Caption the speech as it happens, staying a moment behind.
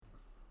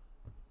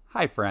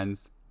Hi,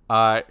 friends.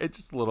 It's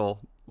just a little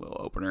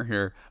opener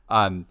here.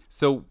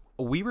 So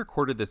we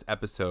recorded this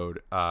episode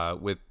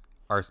with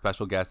our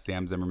special guest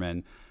Sam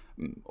Zimmerman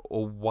a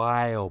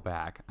while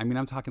back. I mean,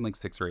 I'm talking like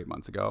 6 or 8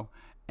 months ago,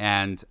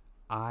 and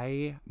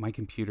my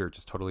computer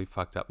just totally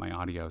fucked up my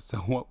audio. So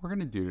what we're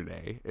gonna do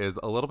today is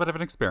a little bit of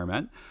an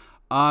experiment.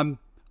 I'm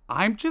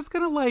just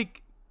gonna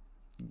like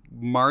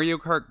Mario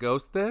Kart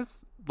Ghost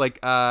this.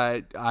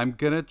 I'm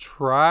gonna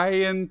try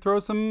and throw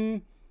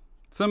some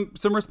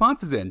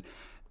responses in.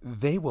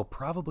 They will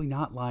probably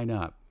not line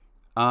up.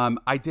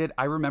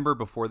 I remember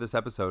before this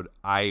episode,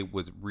 I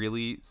was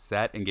really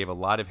set and gave a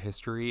lot of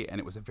history, and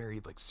it was a very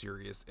like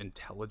serious,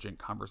 intelligent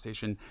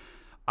conversation.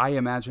 I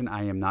imagine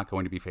I am not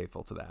going to be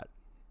faithful to that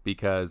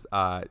because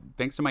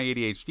thanks to my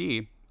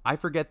ADHD, I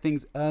forget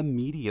things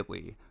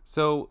immediately.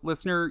 So,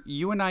 listener,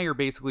 you and I are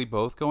basically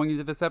both going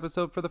into this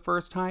episode for the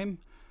first time.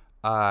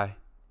 Uh,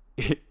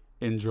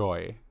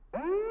 enjoy.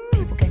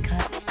 People get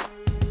cut.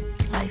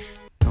 It's life.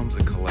 Film's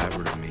a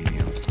collaborative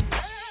medium.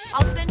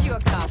 I'll send you a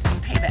copy.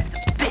 Payback's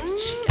a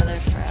bitch. Together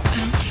forever. I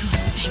don't feel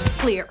anything.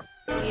 Clear.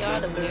 We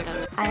are the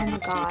weirdos. I am the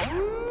god.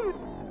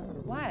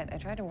 What? I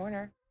tried to warn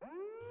her.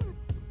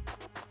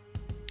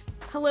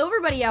 Hello,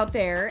 everybody out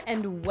there,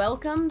 and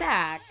welcome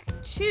back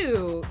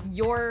to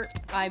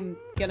I'm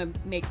gonna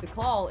make the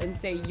call and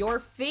say your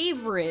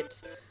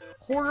favorite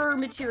horror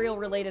material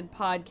related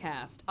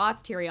podcast,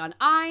 Aughts Tyrion.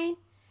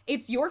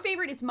 It's your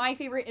favorite, it's my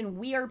favorite, and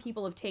we are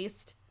people of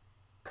taste.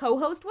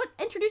 Co-host,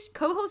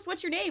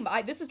 what's your name?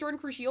 This is Jordan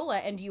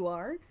Crucchiola, and you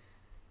are?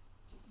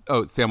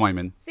 Oh, Sam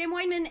Weinman. Sam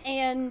Weinman,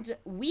 and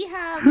we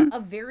have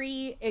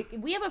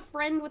we have a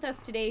friend with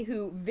us today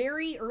who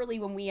very early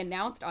when we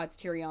announced Aughts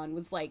Tyrion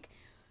was like,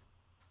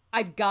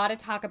 I've got to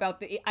talk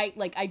about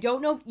I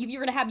don't know if you're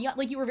going to have me,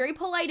 like, you were very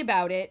polite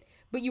about it,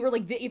 but you were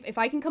like, if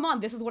I can come on,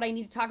 this is what I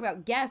need to talk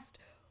about. Guest,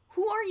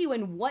 who are you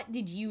and what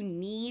did you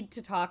need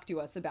to talk to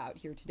us about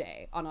here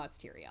today on Aughts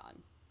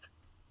Tyrion?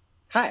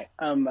 Hi,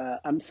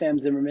 I'm Sam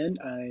Zimmerman.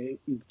 I'm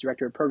the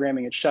director of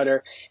programming at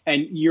Shudder.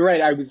 And you're right,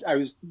 I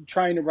was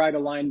trying to ride a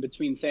line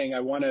between saying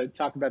I want to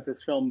talk about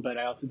this film, but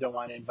I also don't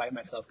want to invite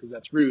myself because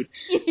that's rude.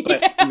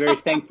 But I'm very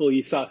thankful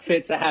you saw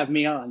fit to have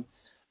me on.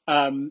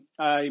 I'm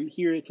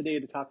here today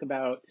to talk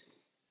about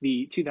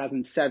the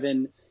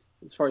 2007,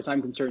 as far as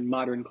I'm concerned,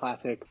 modern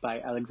classic by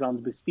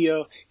Alexandre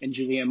Bustillo and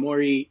Julien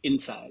Maury,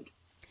 Inside.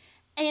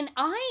 And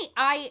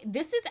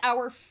this is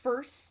our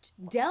first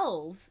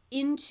delve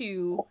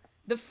into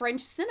the French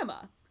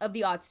cinema of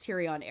the Aughts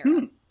Tyrion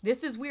era.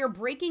 We are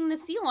breaking the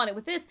seal on it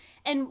with this,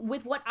 and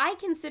with what I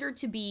consider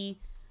to be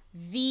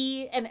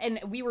and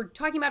we were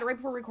talking about it right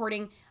before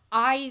recording,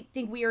 I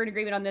think we are in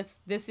agreement on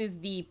this. This is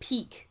the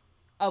peak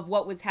of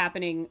what was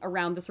happening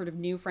around the sort of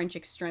new French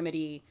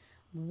extremity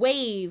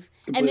wave.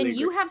 Completely and then agree.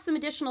 you have some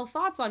additional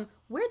thoughts on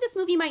where this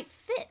movie might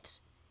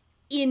fit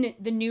in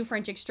the new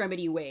French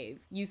extremity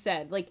wave. You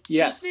said, like,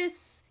 Yes. is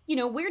this,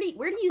 where do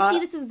you see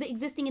this as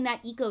existing in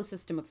that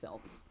ecosystem of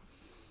films?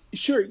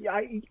 Sure,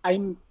 I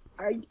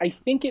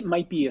think it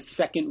might be a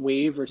second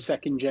wave or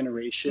second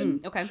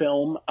generation okay.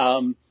 film.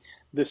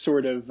 The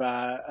sort of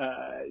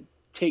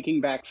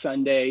Taking Back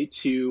Sunday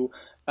to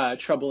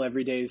Trouble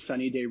Every Day's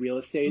Sunny Day Real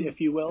Estate,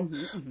 if you will.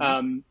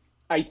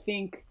 I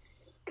think,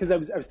 because I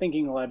was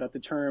thinking a lot about the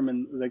term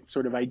and the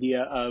sort of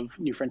idea of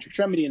new French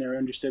extremity, and I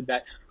understood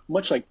that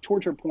much like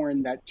torture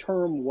porn, that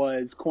term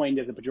was coined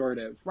as a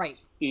pejorative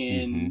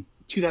in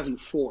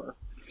 2004.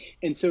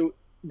 And so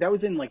that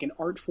was in like an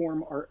art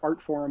forum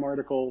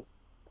article.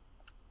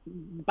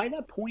 By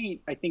that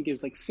point, I think it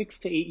was like 6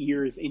 to 8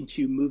 years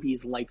into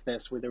movies like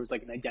this, where there was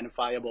like an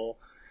identifiable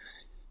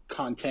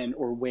content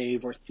or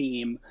wave or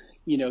theme.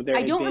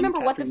 I don't remember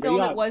what the Catherine film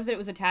Breillat. it was that it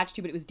was attached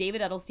to, but it was David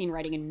Edelstein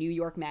writing in New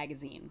York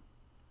Magazine.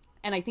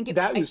 And I think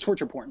That was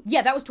torture porn.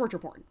 Yeah, that was torture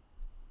porn.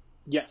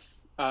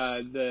 Yes.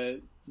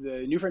 The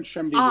New French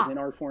Extremity was in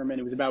art form,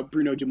 and it was about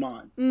Bruno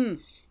Dumont.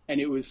 And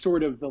it was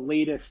sort of the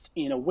latest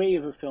in a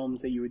wave of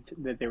films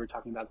that they were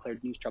talking about. Claire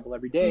Denis' Trouble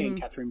Every Day, and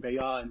Catherine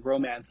Breillat, and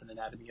Romance, and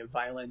Anatomy of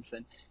Violence,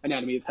 and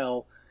Anatomy of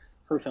Hell,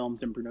 her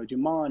films, and Bruno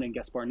Dumont, and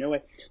Gaspar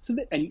Noé,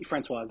 and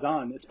Francois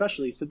Ozon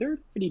especially. So there had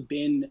already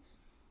been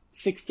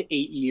 6 to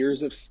 8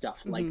 years of stuff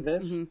like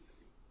this.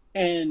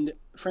 And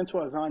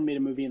Francois Ozon made a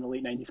movie in the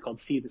late 90s called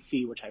See the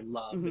Sea, which I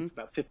love. It's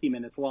about 50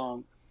 minutes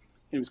long.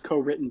 And it was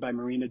co-written by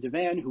Marina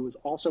Devan, who was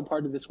also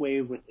part of this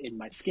wave with In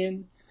My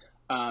Skin.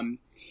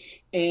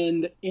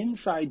 And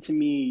Inside, to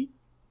me,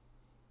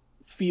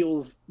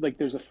 feels like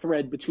there's a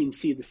thread between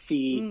See the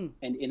Sea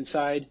and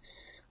Inside.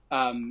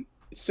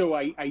 So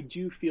I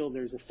do feel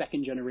there's a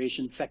second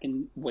generation,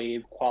 second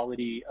wave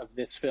quality of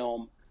this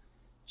film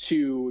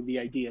to the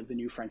idea of the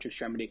new French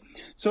extremity.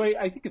 So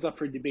I think it's up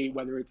for debate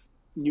whether it's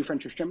new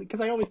French extremity, because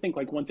I always think,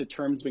 like, once a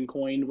term's been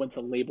coined, once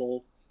a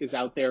label is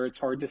out there, it's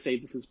hard to say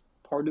this is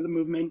part of the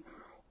movement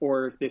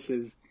or if this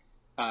is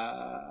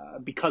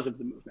because of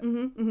the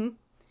movement.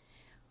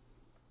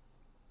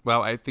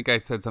 Well, I think I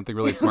said something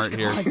really smart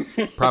here,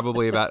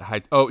 probably about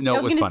high. Oh no, I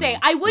it was was gonna funny. say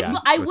I would Yeah,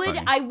 I it was would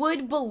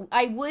funny.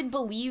 I would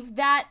believe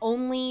that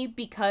only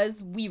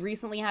because we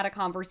recently had a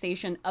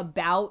conversation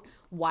about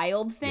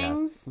Wild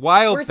Things. Yes.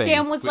 Wild where Things.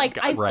 Sam was like,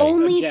 I've Right.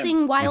 only A gem.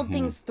 seen Wild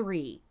Things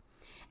 3.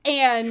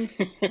 And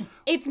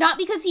it's not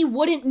because he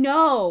wouldn't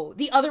know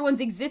the other ones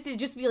existed.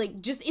 Just be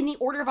like, just in the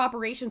order of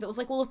operations, it was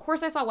like, well, of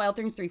course I saw Wild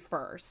Things 3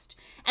 first.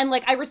 And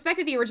like, I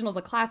respected the original as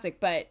a classic,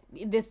 but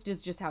this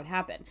is just how it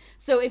happened.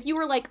 So if you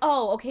were like,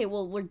 oh, okay,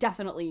 well, we're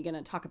definitely going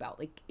to talk about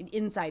like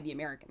inside the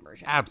American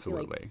version.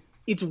 Absolutely. Like,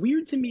 It's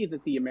weird to me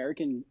that the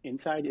American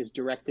Inside is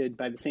directed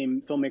by the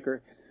same filmmaker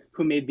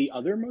who made the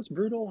other most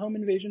brutal home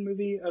invasion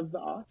movie of the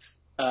aughts,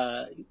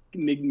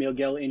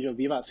 Miguel Angel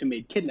Vivas, who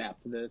made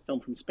Kidnapped, the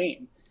film from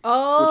Spain.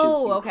 oh, Which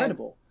is okay.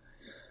 incredible.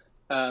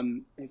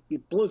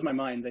 It blows my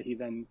mind that he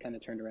then kind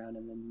of turned around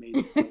and then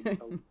made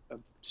a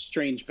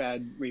strange,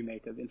 bad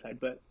remake of Inside.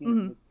 But you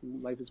know,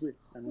 life is weird.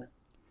 I don't know.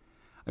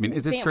 I mean,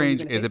 is Sam, it were you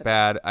strange? gonna Is say it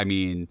bad? I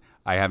mean,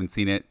 I haven't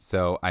seen it,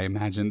 so I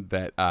imagine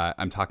that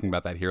I'm talking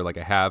about that here like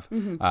I have.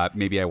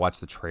 Maybe I watched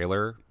the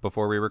trailer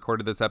before we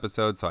recorded this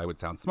episode, so I would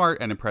sound smart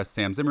and impress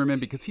Sam Zimmerman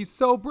because he's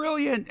so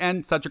brilliant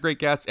and such a great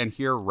guest and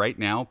here right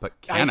now, but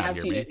I cannot have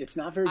hear seen me. it. It's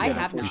not very good. I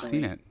have not. You've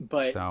seen it,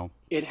 But so.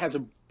 it has a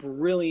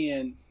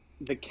brilliant.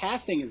 The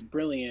casting is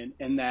brilliant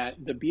in that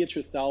the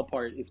Beatrice Dahl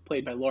part is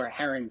played by Laura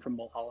Herring from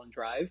Mulholland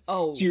Drive.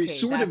 Oh, so you're okay,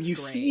 sort of that's you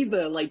great. see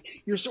the like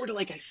you're sort of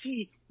like I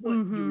see what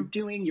you're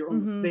doing. You're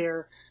almost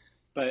there,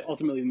 but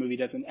ultimately the movie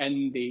doesn't.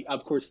 And they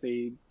of course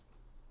they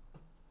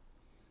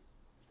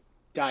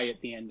die at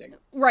the ending.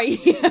 Right.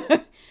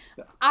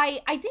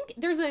 I think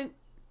there's a.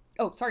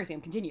 Oh, sorry, Sam.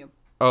 Continue.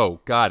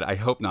 Oh God, I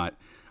hope not.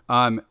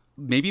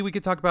 Maybe we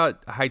could talk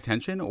about High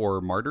Tension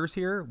or Martyrs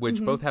here,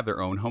 which both have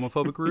their own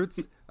homophobic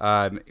roots.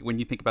 When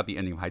you think about the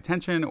ending of High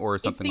Tension or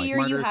It's something the like year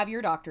Martyrs. you have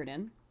your doctorate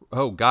in.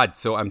 Oh God!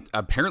 So I'm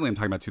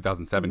talking about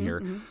 2007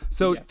 here.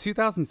 So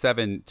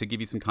 2007, to give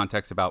you some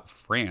context about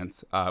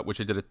France, which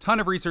I did a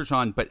ton of research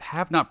on, but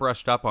have not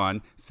brushed up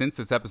on since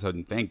this episode,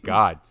 and thank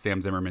God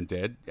Sam Zimmerman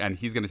did, and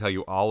he's going to tell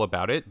you all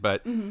about it.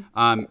 But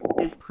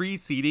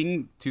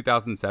preceding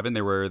 2007,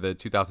 there were the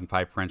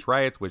 2005 French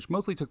riots, which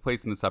mostly took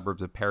place in the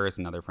suburbs of Paris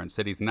and other French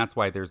cities, and that's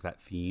why there's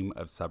that theme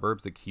of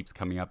suburbs that keeps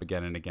coming up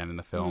again and again in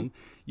the film.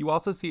 You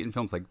also see it in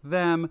films like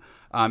Them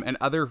and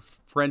other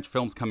French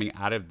films coming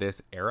out of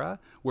this era,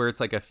 where it's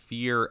like a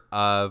fear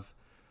of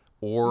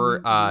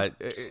or I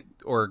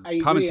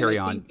commentary agree,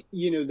 and I on. think,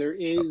 you know, there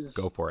is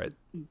Go for it.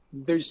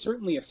 there's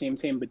certainly a same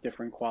but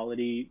different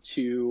quality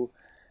to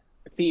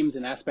themes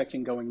and aspects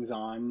and goings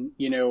on.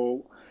 You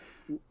know,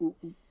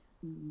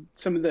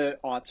 some of the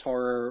aughts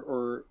horror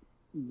or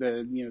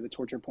the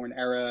torture porn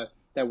era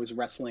that was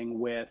wrestling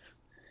with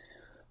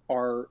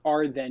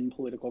our then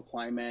political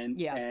climate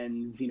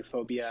and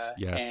xenophobia.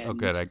 Yes. And Oh,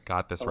 good. I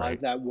got this a lot right.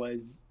 of that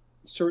was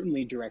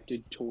certainly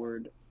directed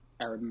toward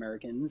Arab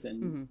Americans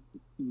and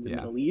the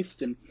Middle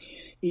East, and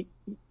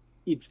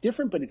it's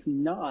different, but it's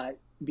not,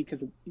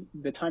 because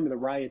the time of the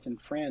riots in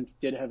France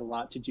did have a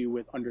lot to do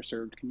with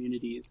underserved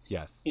communities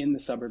Yes. in the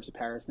suburbs of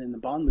Paris and in the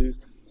banlieues,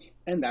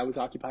 and that was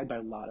occupied by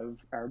a lot of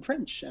Arab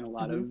French and a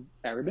lot of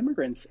Arab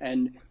immigrants,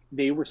 and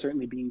they were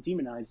certainly being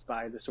demonized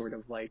by the sort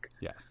of like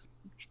Yes.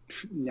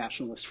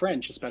 nationalist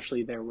French.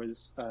 Especially there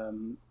was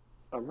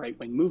a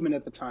right-wing movement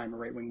at the time, a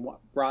right-wing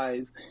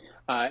rise,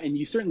 and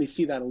you certainly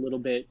see that a little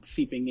bit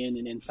seeping in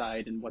and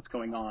inside and what's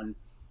going on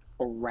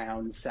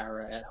around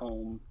Sarah at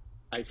home,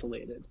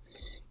 isolated.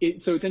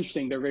 So it's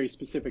interesting. There are very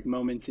specific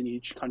moments in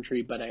each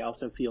country, but I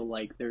also feel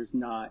like there's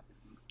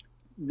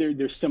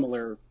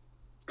similar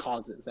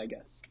causes, I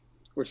guess,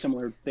 or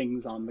similar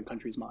things on the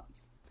country's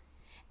minds.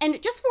 And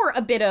just for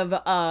a bit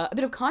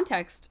of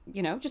context,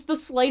 you know, just the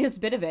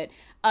slightest bit of it,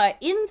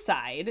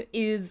 Inside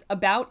is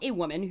about a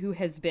woman who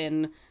has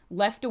been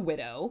left a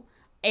widow,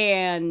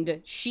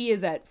 and she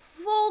is at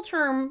full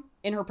term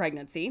in her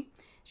pregnancy.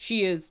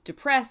 She is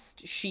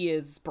depressed, she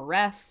is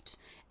bereft,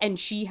 and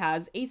she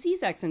has a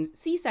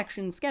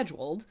C-section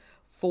scheduled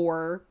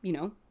for, you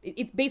know,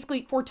 it's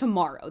basically for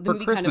tomorrow. The For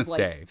movie Christmas kind of like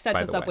Day, sets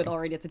by us the up with way.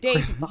 already it's a day.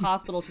 She's at the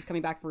hospital. She's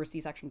coming back for her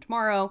C-section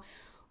tomorrow.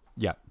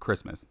 Yeah.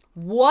 Christmas.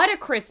 What a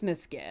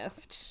Christmas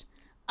gift.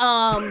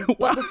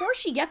 But before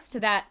she gets to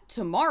that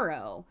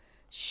tomorrow,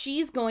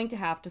 she's going to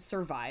have to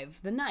survive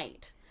the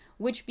night,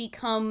 which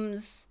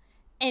becomes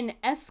an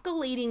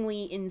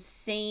escalatingly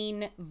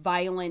insane,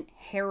 violent,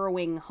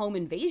 harrowing home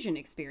invasion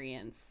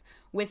experience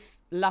with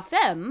La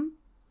Femme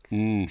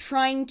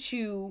trying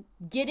to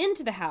get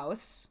into the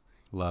house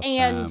Love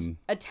and them.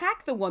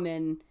 attack the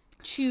woman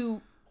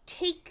to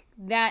take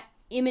that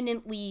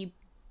imminent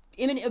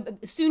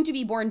soon to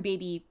be born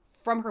baby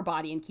from her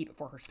body and keep it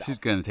for herself. She's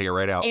gonna take it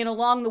right out. And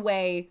along the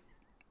way,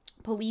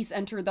 police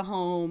enter the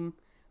home,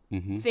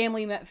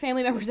 family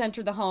members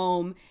enter the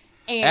home,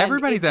 and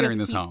Everybody's it entering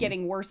just this keeps home.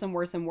 getting worse and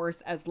worse and worse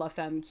as La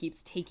Femme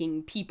keeps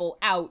taking people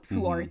out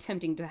who are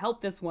attempting to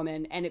help this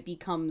woman, and it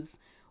becomes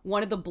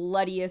one of the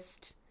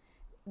bloodiest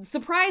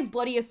surprise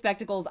bloodiest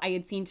spectacles I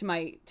had seen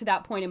to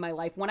that point in my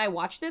life. When I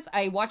watched this,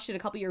 I watched it a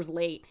couple years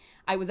late.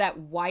 I was at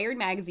Wired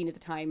magazine at the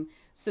time,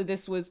 so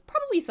this was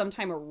probably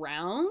sometime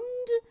around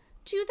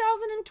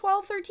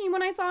 2012, 13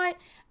 when I saw it,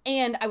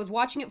 and I was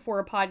watching it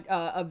for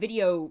a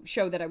video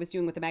show that I was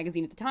doing with the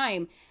magazine at the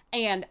time,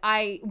 and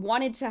I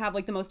wanted to have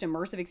like the most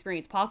immersive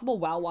experience possible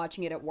while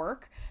watching it at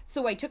work.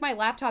 So I took my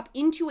laptop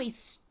into a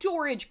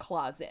storage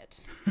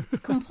closet,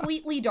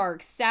 completely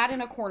dark, sat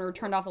in a corner,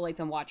 turned off the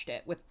lights, and watched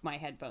it with my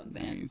headphones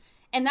in.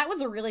 And that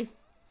was a really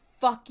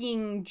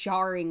fucking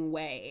jarring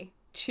way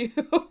to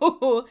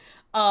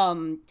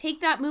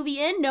take that movie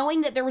in,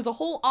 knowing that there was a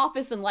whole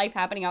office and life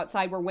happening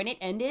outside, where when it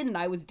ended and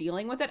I was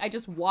dealing with it, I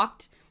just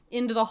walked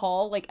into the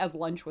hall like as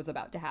lunch was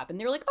about to happen.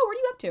 They were like, "Oh, what are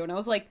you up to?" And I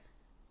was like,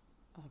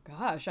 "Oh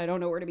gosh, I don't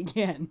know where to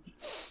begin."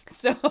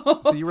 So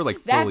you were like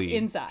fully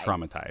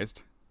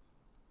traumatized.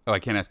 Oh, I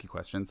can't ask you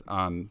questions.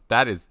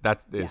 That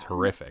is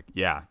horrific.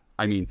 Yeah.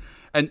 I mean,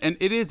 and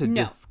it is a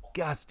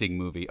disgusting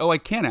movie. Oh, I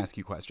can't ask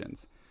you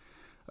questions.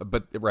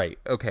 But right.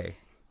 Okay.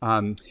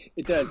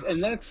 It does.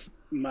 And that's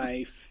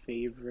my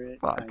favorite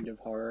kind of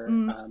horror.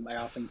 I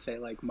often say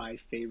like my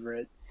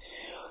favorite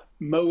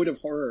mode of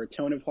horror or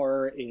tone of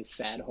horror is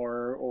sad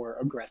horror or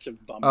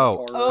aggressive bummer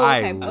horror.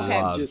 I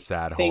love just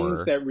sad things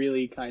horror. that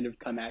really kind of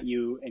come at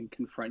you and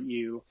confront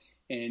you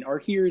and are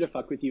here to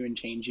fuck with you and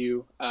change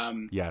you.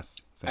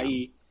 Yes.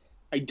 Sam.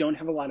 I don't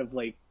have a lot of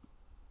like,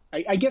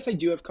 I guess I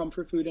do have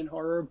comfort food in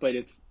horror, but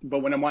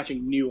when I'm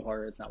watching new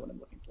horror, it's not what I'm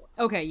looking for.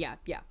 Okay, yeah.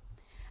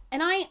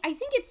 And I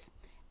think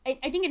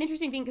I think an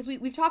interesting thing, because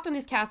we've talked on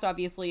this cast,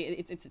 obviously,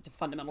 it's a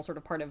fundamental sort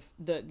of part of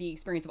the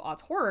experience of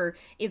aughts horror,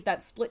 is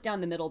that split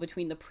down the middle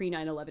between the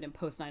pre-9/11 and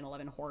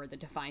post-9/11 horror that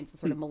defines the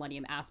sort of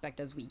millennium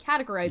aspect as we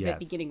categorize it,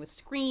 beginning with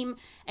Scream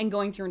and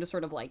going through into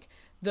sort of like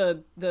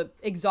the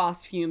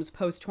exhaust fumes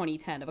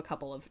post-2010 of a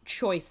couple of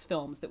choice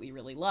films that we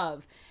really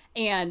love.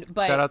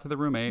 But shout out to The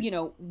Roommate. You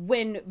know,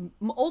 when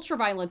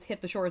ultraviolence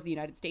hit the shores of the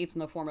United States in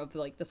the form of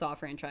like the Saw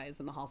franchise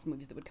and the Hostel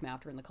movies that would come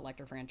after in the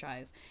Collector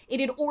franchise, it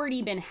had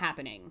already been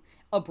happening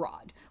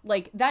abroad.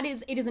 Like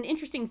it is an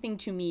interesting thing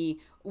to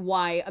me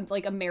why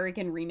like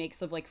American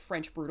remakes of like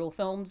French brutal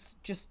films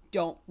just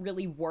don't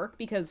really work,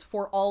 because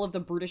for all of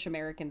the brutish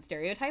American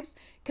stereotypes,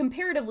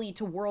 comparatively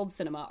to world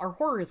cinema, our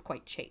horror is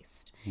quite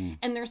chaste.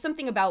 And there's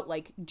something about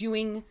like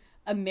doing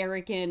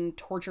American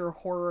torture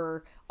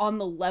horror on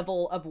the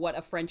level of what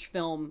a French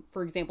film,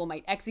 for example,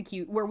 might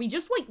execute, where we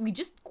just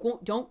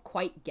don't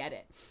quite get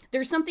it.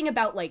 There's something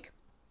about like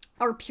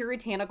our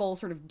puritanical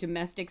sort of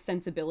domestic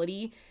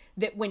sensibility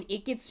that when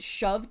it gets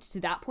shoved to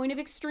that point of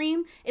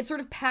extreme, it sort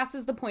of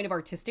passes the point of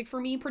artistic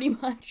for me pretty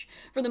much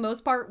for the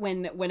most part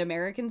when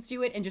Americans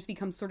do it, and just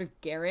becomes sort of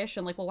garish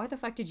and like, well, why the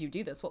fuck did you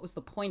do this? What was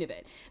the point of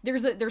it?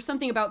 There's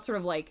something about sort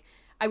of like,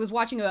 I was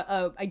watching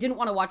I didn't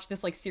want to watch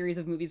this like series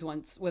of movies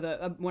once with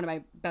one of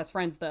my best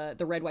friends, the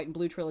Red, White, and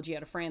Blue trilogy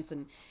out of France,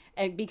 and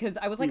because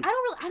I was like,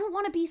 I don't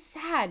want to be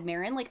sad,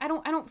 Marin. Like I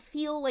don't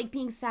feel like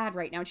being sad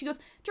right now. And she goes,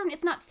 Jordan,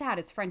 it's not sad,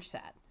 it's French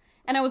sad.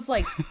 And I was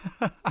like,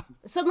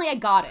 suddenly I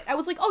got it. I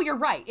was like, oh, you're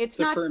right. It's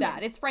not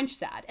sad. It's French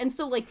sad. And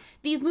so like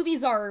these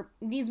movies are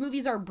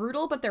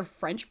brutal, but they're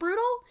French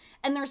brutal.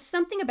 And there's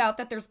something about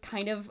that. There's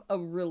kind of a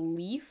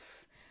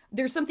relief.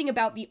 There's something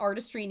about the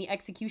artistry and the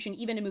execution,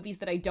 even in movies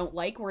that I don't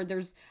like, where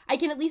I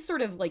can at least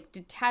sort of like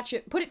detach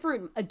it, put it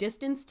for a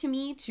distance to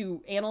me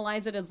to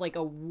analyze it as like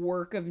a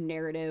work of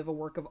narrative, a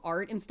work of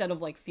art, instead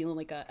of like feeling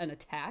like an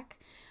attack.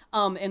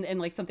 And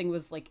like something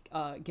was like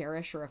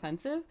garish or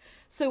offensive.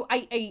 So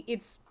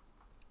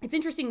it's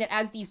interesting that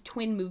as these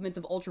twin movements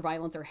of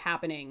ultraviolence are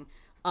happening,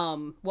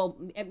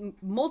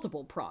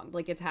 multiple pronged,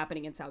 like it's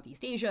happening in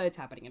Southeast Asia, it's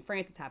happening in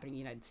France, it's happening in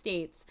the United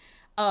States.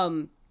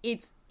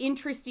 It's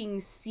interesting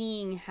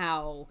seeing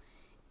how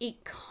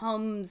it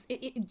comes,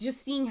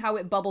 just seeing how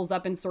it bubbles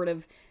up and sort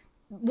of,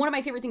 one of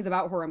my favorite things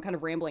about horror, I'm kind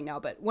of rambling now,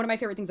 but one of my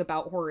favorite things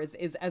about horror is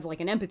as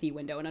like an empathy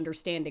window, an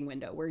understanding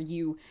window, where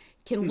you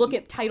can look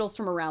at titles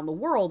from around the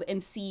world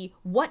and see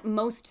what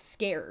most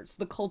scares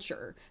the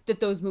culture that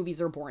those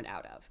movies are born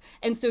out of.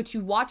 And so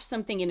to watch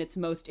something in its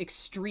most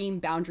extreme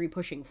boundary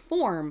pushing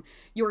form,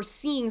 you're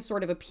seeing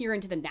sort of appear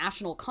into the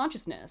national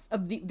consciousness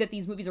of that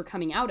these movies are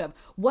coming out of.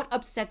 What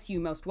upsets you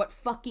most? What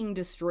fucking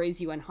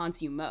destroys you and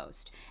haunts you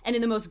most? And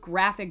in the most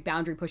graphic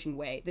boundary pushing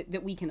way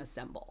that we can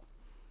assemble.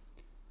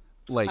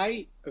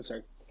 Like,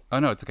 sorry. Oh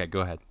no, it's okay.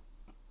 Go ahead.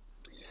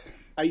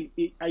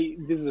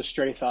 This is a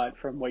stray thought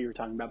from what you were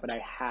talking about, but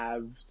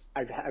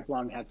I've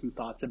long had some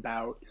thoughts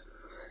about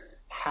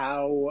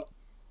how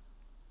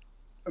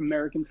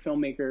American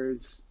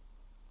filmmakers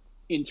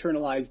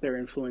internalize their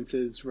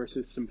influences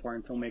versus some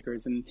foreign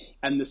filmmakers,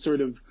 and the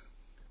sort of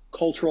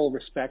cultural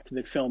respect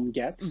that film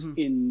gets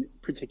in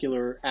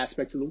particular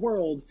aspects of the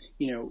world.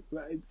 You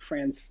know,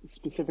 France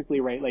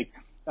specifically, right? Like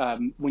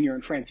when you're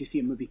in France, you see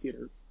a movie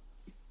theater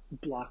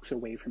blocks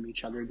away from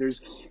each other.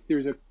 There's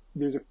a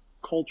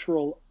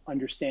cultural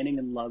understanding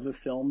and love of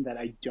film that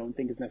I don't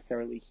think is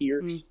necessarily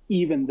here,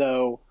 even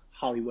though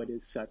Hollywood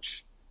is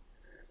such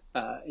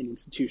an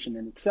institution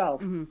in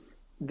itself,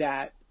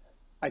 that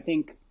I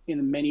think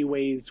in many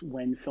ways,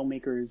 when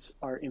filmmakers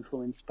are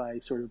influenced by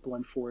sort of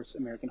blunt force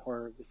American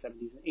horror of the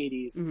 70s and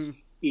 80s,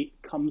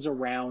 it comes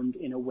around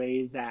in a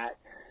way that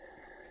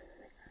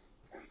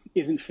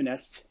isn't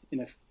finessed in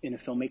a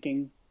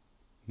filmmaking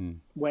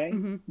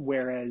way.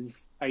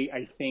 Whereas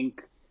I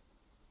think,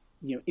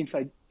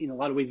 Inside, in a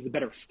lot of ways, is a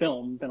better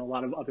film than a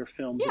lot of other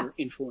films that are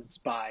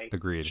influenced by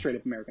straight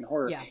up American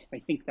horror. Yeah. I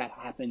think that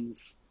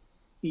happens.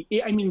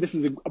 I mean, this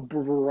is a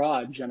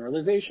broad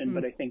generalization,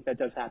 but I think that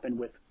does happen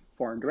with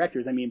foreign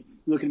directors. I mean,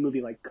 look at a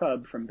movie like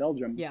Cub from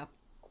Belgium. Yeah.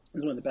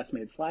 It's one of the best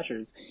made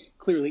slashers,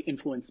 clearly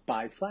influenced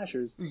by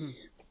slashers,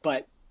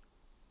 but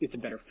it's a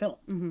better film.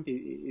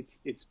 It's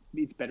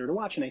better to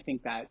watch. And I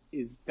think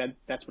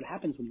that's what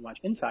happens when you watch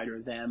Inside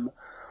or Them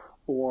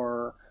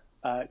or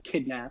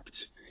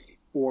Kidnapped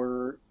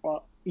or,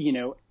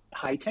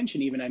 High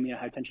Tension even. I mean,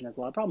 High Tension has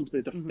a lot of problems, but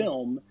it's a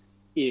film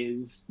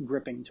is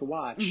gripping to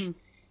watch.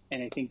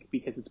 And I think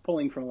because it's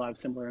pulling from a lot of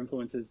similar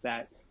influences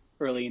that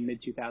early and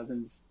mid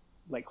 2000s,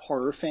 like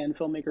horror fan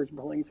filmmakers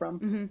were pulling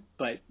from,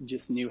 but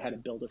just knew how to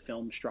build a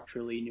film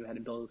structurally, knew how to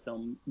build a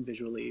film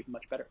visually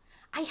much better.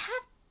 I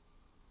have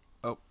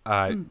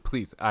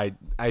Please. I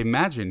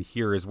imagine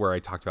here is where I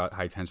talked about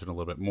High Tension a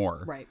little bit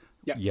more. right.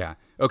 Yeah.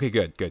 Okay,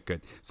 good.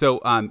 So,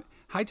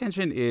 High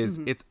Tension is,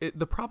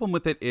 the problem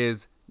with it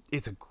is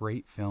it's a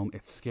great film.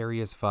 It's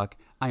scary as fuck.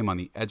 I am on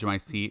the edge of my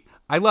seat.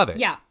 I love it.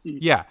 Yeah.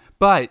 Yeah.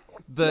 But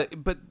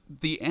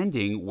the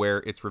ending where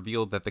it's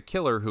revealed that the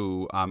killer,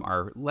 who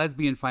our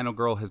lesbian final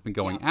girl has been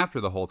going after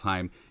the whole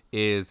time,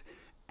 is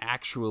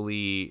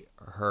actually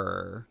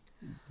her,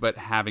 but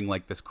having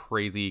like this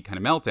crazy kind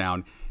of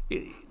meltdown,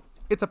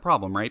 it's a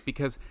problem, right?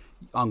 Because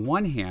on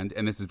one hand,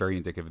 and this is very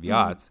indicative of the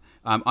odds,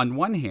 on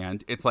one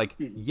hand, it's like,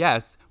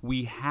 yes,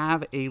 we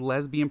have a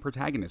lesbian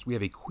protagonist. We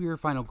have a queer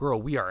final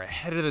girl. We are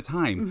ahead of the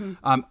time.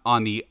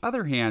 On the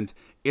other hand,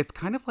 it's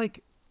kind of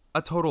like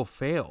a total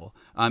fail.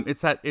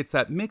 It's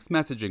that mixed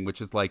messaging,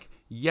 which is like,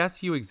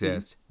 yes, you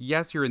exist.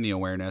 Yes, you're in the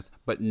awareness,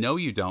 but no,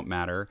 you don't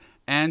matter.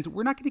 And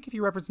we're not going to give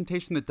you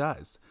representation that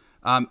does.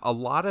 A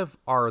lot of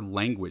our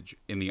language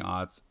in the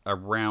odds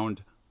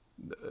around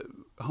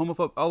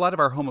a lot of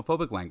our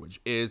homophobic language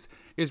is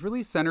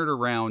really centered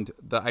around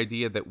the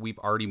idea that we've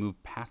already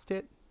moved past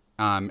it,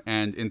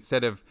 and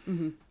instead of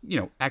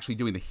actually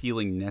doing the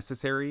healing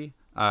necessary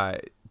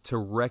to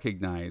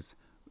recognize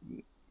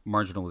the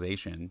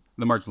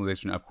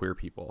marginalization of queer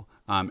people,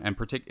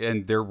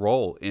 and their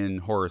role in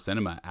horror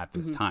cinema at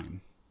this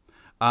time.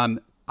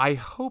 I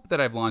hope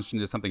that I've launched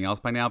into something else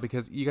by now,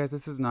 because you guys,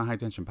 this is not a High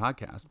Tension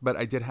podcast, but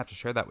I did have to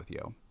share that with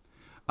you.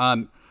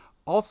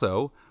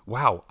 Also,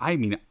 wow,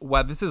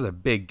 this is a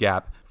big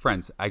gap.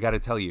 Friends, I got to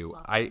tell you,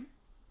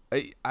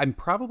 I'm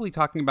probably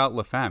talking about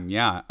La Femme.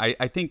 Yeah,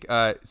 I think,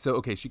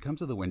 okay, she comes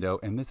to the window,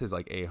 and this is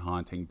like a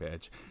haunting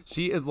bitch.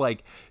 She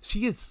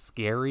is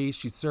scary.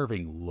 She's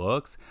serving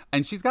looks,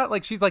 and she's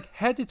like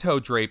head to toe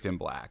draped in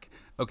black.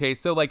 Okay,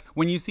 so like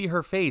when you see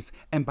her face,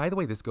 and by the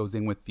way, this goes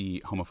in with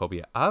the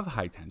homophobia of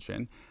High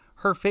Tension,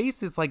 her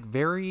face is like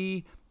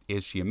very,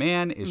 is she a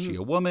man? Is she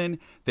a woman?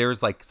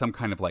 There's like some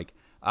kind of like,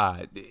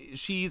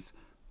 she's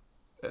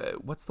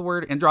what's the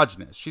word?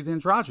 Androgynous. She's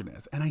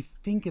androgynous. And I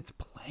think it's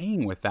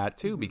playing with that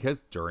too,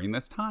 because during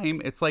this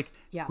time, it's like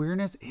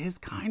queerness is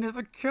kind of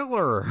the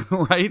killer,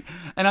 right?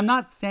 And I'm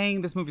not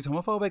saying this movie's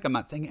homophobic. I'm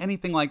not saying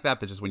anything like that.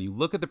 But just when you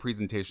look at the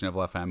presentation of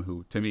La Femme,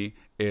 who to me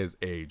is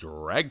a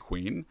drag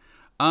queen,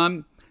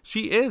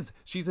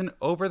 she's an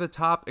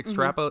over-the-top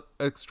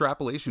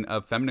extrapolation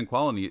of feminine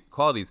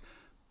qualities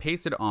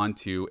pasted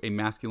onto a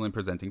masculine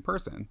presenting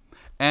person.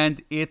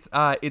 And it's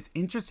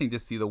interesting to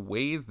see the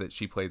ways that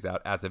she plays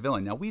out as a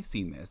villain. Now, we've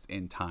seen this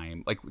in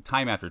time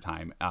after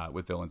time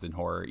with villains in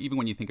horror. Even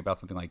when you think about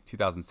something like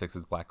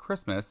 2006's Black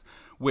Christmas,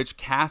 which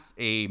casts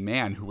a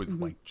man who was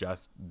like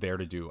just there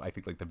to do, I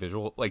think, like the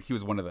visual, like he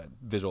was one of the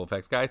visual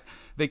effects guys.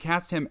 They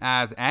cast him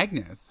as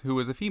Agnes, who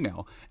was a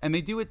female. And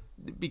they do it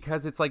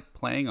because it's like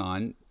playing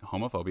on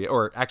homophobia,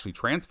 or actually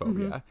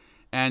transphobia,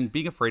 and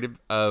being afraid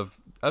of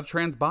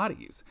trans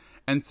bodies.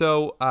 And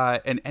so,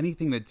 and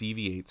anything that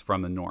deviates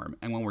from the norm.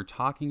 And when we're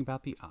talking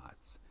about the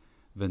odds,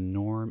 the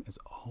norm is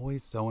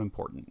always so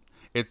important.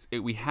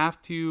 We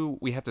have to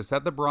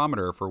set the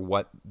barometer for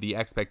what the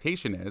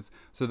expectation is,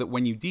 so that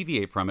when you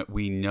deviate from it,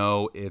 we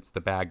know it's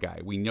the bad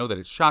guy. We know that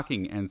it's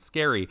shocking and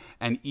scary.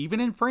 And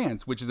even in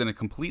France, which is in a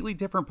completely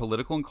different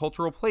political and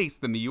cultural place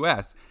than the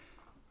US,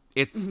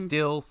 it's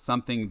still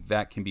something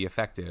that can be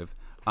effective.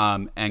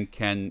 And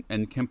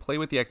can play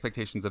with the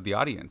expectations of the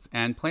audience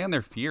and play on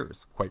their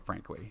fears, quite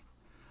frankly.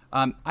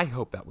 I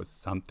hope that was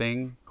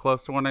something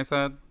close to what I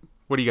said.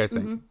 What do you guys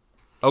think?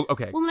 Oh,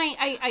 okay. Well, then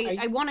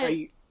I want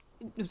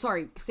to.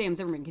 Sorry, Sam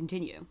Zimmerman,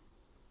 continue.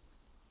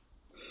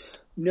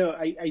 No,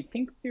 I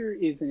think there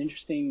is an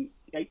interesting.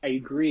 I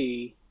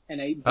agree,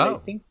 and I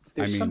think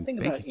there's something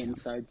about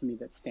Inside to me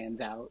that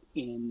stands out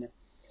in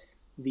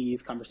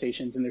these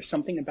conversations, and there's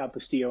something about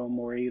Bustillo and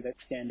Mori that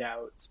stand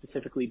out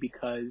specifically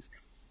because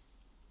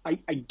I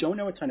don't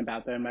know a ton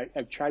about them.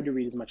 I've tried to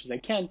read as much as I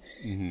can.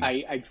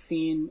 I've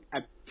seen,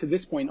 to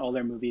this point, all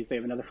their movies. They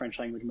have another French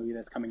language movie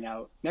that's coming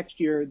out next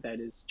year that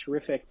is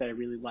terrific, that I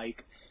really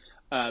like.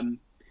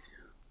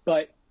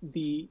 But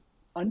the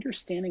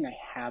understanding I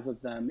have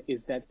of them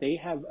is that they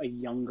have a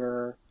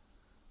younger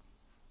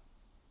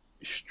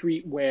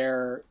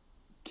streetwear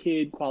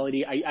kid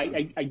quality.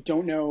 I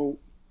don't know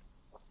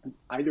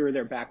either of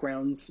their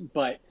backgrounds,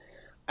 but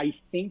I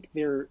think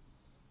they're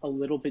a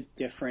little bit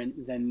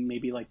different than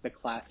maybe like the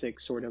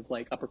classic sort of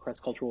like upper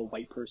crust cultural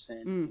white person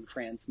in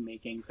France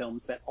making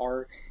films that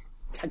are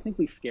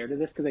technically scared of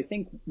this. Because I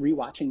think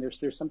rewatching,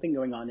 there's something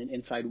going on in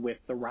Inside with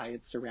the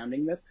riots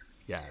surrounding this.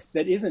 Yes.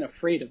 That isn't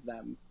afraid of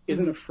them,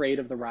 isn't afraid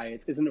of the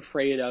riots, isn't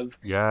afraid of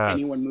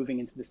anyone moving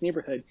into this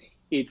neighborhood.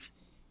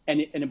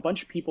 And a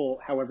bunch of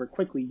people, however,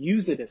 quickly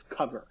use it as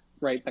cover,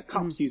 right? The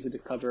cops use it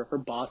as cover. Her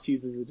boss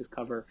uses it as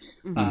cover.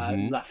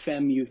 La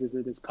Femme uses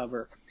it as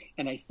cover.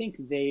 And I think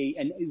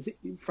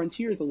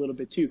Frontiers a little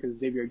bit too, because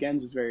Xavier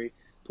Gens was very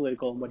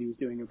political in what he was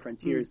doing in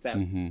Frontiers, that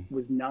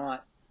was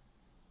not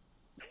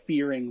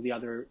fearing the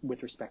other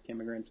with respect to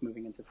immigrants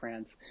moving into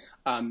France.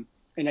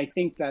 And I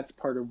think that's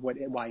part of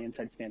why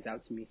Inside stands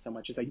out to me so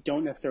much, is I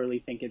don't necessarily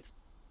think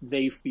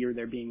they fear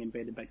they're being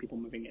invaded by people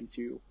moving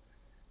into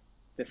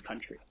this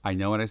country. I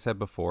know what I said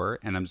before,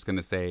 and I'm just going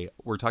to say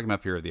we're talking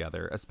about fear of the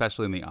other,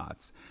 especially in the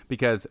aughts,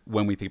 because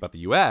when we think about the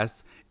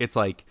U.S., it's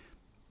like,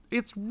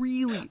 it's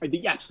really...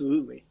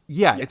 Absolutely.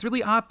 Yeah, yes. It's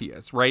really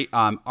obvious, right?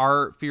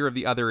 Our fear of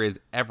the other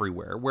is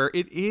everywhere, where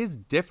it is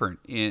different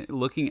in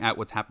looking at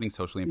what's happening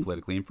socially and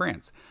politically in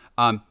France.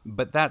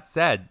 But that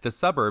said, the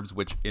suburbs,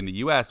 which in the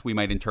U.S. we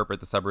might interpret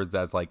the suburbs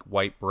as like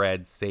white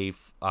bread,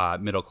 safe,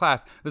 middle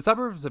class. The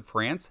suburbs of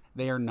France,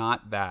 they are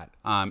not that.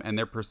 And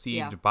they're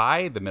perceived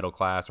by the middle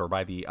class or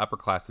by the upper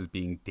class as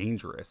being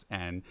dangerous.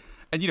 And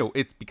you know,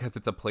 it's because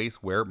it's a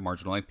place where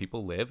marginalized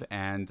people live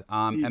and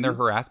they're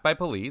harassed by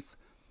police.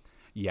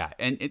 Yeah,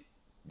 and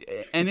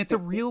it's a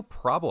real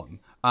problem.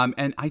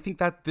 And I think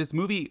that this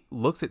movie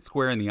looks it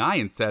square in the eye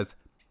and says,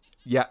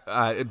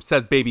 it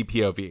says baby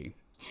POV.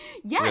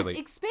 Yes, really.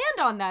 Expand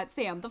on that,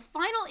 Sam.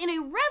 In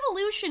a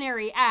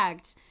revolutionary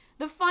act,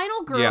 the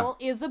final girl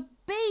is a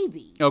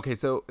baby. Okay,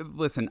 so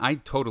listen, I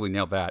totally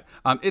nailed that.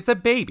 It's a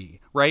baby,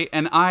 right?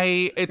 And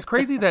it's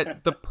crazy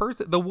that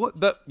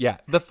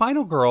the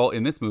final girl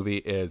in this movie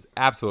is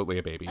absolutely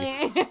a baby.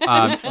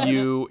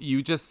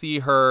 You just see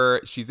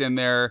her, she's in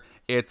there.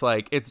 It's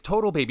like, it's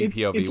total baby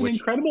POV. It's an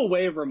incredible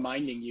way of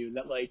reminding you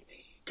that, like,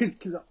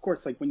 because of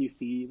course, like, when you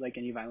see like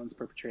any violence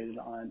perpetrated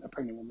on a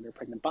pregnant woman or a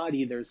pregnant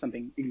body, there's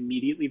something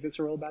immediately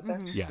visceral about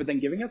that. Yes. But then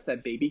giving us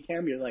that baby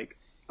cam, you're like,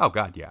 oh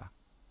God, yeah.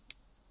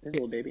 There's a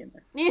little baby in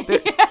there.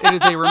 It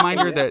is a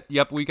reminder that,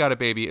 yep, we got a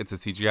baby. It's a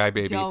CGI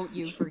baby. Don't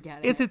you forget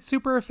it. Is it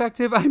super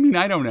effective? I mean,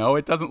 I don't know.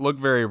 It doesn't look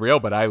very real,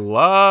 but I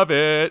love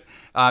it.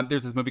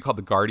 There's this movie called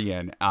The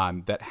Guardian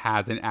that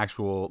has an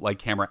actual like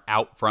camera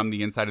out from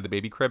the inside of the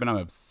baby crib, and I'm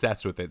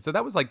obsessed with it. So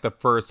that was like the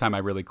first time I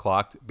really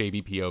clocked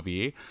baby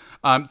POV.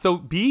 So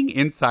being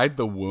inside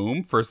the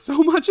womb for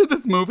so much of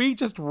this movie,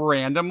 just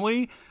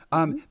randomly,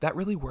 that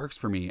really works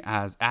for me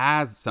as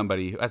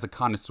somebody, as a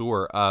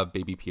connoisseur of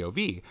baby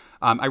POV.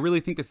 I really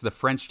think this is a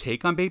French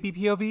take on baby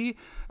POV,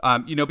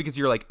 because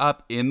you're like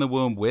up in the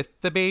womb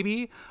with the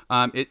baby.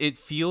 It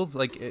feels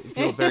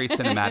very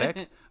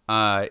cinematic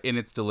in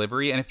its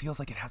delivery, and it feels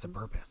like it has a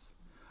purpose.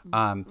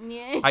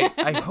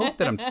 I hope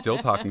that I'm still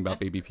talking about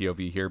baby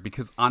POV here,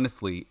 because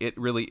honestly, it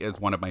really is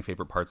one of my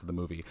favorite parts of the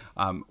movie.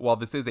 While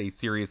this is a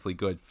seriously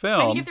good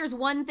film, I mean, if there's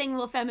one thing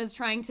La Femme is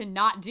trying to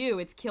not do,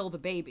 it's kill the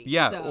baby.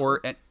 Yeah, so.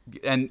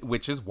 and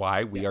which is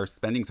why we are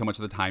spending so much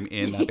of the time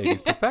in that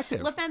baby's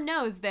perspective. La Femme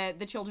knows that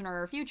the children are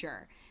our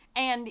future.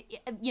 And,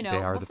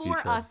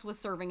 before Us was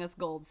serving us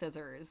gold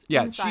scissors,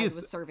 Inside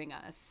was serving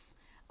us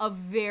a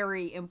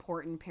very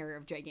important pair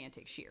of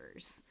gigantic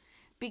shears.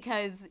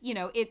 Because,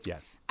 it's...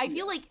 Yes. I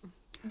feel like...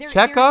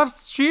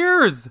 Chekhov's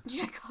shears!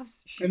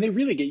 Chekhov's shears. And they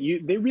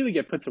really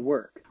get put to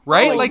work.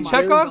 Right? Like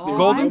Chekhov's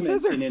golden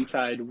scissors. In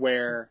Inside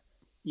where,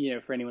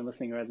 for anyone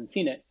listening who hasn't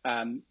seen it,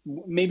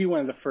 maybe one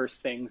of the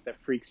first things that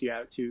freaks you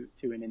out to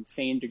an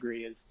insane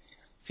degree is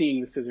seeing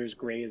the scissors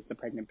graze the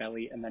pregnant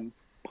belly and then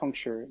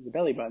puncture the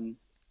belly button.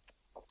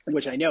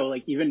 Which I know,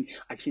 like, even...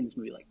 I've seen this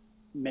movie, like,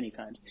 many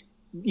times.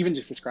 Even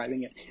just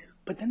describing it.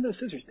 But then those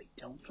scissors, they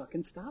don't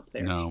fucking stop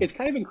there. No. It's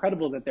kind of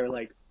incredible that they're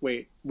like,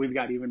 wait, we've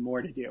got even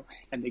more to do.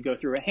 And they go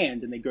through a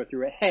hand and they go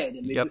through a head.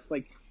 And they just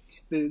like,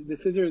 the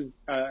scissors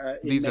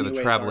these are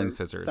the traveling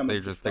scissors.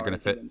 They're going to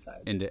fit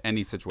into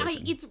any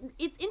situation.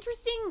 It's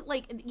interesting,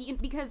 like,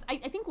 because I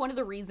think one of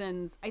the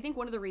reasons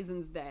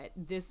that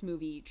this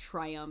movie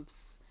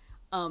triumphs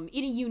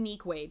in a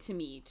unique way to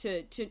me,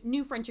 to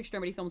new French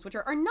extremity films, which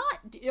are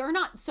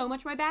not so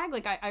much my bag.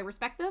 Like, I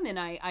respect them and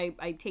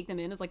I take them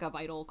in as like a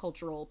vital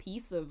cultural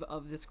piece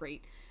of this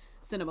great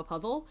cinema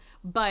puzzle.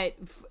 But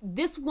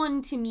this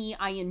one, to me,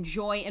 I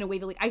enjoy in a way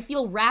that, like, I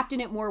feel wrapped in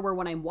it more, where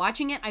when I'm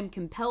watching it, I'm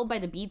compelled by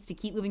the beats to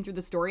keep moving through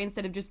the story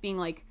instead of just being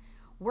like,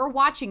 we're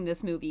watching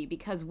this movie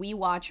because we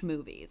watch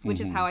movies, which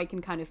is how I can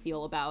kind of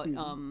feel about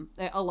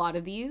a lot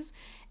of these.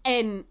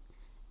 And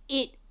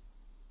it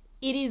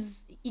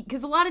is,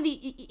 because a lot of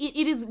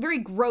it is very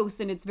gross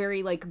and it's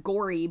very like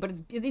gory, but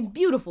it's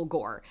beautiful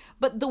gore.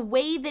 But the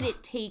way that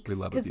it takes,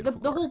 because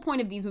the whole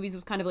point of these movies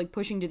was kind of like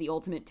pushing to the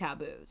ultimate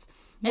taboos,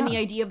 and the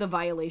idea of the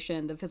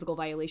physical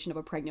violation of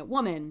a pregnant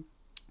woman,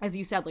 as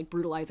you said, like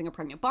brutalizing a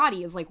pregnant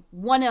body, is like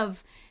one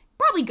of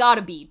probably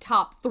gotta be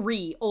top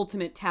 3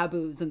 ultimate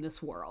taboos in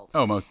this world.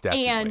 Oh, most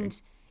definitely.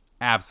 And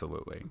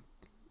absolutely.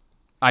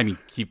 I mean,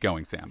 keep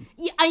going, Sam.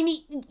 Yeah, I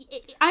mean,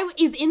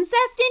 is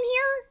incest in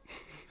here?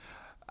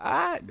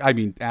 I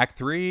mean, Act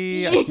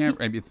 3. I can't.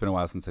 I mean, it's been a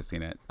while since I've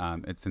seen it.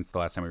 It's since the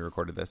last time we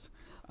recorded this.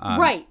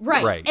 Right.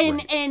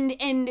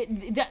 And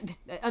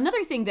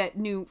another thing that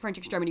new French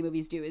extremity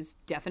movies do is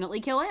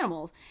definitely kill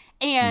animals,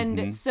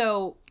 and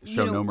so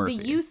show no mercy.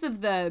 The use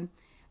of the.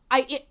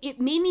 It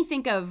made me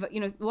think of,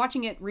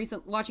 watching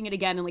it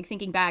again and like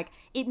thinking back,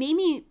 it made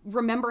me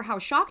remember how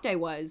shocked I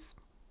was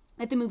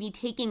at the movie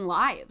Taking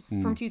Lives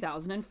from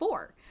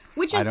 2004,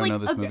 which is like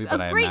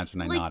a great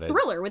like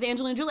thriller with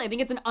Angelina Jolie. I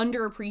think it's an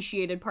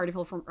underappreciated part of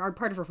her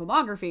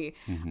filmography.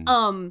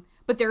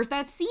 But there's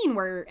that scene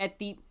where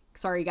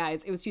sorry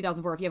guys, it was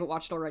 2004. If you haven't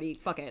watched already,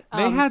 fuck it.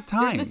 They had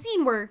time. There's the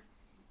scene where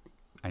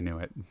I knew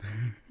it.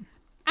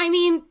 I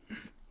mean,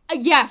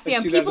 yes,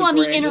 Sam, people on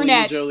the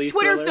internet, Twitter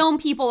thriller. film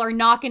people are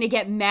not going to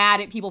get mad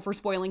at people for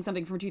spoiling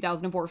something from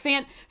 2004.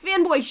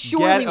 Fanboys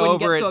surely wouldn't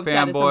get so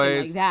upset at something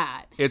like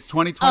that. It's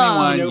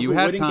 2021. You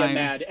had wouldn't time. Get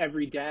mad?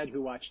 Every dad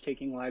who watched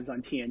Taking Lives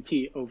on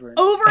TNT over and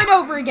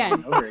over again.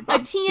 A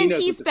He knows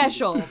TNT what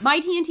special.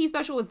 My TNT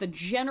special was The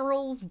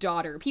General's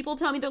Daughter. People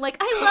tell me, they're like,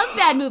 I love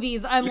bad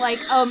movies. I'm like,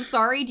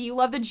 sorry, do you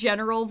love The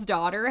General's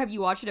Daughter? Have you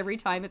watched it every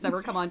time it's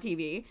ever come on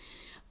TV?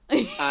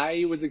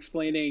 I was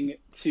explaining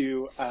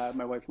to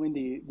my wife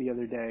Lindy the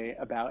other day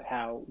about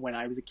how when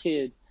I was a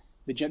kid,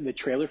 the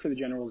trailer for The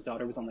General's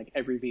Daughter was on like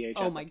every VHS.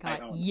 Oh my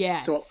God, I owned.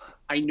 yes. So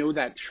I know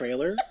that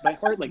trailer by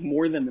heart, like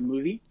more than the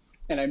movie.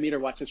 And I made her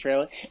watch the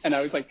trailer, and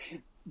I was like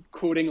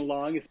quoting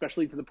along,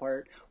 especially to the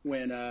part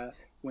when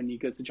he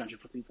goes to John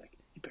Travolta, he's like,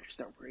 "You better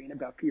start worrying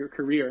about your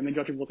career," and then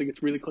John Travolta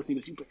gets really close and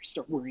he goes, "You better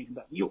start worrying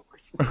about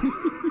yours."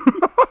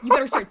 You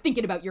better start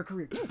thinking about your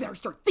career. You better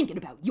start thinking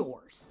about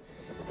yours.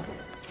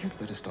 You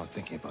better start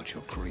thinking about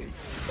your career.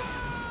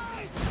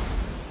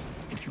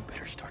 And you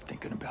better start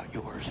thinking about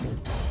yours.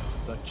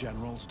 The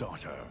General's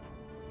Daughter.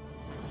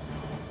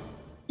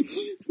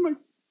 It's my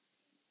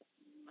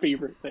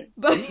favorite thing.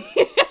 But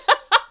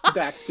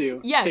Back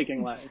to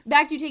Taking Lives.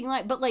 Back to Taking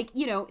Lives. But like,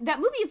 that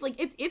movie is like,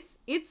 it's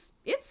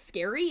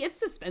scary,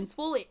 it's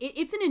suspenseful,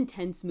 it's an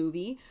intense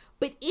movie,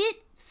 but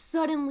it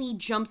suddenly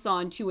jumps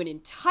onto an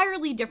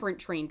entirely different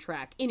train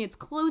track in its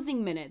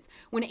closing minutes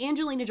when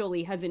Angelina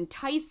Jolie has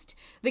enticed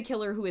the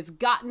killer who has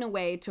gotten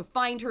away to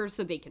find her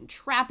so they can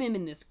trap him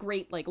in this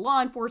great like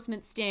law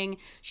enforcement sting.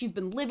 She's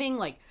been living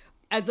like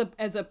as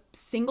a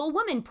single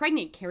woman,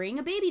 pregnant, carrying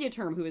a baby to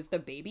term, who is the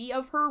baby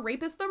of her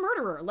rapist, the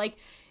murderer. Like,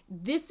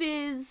 this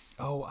is...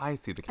 Oh, I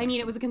see the connection. I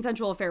mean, it was a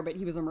consensual affair, but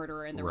he was a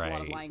murderer, and there was a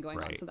lot of lying going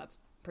on, so that's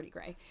pretty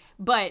gray.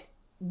 But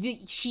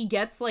she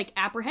gets, like,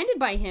 apprehended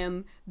by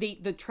him.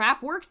 The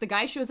trap works. The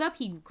guy shows up.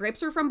 He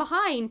grips her from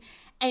behind,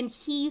 and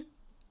he...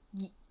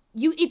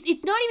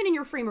 It's not even in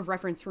your frame of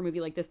reference for a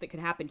movie like this that could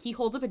happen. He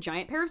holds up a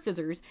giant pair of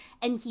scissors,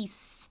 and he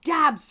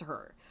stabs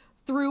her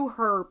through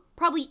her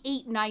probably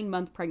 8-9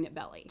 month pregnant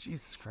belly.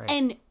 Jesus Christ.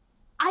 And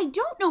I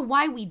don't know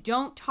why we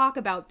don't talk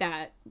about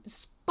that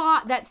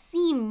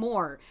scene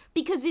more,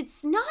 because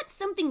it's not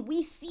something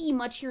we see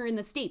much here in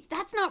the States.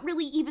 That's not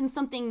really even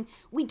something,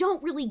 we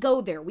don't really go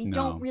there. We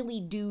don't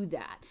really do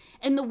that.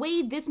 And the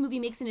way this movie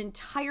makes an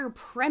entire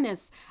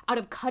premise out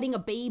of cutting a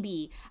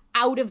baby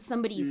out of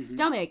somebody's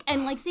stomach,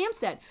 and like Sam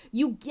said,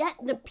 you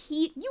get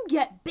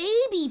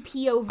baby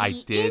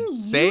POV in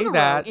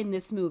utero in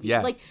this movie.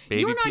 Yes, like, baby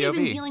you're not POV.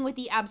 even dealing with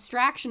the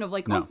abstraction of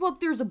like, oh fuck,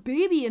 there's a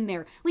baby in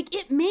there. Like,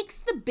 it makes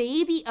the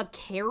baby a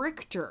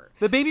character.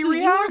 The baby so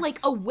reacts. You're like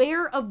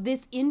aware of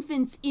this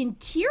infant's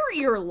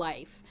interior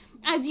life,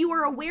 as you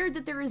are aware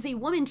that there is a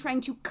woman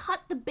trying to cut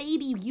the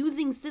baby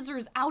using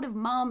scissors out of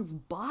mom's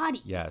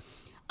body.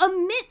 Yes.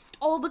 Amidst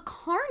all the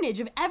carnage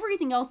of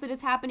everything else that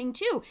is happening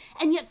too.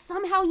 And yet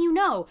somehow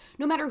no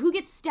matter who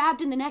gets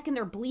stabbed in the neck and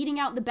they're bleeding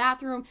out in the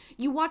bathroom,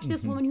 you watch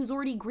this woman who's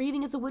already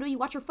grieving as a widow, you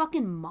watch her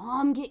fucking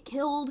mom get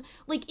killed.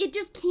 Like, it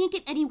just can't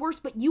get any worse,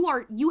 but you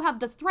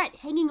have the threat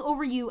hanging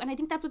over you, and I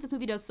think that's what this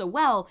movie does so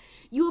well.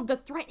 You have the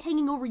threat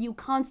hanging over you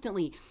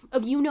constantly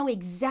of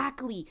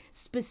exactly,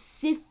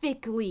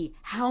 specifically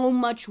how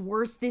much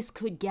worse this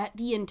could get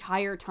the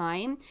entire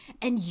time,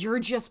 and you're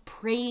just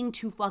praying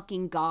to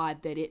fucking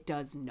God that it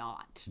does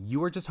not. You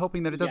were just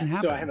hoping that it doesn't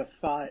happen. So I have a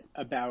thought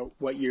about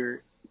what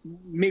you're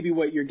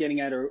getting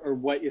at, or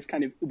what is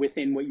kind of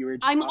within what you were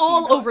I'm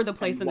all over the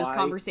place in this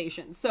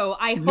conversation, so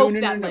I hope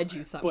that led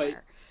you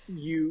somewhere. But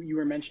you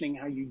were mentioning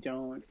how you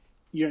don't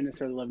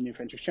necessarily love New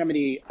French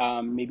Extremity.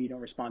 Maybe you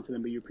don't respond to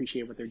them, but you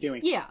appreciate what they're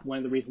doing. Yeah. One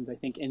of the reasons I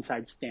think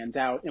Inside stands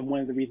out, and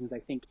one of the reasons I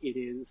think it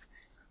is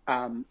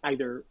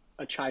either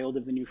a child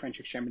of the New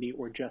French Extremity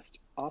or just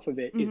off of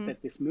it, is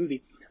that this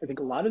movie, I think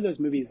a lot of those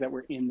movies that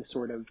were in the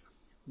sort of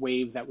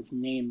wave that was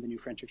named the New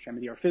French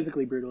Extremity are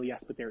physically brutal,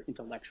 yes, but they're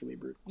intellectually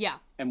brutal. Yeah.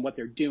 And what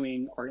they're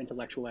doing are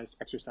intellectual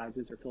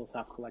exercises or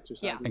philosophical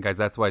exercises. Yeah. And guys,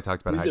 that's why I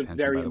talked about This High is a Tension,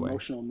 very by the way.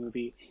 emotional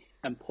movie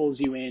and pulls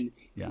you in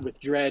Yeah. with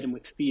dread and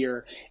with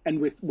fear and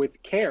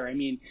with care. I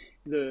mean,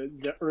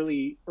 the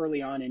early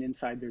on in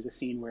Inside, there's a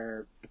scene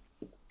where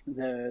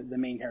the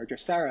main character,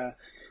 Sarah,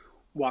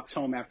 walks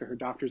home after her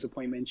doctor's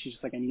appointment. She's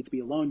just like, I need to be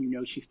alone. You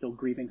know, she's still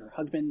grieving her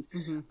husband,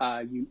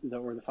 or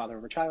the father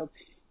of her child.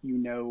 You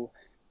know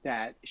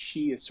that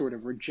she is sort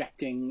of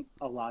rejecting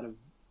a lot of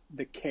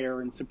the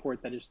care and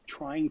support that is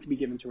trying to be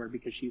given to her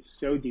because she's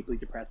so deeply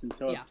depressed and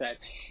so upset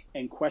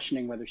and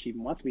questioning whether she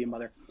even wants to be a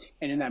mother.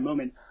 And in that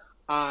moment,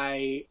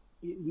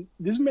 this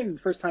was maybe the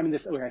first time in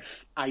this where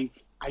I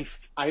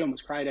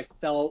almost cried. I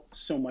felt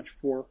so much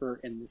for her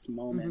in this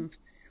moment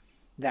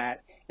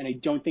that, and I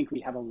don't think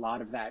we have a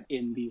lot of that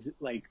in these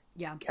like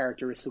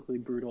characteristically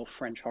brutal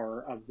French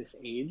horror of this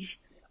age.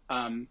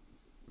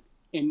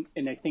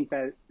 And I think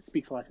that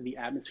speaks a lot to the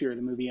atmosphere of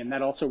the movie, and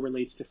that also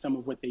relates to some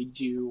of what they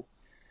do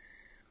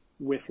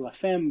with La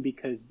Femme,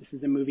 because this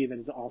is a movie that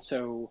is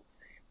also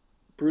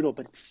brutal,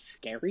 but it's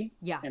scary.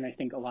 Yeah. And I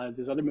think a lot of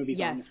those other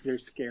movies aren't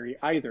necessarily scary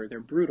either.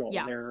 They're brutal.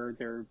 Yeah.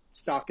 They're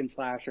stalk and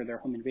slash, or they're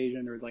home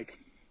invasion, or like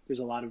there's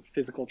a lot of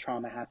physical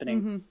trauma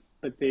happening.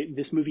 But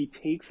this movie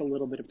takes a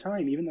little bit of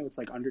time, even though it's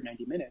like under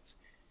 90 minutes,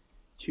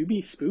 to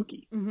be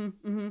spooky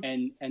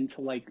and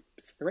to like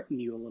threaten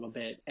you a little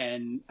bit.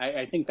 And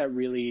I think that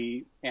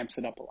really amps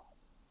it up a lot.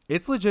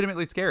 It's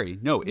legitimately scary.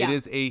 No, it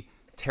is a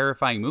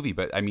terrifying movie,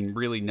 but I mean,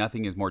 really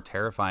nothing is more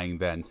terrifying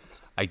than,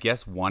 I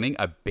guess, wanting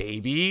a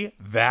baby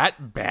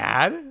that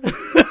bad.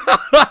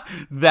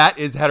 That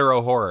is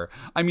hetero horror.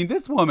 I mean,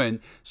 this woman,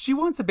 she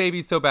wants a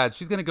baby so bad,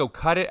 she's going to go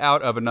cut it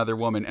out of another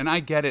woman. And I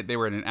get it. They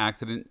were in an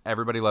accident.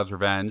 Everybody loves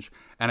revenge.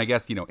 And I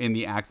guess, you know, in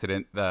the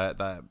accident,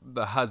 the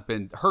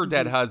husband, her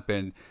dead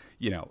husband,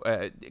 you know,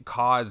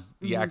 caused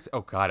the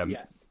accident. Oh, God.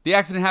 The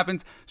accident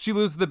happens. She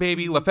loses the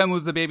baby. La Femme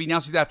loses the baby. Now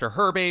she's after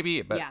her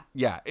baby. But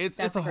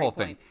it's a whole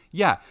thing.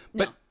 Yeah.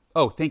 But,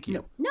 thank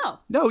you.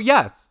 No,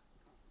 yes.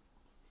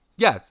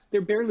 Yes.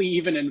 They're barely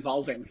even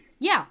involving.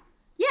 Yeah.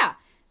 Yeah.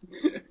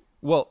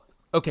 Well,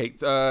 okay.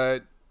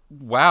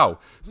 Wow.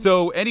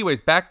 So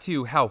anyways, back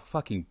to how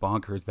fucking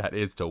bonkers that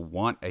is to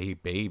want a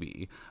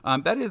baby.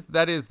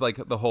 That is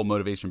like the whole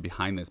motivation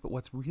behind this. But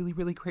what's really,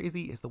 really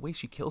crazy is the way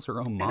she kills her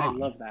own mom.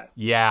 And I love that.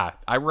 Yeah.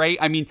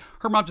 I mean,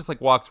 her mom just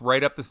like walks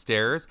right up the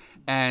stairs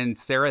and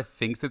Sarah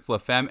thinks it's La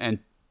Femme and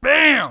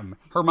bam,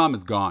 her mom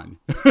is gone.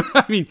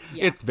 I mean,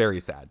 it's very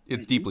sad.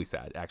 It's deeply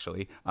sad,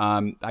 actually.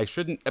 I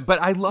shouldn't, but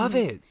I love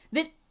it.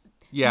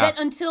 That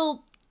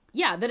until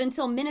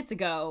minutes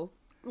ago,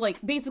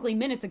 like basically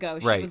minutes ago,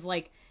 she was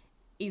like,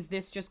 is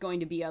this just going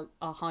to be a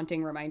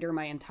haunting reminder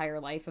my entire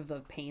life of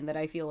the pain that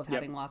I feel of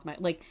having lost my,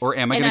 like, or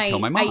am I going to kill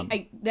my mom?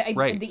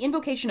 The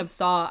invocation of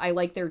Saw, I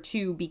like there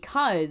too,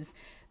 because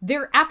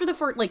after the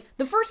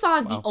first Saw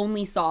is the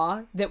only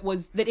Saw that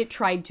it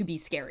tried to be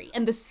scary.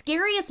 And the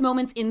scariest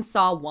moments in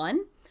Saw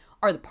 1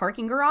 are the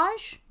parking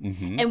garage.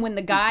 And when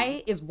the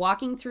guy is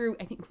walking through,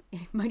 I think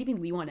it might have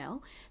been Lee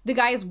Wanell, the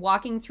guy is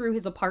walking through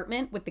his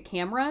apartment with the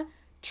camera,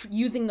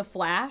 using the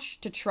flash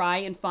to try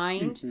and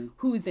find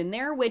who's in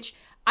there, which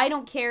I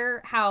don't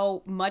care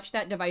how much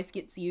that device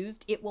gets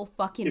used. It will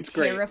fucking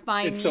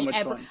terrify me. So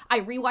much fun. I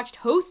rewatched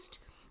Host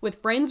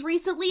with friends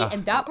recently,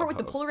 and that part with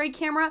the Polaroid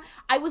camera,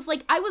 I was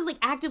like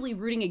actively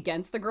rooting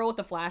against the girl with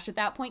the flash at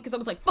that point, because I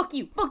was like, fuck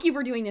you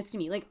for doing this to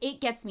me. Like,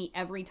 it gets me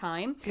every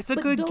time. It's a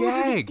good gag. Those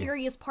are the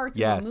scariest parts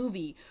of the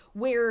movie,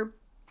 where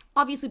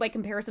obviously by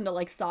comparison to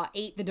like Saw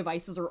 8, the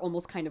devices are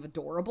almost kind of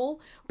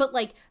adorable, but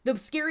like the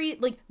scary,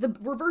 like the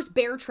reverse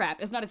bear trap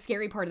is not a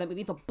scary part of that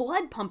movie. It's a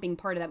blood pumping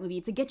part of that movie.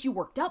 It's a get you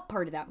worked up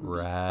part of that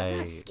movie. Right. It's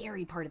not a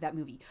scary part of that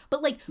movie.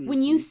 But like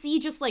when you see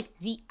just like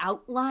the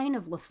outline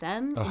of La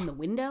Femme in the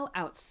window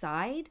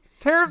outside,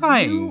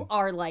 terrifying. You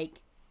are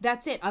like,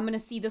 that's it. I'm going to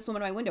see this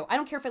woman in my window. I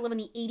don't care if I live on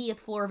the 80th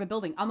floor of a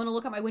building. I'm going to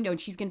look out my window and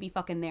she's going to be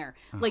fucking there.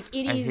 Like,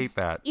 it is. I hate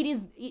that.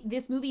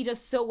 This movie does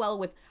so well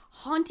with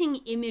haunting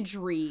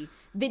imagery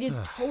that is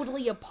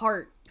totally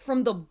apart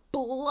from the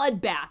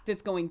bloodbath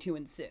that's going to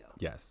ensue.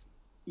 Yes.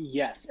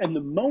 Yes. And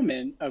the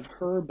moment of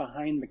her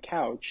behind the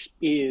couch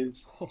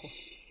is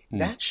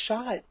that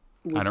shot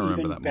was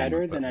even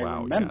better than I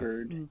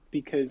remembered,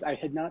 because I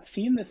had not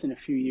seen this in a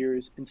few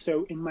years. And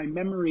so in my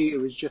memory,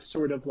 it was just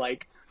sort of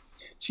like,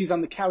 she's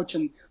on the couch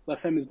and La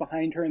Femme is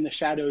behind her in the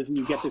shadows, and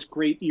you get this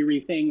great eerie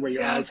thing where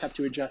your eyes have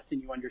to adjust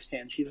and you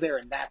understand she's there,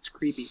 and that's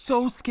creepy.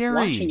 So scary.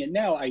 Watching it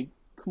now, I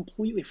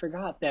completely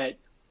forgot that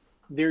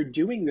they're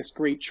doing this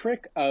great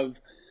trick of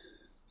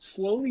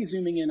slowly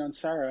zooming in on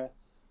Sarah,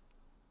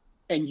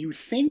 and you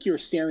think you're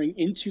staring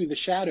into the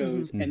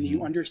shadows, and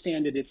you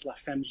understand it's La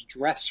Femme's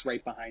dress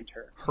right behind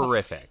her.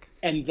 Horrific.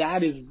 And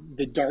that is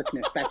the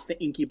darkness. That's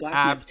the inky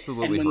blackness.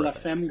 Absolutely. And when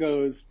horrific.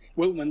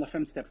 when La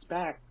Femme steps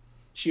back,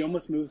 she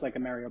almost moves like a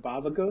Mario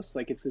Bava ghost.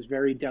 Like, it's this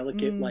very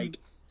delicate, like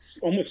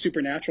almost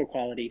supernatural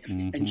quality.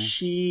 And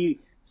she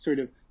sort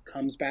of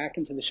comes back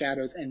into the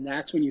shadows, and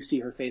that's when you see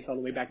her face all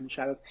the way back in the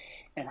shadows.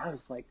 And I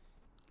was like,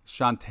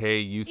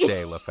 Shantae, you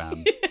say La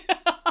Femme.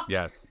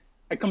 Yes.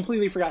 I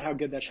completely forgot how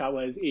good that shot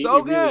was. So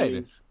it really good.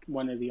 is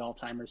one of the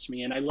all-timers to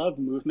me, and I love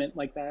movement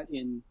like that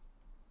in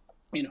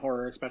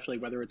horror, especially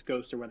whether it's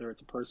ghost or whether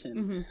it's a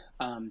person.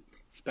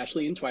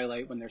 Especially in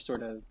Twilight when they're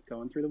sort of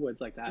going through the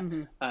woods like that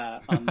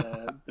on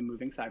the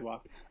moving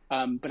sidewalk.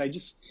 But I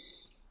just,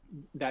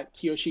 that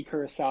Kiyoshi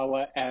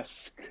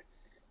Kurosawa-esque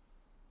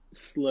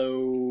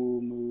slow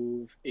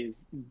move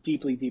is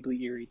deeply,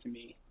 deeply eerie to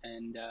me.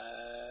 And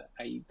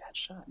that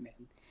shot, man.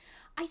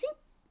 I think.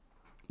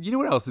 You know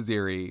what else is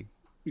eerie?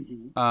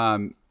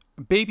 Mm-hmm.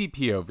 Baby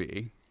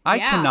POV. I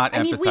cannot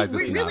emphasize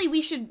this enough. Really,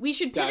 we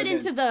should pivot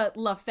into the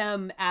La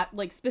Femme at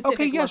like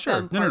specific La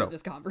Femme part of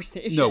this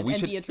conversation. No, we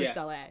should Beatrice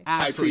Delay.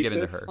 Absolutely get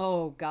into her.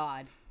 Oh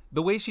God.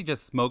 The way she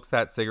just smokes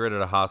that cigarette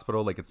at a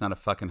hospital like it's not a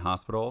fucking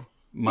hospital.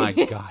 My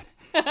God.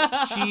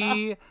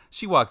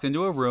 She walks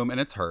into a room and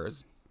it's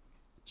hers.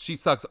 She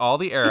sucks all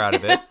the air out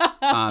of it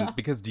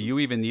because do you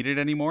even need it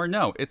anymore?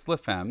 No, it's La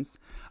Femme's.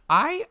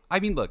 I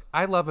mean, look,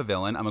 I love a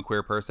villain. I'm a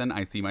queer person.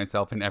 I see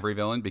myself in every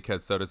villain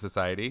because so does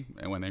society.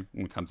 And when it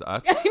comes to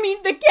us, I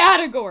mean, the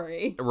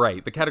category.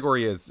 Right. The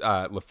category is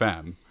La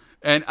Femme.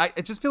 And I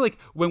just feel like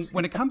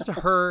when it comes to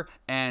her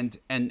and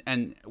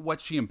what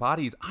she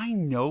embodies, I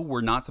know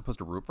we're not supposed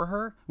to root for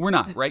her. We're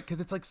not, right?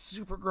 Because it's like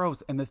super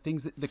gross. And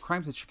the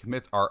crimes that she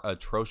commits are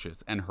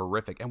atrocious and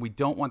horrific. And we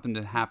don't want them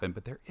to happen.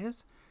 But there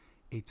is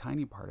a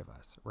tiny part of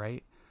us,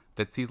 right,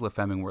 that sees La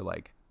Femme and we're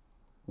like,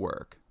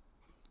 work.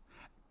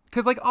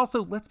 Because, like,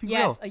 also, let's be real.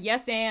 Yes, a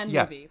yes and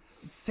movie.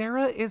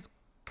 Sarah is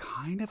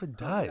kind of a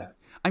dud.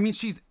 I mean,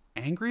 she's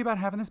angry about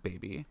having this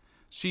baby.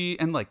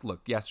 And, like,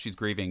 look, yes, she's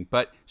grieving,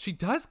 but she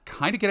does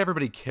kind of get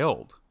everybody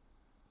killed.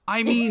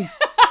 I mean,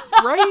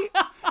 right?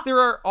 There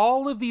are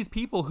all of these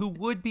people who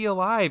would be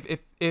alive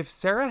if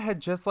Sarah had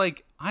just,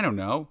 like, I don't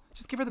know,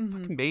 just give her the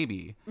fucking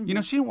baby. You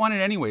know, she didn't want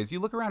it anyways. You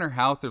look around her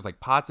house, there's,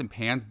 like, pots and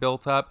pans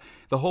built up.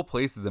 The whole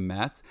place is a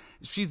mess.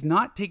 She's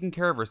not taking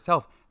care of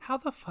herself. How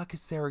the fuck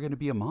is Sarah going to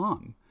be a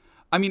mom?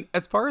 I mean,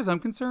 as far as I'm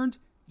concerned,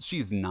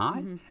 she's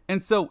not.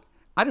 And so,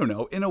 I don't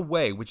know, in a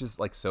way, which is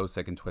like so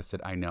sick and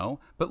twisted, I know.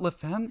 But La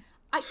Femme,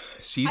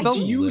 she's a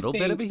little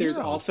bit of a hero. There's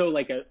also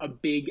like a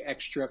big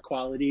extra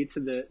quality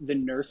to the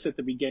nurse at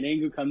the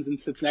beginning who comes and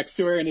sits next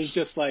to her and is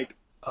just like...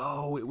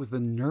 Oh, it was the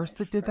nurse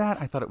that did that?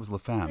 I thought it was La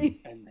Femme.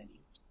 And then he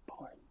was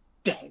born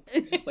dead.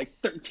 Like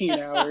 13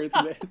 hours.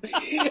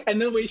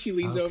 And the way she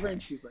leans over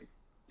and she's like,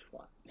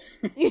 twat.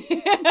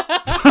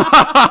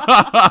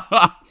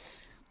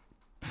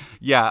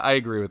 Yeah, I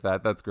agree with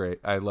that. That's great.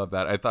 I love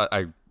that.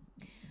 I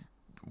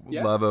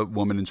love a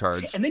woman in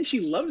charge. And then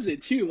she loves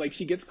it too. Like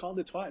she gets called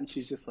a twat and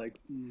she's just like,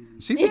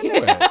 she's into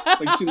it.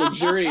 Like she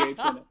luxuriates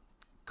in it.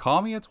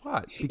 Call me a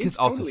twat because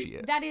also she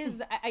is. That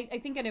is, I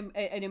think,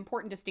 an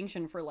important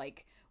distinction for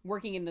like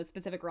working in the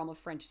specific realm of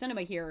French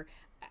cinema here.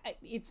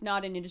 It's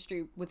not an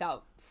industry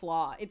without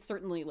flaw. It's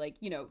certainly like,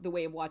 you know, the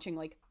way of watching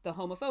like the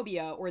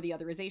homophobia or the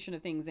otherization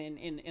of things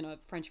in a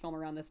French film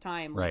around this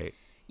time. Like, right.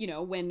 You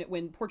know,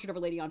 when Portrait of a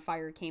Lady on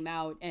Fire came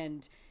out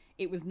and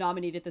it was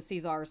nominated at the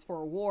Césars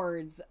for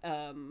awards,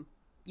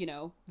 you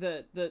know,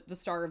 the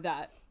star of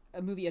that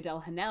movie,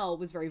 Adèle Haenel,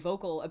 was very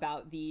vocal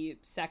about the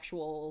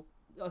sexual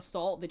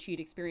assault that she had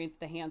experienced at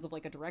the hands of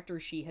like a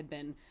director she had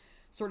been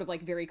sort of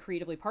like very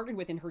creatively partnered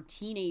with in her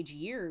teenage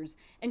years.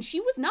 And she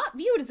was not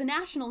viewed as a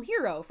national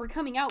hero for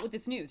coming out with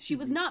this news. She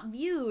was not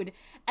viewed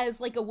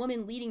as like a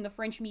woman leading the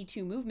French Me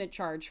Too movement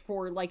charge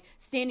for like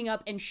standing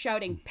up and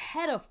shouting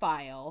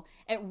pedophile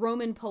at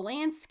Roman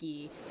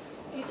Polanski.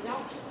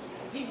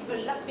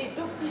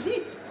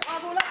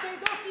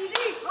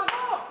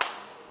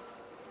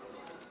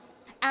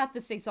 At the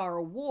César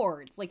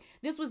Awards. Like,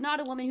 this was not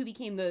a woman who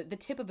became the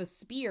tip of a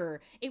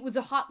spear. It was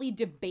a hotly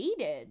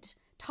debated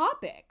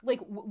topic, like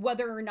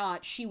whether or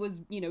not she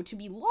was, you know, to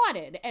be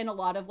lauded. And a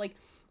lot of like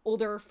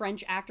older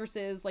French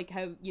actresses like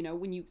have, you know,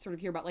 when you sort of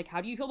hear about like,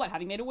 how do you feel about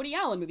having made a Woody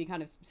Allen movie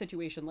kind of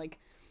situation, like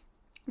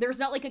there's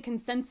not like a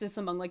consensus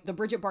among like the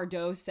Brigitte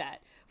Bardot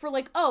set for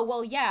like, oh,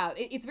 well, yeah,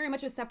 it's very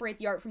much a separate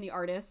the art from the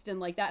artist. And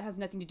like, that has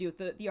nothing to do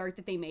with the art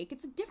that they make.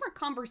 It's a different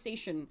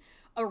conversation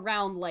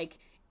around like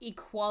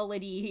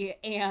equality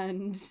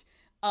and,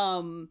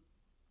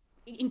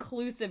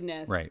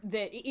 inclusiveness, right?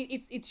 That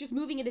it's just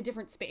moving at a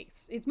different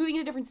space. It's moving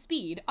at a different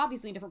speed,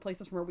 obviously in different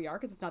places from where we are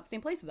because it's not the same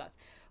place as us.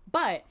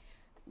 But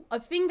a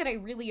thing that I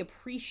really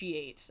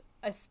appreciate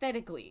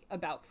aesthetically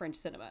about French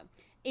cinema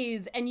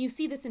is, and you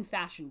see this in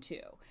fashion too,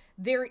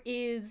 there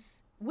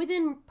is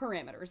within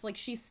parameters, like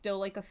she's still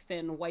like a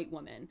thin white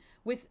woman.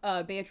 With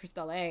Beatrice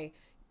Delay,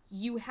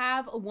 you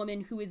have a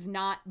woman who is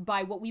not,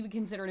 by what we would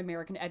consider in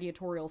American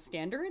editorial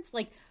standards,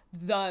 like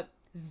the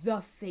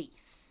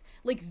face,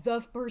 like the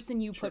person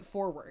you put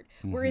forward.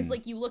 Whereas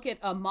like you look at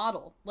a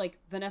model like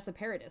Vanessa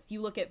Paradis,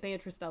 you look at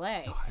Beatrice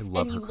Delay,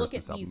 and you look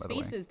at these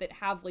faces that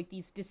have like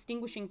these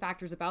distinguishing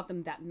factors about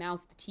them, that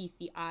mouth, the teeth,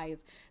 the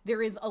eyes.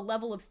 There is a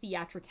level of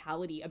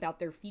theatricality about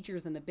their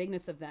features and the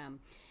bigness of them.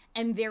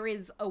 And there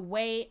is a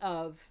way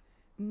of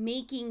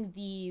making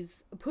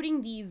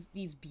putting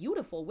these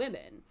beautiful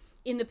women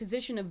in the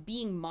position of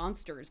being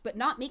monsters, but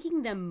not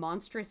making them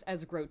monstrous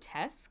as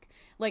grotesque.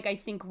 Like I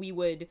think we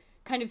would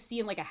kind of see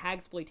in like a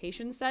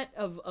hagsploitation set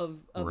of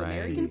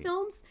American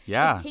films.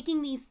 Yeah. It's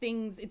taking these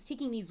things, it's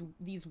taking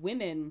these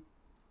women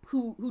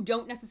who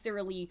don't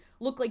necessarily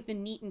look like the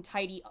neat and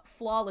tidy,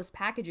 flawless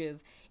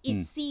packages.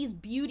 It sees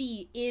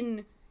beauty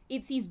in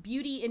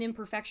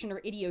imperfection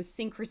or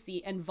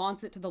idiosyncrasy and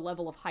vaunts it to the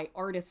level of high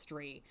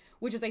artistry,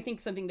 which is, I think,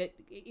 something that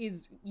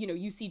is,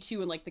 you see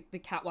too in like the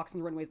catwalks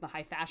and the runways and the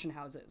high fashion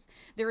houses.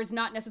 There is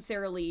not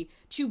necessarily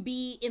to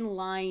be in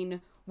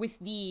line with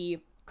the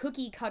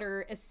cookie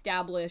cutter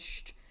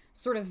established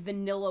sort of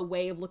vanilla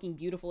way of looking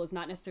beautiful is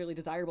not necessarily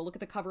desirable. Look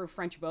at the cover of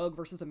French Vogue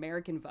versus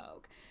American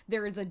Vogue.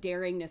 There is a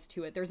daringness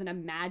to it. There's an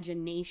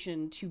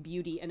imagination to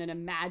beauty and an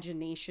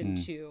imagination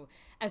to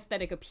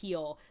aesthetic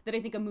appeal that I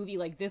think a movie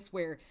like this,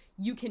 where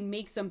you can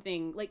make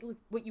something like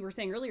what you were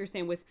saying earlier,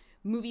 Sam, with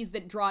movies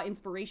that draw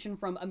inspiration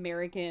from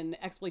American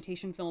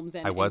exploitation films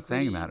and I was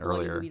saying gritty, that bloody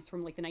earlier. movies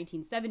from like the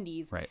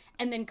 1970s, Right.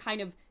 and then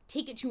kind of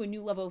take it to a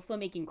new level of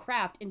filmmaking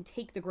craft and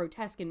take the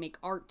grotesque and make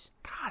art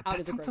God, out that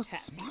of the sounds so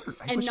grotesque smart.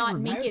 I and wish I not were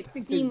make nice.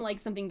 it seem like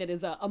something that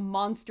is a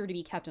monster to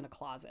be kept in a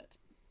closet.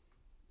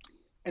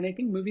 And I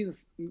think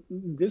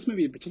this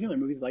movie in particular,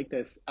 movies like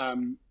this,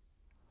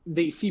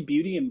 they see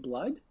beauty in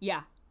blood.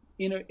 Yeah.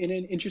 In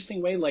an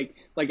interesting way. Like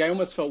I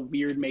almost felt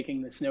weird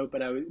making this note,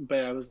 but I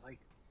was like,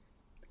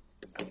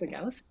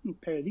 Alison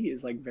Paradis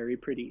is like very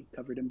pretty,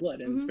 covered in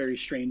blood, and it's very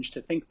strange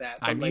to think that.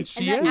 But I mean, like,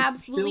 she And that is.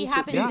 absolutely still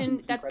happens surprising. in,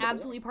 It's that's incredible.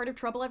 absolutely part of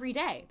Trouble Every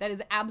Day. That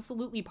is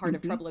absolutely part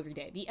of Trouble Every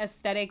Day. The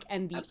aesthetic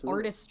and the Absolutely.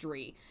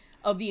 artistry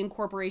of the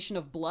incorporation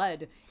of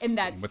blood in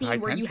that With scene high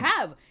where you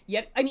tension.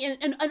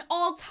 have an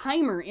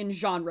all-timer in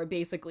genre,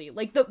 basically.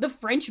 Like the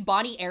French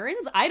Bonnie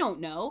Aarons, I don't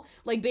know.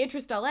 Like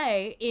Beatrice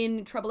Dallet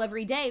in Trouble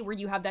Every Day, where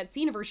you have that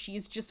scene of her,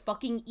 she's just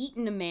fucking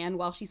eating a man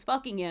while she's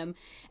fucking him.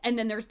 And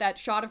then there's that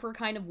shot of her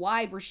kind of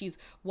wide where she's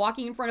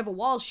walking in front of a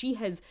wall. She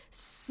has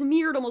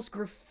smeared, almost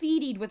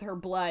graffitied with her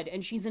blood,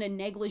 and she's in a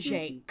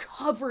negligee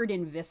covered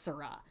in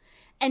viscera.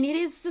 And it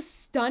is a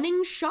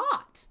stunning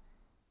shot.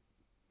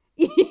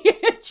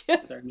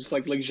 Sorry, I'm just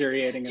like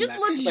luxuriating Just in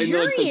that.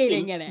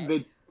 luxuriating in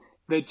it.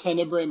 The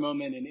Tenebrae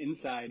moment in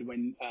Inside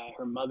when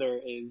her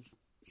mother is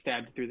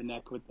stabbed through the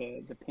neck with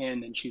the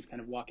pin and she's kind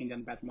of walking down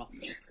the bathroom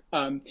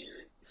hall.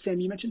 Sam,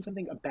 you mentioned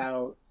something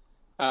about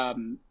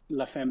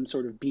La Femme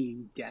sort of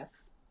being death.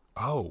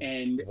 Oh,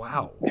 And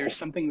wow. there's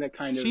something that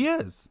kind of... She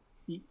is.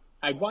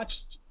 I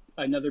watched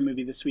another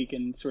movie this week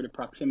in sort of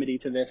proximity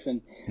to this,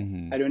 and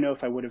I don't know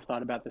if I would have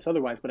thought about this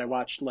otherwise, but I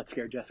watched Let's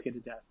Scare Jessica to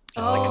Death.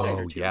 just like a day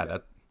or Oh, two yeah, ago.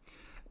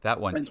 that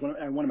one. It's one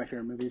of my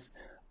favorite movies.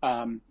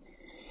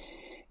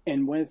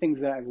 And one of the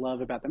things that I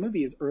love about the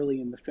movie is early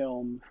in the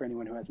film, for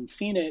anyone who hasn't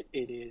seen it,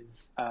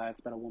 it's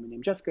about a woman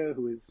named Jessica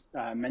who is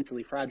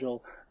mentally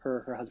fragile.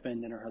 Her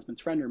husband and her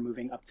husband's friend are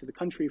moving up to the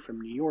country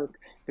from New York.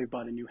 They've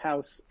bought a new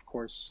house. Of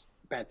course,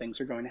 bad things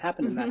are going to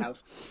happen in that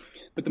house.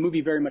 But the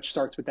movie very much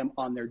starts with them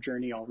on their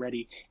journey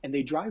already. And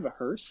they drive a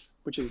hearse,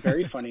 which is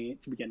very funny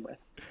to begin with.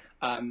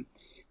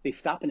 They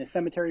stop in a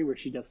cemetery where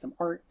she does some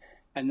art,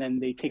 and then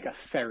they take a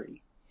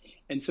ferry.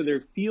 And so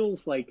there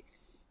feels like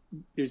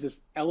there's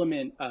this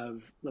element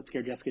of Let's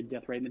Scare Jessica to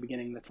Death right in the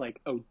beginning that's like,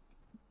 oh,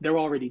 they're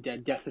already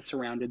dead. Death has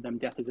surrounded them.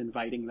 Death is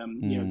inviting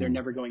them. They're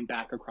never going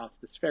back across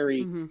this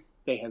ferry.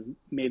 They have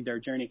made their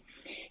journey.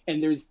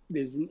 And there's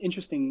an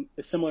interesting,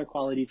 a similar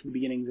quality to the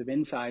beginnings of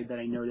Inside that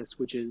I noticed,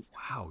 which is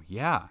Wow,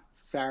 yeah.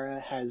 Sarah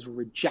has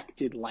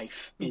rejected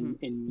life in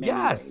many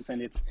Yes. ways.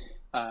 And it's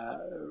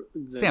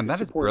Sam, that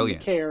is support and the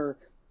brilliant. care,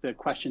 the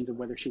questions of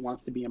whether she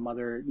wants to be a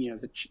mother,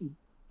 the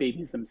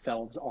babies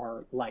themselves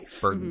are life.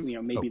 Burdens.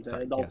 Maybe Oh, the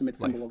sorry. ultimate Yes,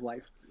 symbol life. of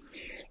life.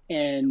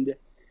 And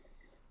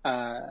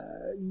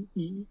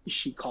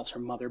she calls her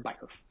mother by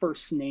her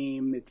first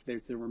name.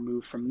 There's a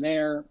remove from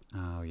there.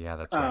 Oh, yeah,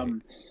 that's right.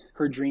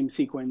 Her dream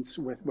sequence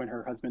with when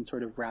her husband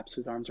sort of wraps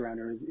his arms around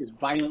her is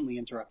violently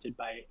interrupted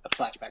by a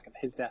flashback of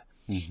his death.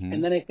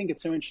 And then I think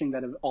it's so interesting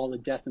that of all the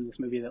death in this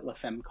movie that La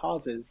Femme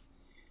causes,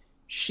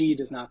 she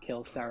does not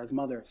kill Sarah's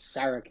mother.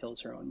 Sarah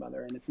kills her own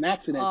mother. And it's an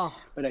accident,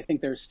 but I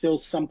think there's still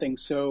something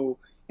so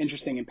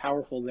interesting and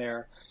powerful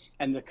there.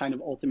 And the kind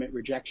of ultimate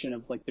rejection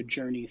of like the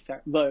journey,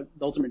 the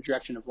ultimate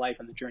rejection of life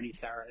and the journey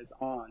Sarah is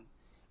on.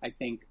 I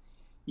think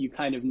you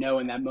kind of know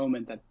in that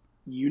moment that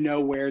you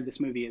know where this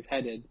movie is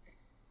headed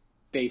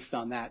based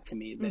on that, to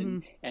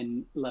me.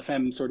 And La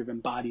Femme sort of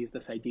embodies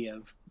this idea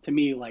of, to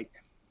me, like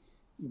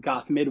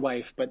goth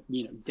midwife, but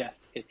death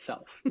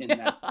itself in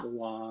that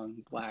long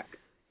black,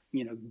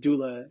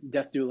 doula,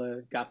 death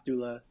doula, goth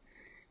doula,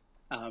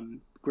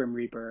 Grim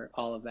Reaper,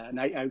 all of that. And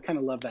I kind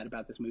of love that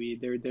about this movie.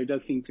 There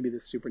does seem to be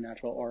this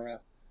supernatural aura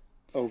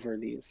over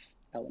these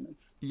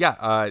elements.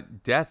 Yeah,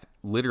 death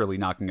literally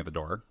knocking at the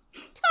door.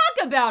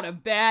 Talk about a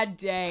bad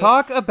day.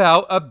 Talk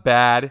about a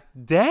bad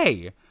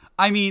day.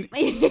 I mean,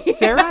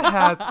 Sarah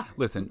has...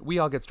 Listen, we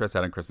all get stressed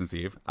out on Christmas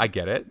Eve. I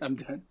get it. I'm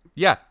done.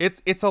 Yeah,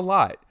 it's a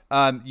lot.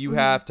 You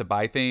have to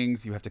buy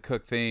things, you have to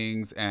cook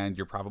things, and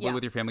you're probably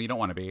with your family. You don't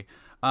want to be.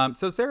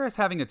 So Sarah's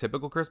having a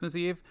typical Christmas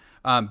Eve,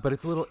 but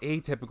it's a little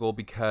atypical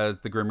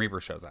because the Grim Reaper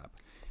shows up.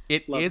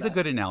 It is a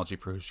good analogy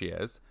for who she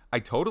is. I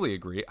totally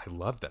agree. I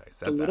love that I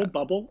said that. The little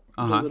bubble,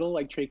 the little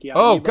like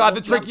tracheotomy. Oh God,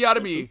 the bubble.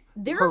 tracheotomy!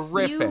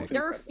 Horrific.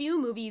 There are a few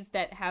movies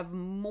that have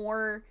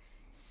more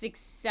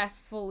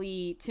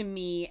successfully, to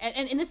me,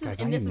 and this is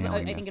Guys,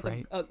 I think it's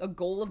a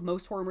goal of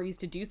most horror movies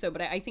to do so,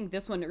 but I think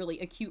this one really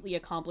acutely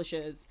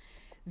accomplishes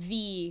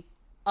the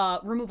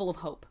removal of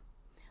hope.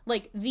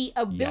 Like the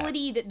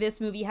ability that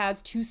this movie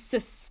has to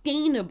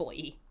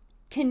sustainably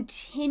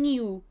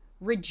continue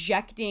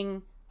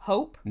rejecting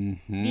hope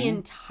the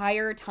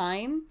entire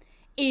time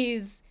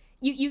is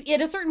you at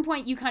a certain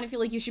point you kind of feel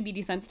like you should be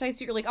desensitized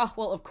to it. You're like, oh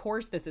well, of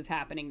course this is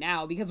happening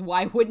now, because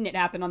why wouldn't it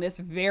happen on this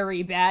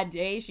very bad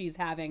day she's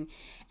having?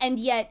 And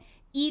yet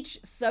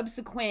each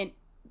subsequent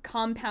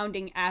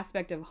compounding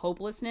aspect of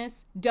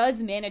hopelessness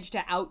does manage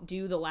to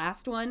outdo the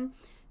last one,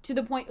 to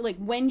the point like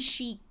when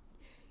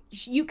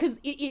because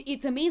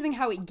it's amazing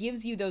how it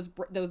gives you those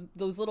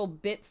little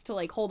bits to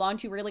like hold on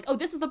to, where you're like, oh,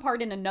 this is the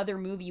part in another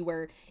movie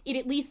where it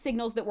at least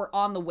signals that we're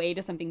on the way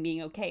to something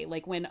being okay.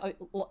 Like when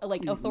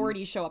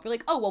authorities show up, you're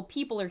like, oh well,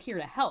 people are here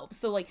to help,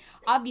 so like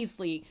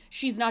obviously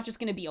she's not just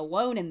going to be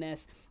alone in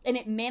this. And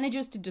it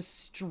manages to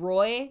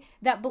destroy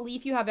that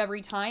belief you have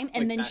every time.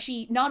 And then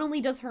she not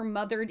only does her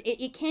mother,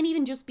 it can't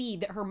even just be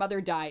that her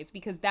mother dies,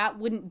 because that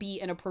wouldn't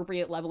be an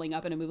appropriate leveling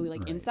up in a movie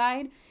like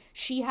Inside.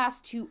 She has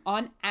to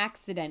on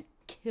accident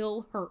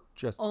kill her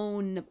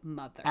own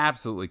mother.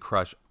 Absolutely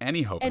crush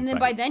any hope. And then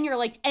by then you're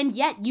like, and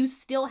yet you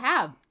still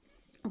have,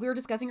 we were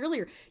discussing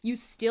earlier, you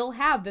still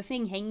have the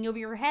thing hanging over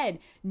your head,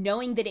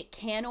 knowing that it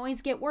can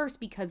always get worse,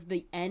 because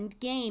the end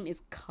game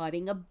is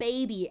cutting a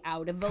baby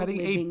out of a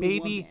living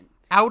woman.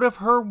 Out of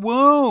her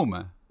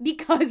womb.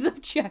 Because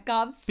of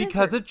Chekhov's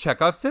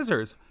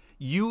scissors.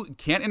 You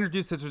can't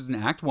introduce scissors in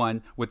Act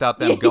 1 without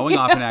them going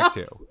off in Act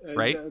 2,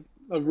 right?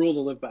 A rule to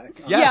live by.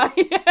 Yes.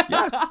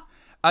 Yes.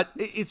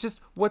 It's just,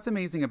 what's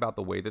amazing about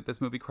the way that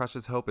this movie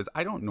crushes hope is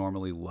I don't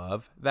normally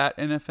love that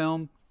in a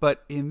film,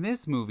 but in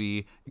this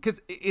movie, because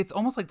it's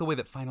almost like the way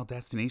that Final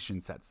Destination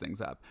sets things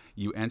up.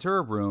 You enter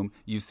a room,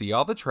 you see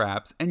all the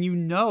traps, and you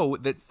know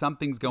that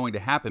something's going to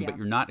happen, but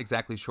you're not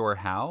exactly sure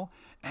how.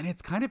 And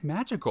it's kind of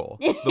magical,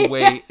 the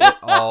way it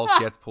all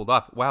gets pulled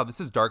off. Wow,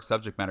 this is dark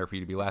subject matter for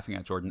you to be laughing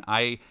at, Jordan.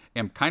 I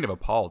am kind of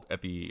appalled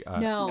at the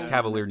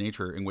cavalier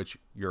nature in which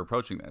you're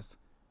approaching this.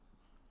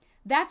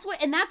 That's what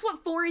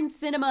foreign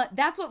cinema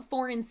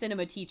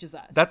teaches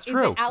us. That's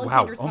true.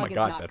 Wow. Oh my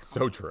God, that's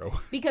so true.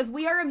 Because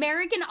we are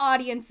American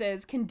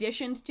audiences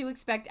conditioned to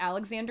expect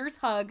Alexander's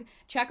hug,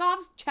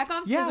 Chekhov's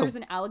scissors,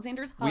 and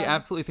Alexander's hug. We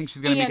absolutely think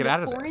she's going to make it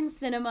out of this. Foreign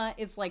cinema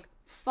is like,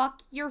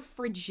 fuck your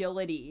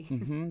fragility.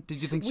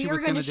 Did you think she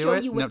was going to do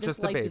it? You what no, this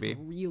just life the baby. Is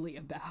really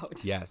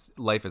about. Yes,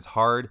 life is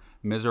hard,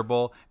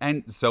 miserable,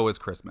 and so is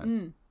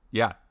Christmas.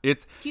 Yeah,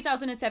 it's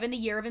 2007, the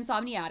year of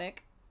Insomniatic.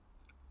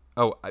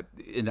 Oh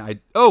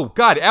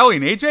God, Allie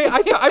and AJ?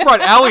 I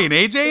brought Allie and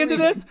AJ into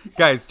this?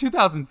 Guys,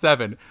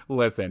 2007.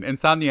 Listen,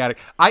 Insomniatic.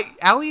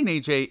 Allie and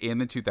AJ in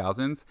the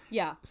 2000s.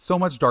 Yeah. So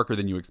much darker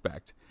than you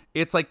expect.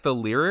 It's like the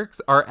lyrics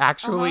are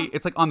actually,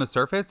 it's like on the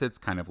surface, it's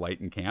kind of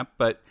light and camp,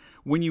 but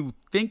when you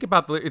think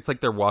about it's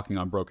like they're walking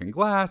on broken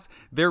glass.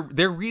 They're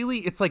really,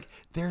 it's like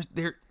there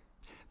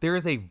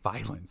is a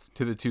violence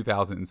to the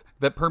 2000s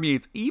that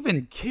permeates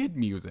even kid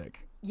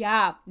music.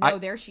 Yeah. No,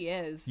 there she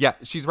is. Yeah,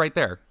 she's right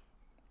there.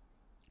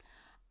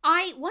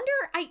 I wonder.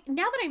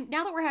 Now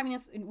that we're having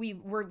this,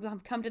 we've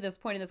come to this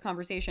point in this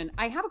conversation.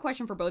 I have a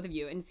question for both of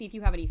you, and see if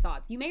you have any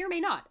thoughts. You may or may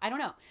not. I don't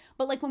know.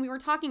 But like when we were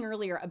talking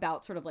earlier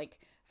about sort of like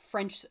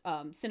French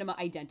cinema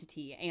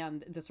identity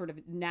and the sort of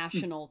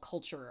national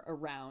culture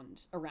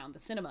around the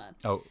cinema.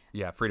 Oh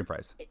yeah, freedom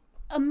fries.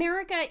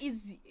 America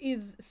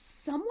is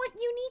somewhat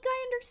unique,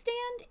 I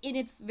understand,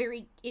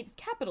 in it's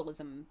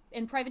capitalism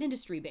and private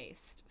industry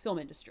based film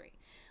industry.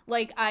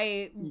 Like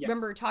I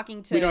remember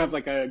talking to. We don't have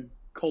like a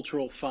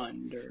cultural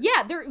fund or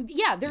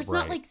there's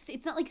not like,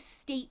 it's not like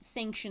state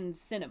sanctioned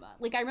cinema.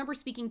 Like I remember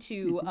speaking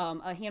to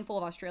a handful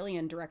of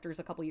Australian directors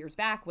a couple years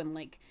back when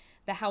like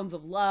The Hounds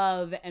of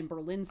Love and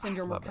Berlin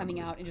Syndrome were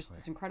coming out, and just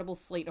this incredible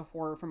slate of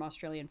horror from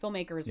Australian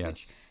filmmakers.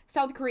 Which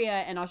South Korea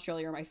and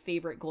Australia are my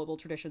favorite global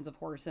traditions of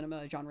horror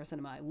cinema, genre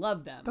cinema. I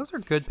love them. Those are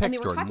good picks. And they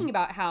were talking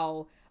about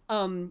how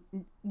the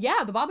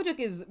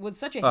Babadook was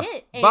such a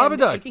hit. And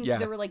Babadook, I think they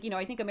were like,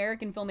 I think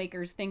American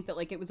filmmakers think that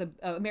like it was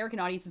American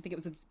audiences think it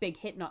was a big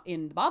hit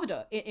in the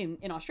Babadook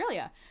in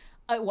Australia.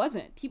 It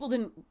wasn't. People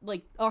didn't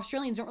like,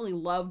 Australians don't really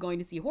love going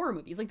to see horror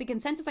movies. Like the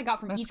consensus I got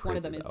from each one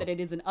of them is that it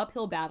is an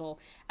uphill battle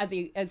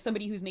as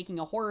somebody who's making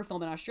a horror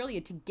film in Australia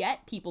to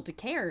get people to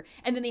care,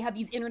 and then they have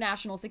these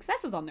international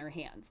successes on their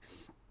hands.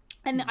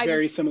 And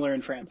very similar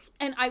in France.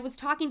 And I was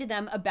talking to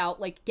them about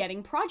like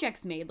getting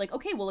projects made. Like,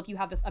 okay, well, if you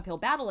have this uphill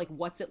battle, like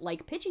what's it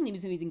like pitching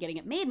these movies and getting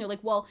it made? And they're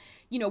like, well,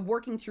 you know,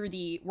 working through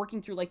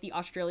like the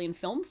Australian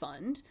Film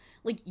Fund,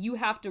 like you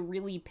have to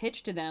really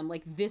pitch to them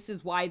like this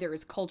is why there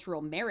is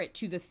cultural merit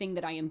to the thing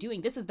that I am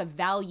doing. This is the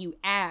value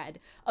add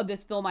of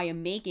this film I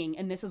am making,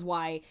 and this is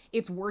why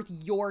it's worth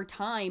your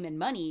time and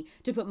money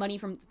to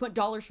put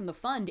dollars from the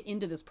fund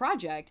into this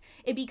project.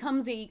 It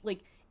becomes a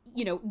like,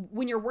 you know,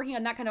 when you're working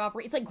on that kind of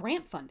operation, it's like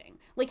grant funding.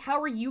 Like,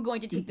 how are you going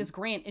to take this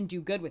grant and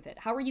do good with it?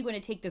 How are you going to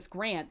take this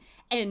grant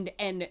and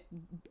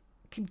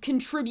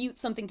contribute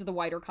something to the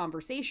wider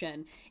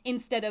conversation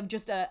instead of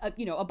just a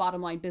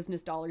bottom line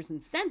business dollars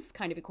and cents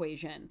kind of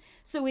equation?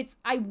 So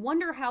I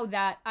wonder how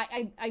that,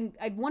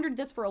 I've wondered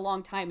this for a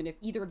long time, and if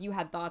either of you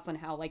had thoughts on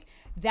how like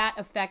that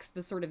affects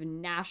the sort of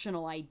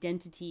national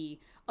identity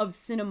of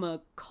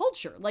cinema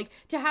culture, like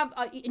to have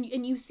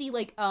and you see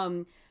like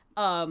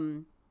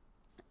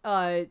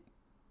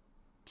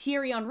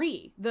Thierry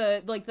Henry,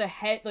 the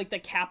head, like the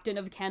captain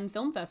of Cannes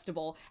Film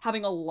Festival,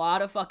 having a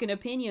lot of fucking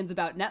opinions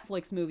about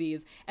Netflix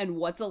movies and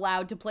what's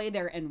allowed to play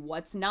there and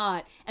what's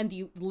not, and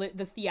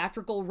the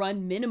theatrical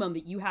run minimum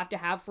that you have to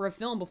have for a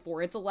film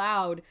before it's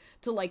allowed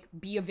to like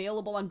be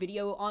available on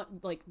video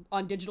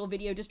on digital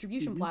video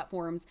distribution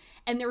platforms,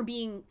 and there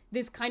being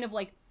this kind of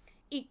like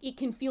it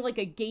can feel like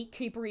a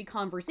gatekeepery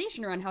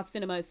conversation around how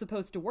cinema is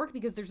supposed to work,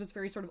 because there's this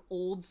very sort of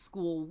old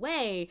school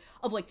way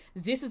of like,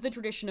 this is the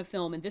tradition of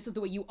film, and this is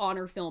the way you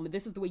honor film, and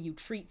this is the way you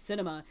treat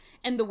cinema,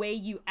 and the way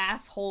you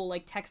asshole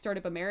like tech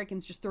startup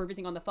Americans just throw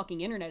everything on the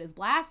fucking internet is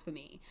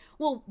blasphemy.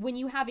 Well, when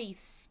you have a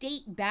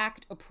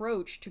state-backed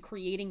approach to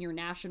creating your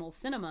national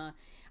cinema,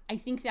 I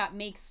think that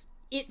makes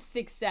its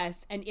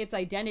success and its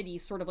identity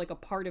sort of like a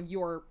part of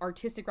your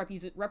artistic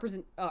reputation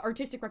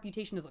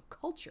as a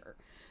culture.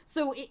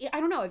 So I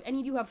don't know if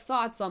any of you have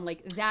thoughts on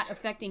like that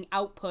affecting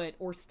output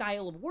or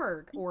style of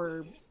work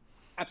or...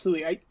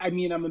 Absolutely. I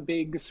mean, I'm a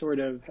big sort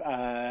of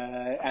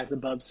as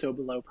above, so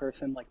below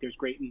person. Like there's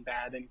great and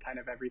bad and kind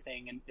of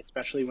everything. And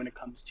especially when it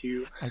comes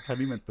to, I thought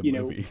he meant the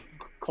movie.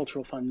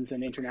 Cultural funds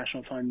and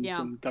international funds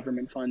and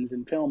government funds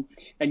and film.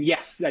 And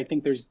yes, I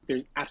think there's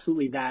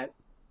absolutely that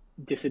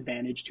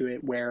disadvantage to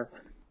it where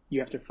you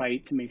have to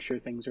fight to make sure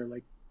things are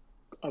like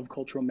of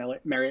cultural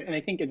merit. And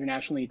I think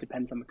internationally it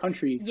depends on the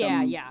country.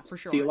 Some for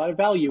sure. see a lot of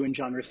value in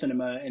genre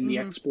cinema and the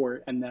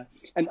export and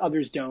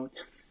others don't.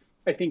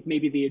 I think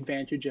maybe the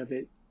advantage of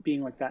it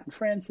being like that in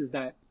France is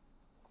that,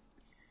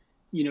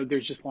 you know,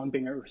 there's just long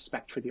been a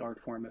respect for the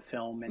art form of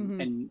film,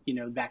 and you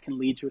know, that can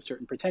lead to a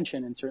certain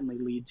pretension and certainly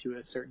lead to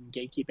a certain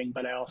gatekeeping.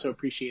 But I also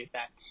appreciate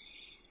that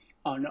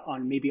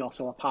on maybe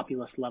also a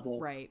populist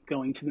level,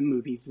 going to the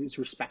movies is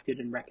respected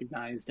and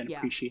recognized and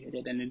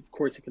appreciated. And of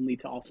course it can lead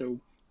to also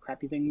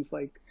crappy things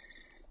like,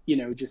 you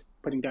know, just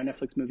putting down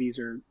Netflix movies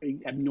or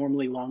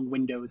abnormally long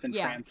windows in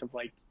France of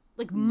like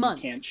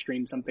months. You can't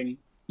stream something.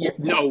 Yeah,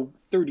 no,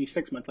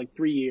 36 months, like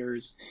 3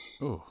 years.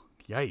 Oh,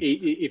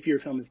 yikes. If your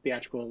film is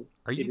theatrical,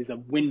 it is a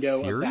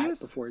window of that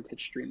before it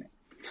hits streaming.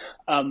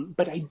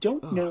 But I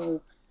don't know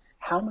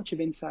how much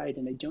of inside,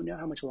 and I don't know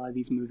how much a lot of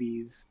these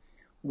movies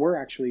were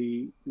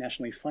actually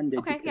nationally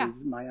funded,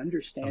 because my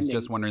understanding, I was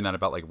just wondering that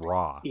about like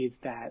Raw, is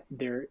that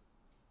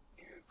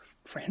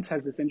France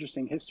has this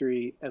interesting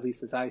history, at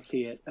least as I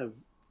see it, of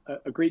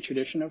a great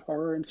tradition of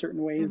horror in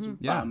certain ways,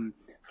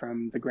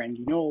 from The Grand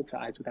Guignol to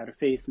Eyes Without a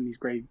Face and these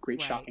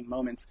great shocking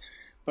moments,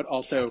 but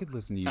also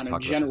on a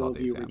general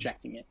view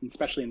rejecting it, and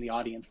especially in the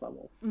audience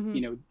level. You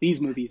know,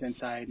 these movies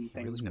Inside and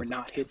things were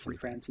not hits in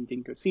France and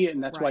didn't go see it,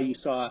 and that's why you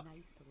saw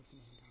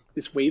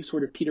this wave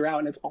sort of peter out.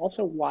 And it's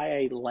also why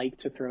I like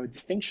to throw a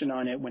distinction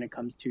on it when it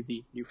comes to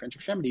the New French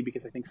Extremity,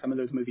 because I think some of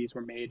those movies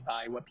were made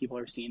by what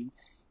people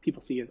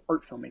see as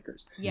art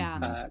filmmakers.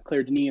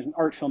 Claire Denis is an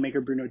art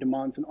filmmaker, Bruno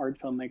Dumont is an art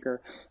filmmaker,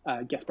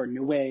 Gaspard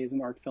Noé is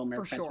an art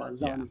filmmaker, Francois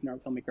Ozon is an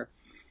art filmmaker.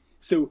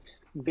 So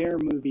their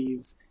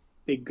movies,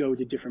 they go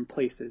to different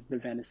places, the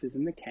Venices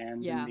and the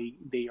Cannes, and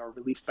they are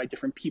released by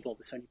different people,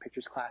 the Sony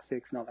Pictures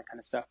Classics and all that kind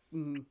of stuff.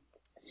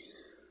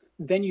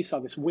 Then you saw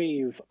this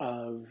wave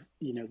of,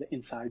 you know, the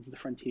Insides, the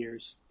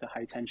Frontiers, the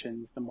High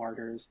Tensions, the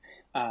Martyrs,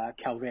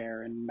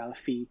 Calvaire and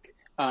Maléfique.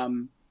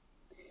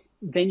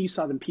 Then you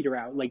saw them peter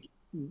out. Like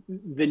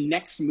the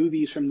next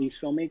movies from these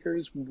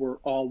filmmakers were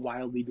all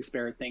wildly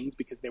disparate things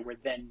because they were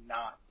then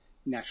not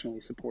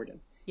nationally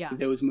supported.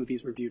 Those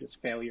movies were viewed as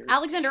failures.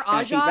 Alexander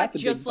Aja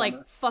just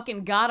like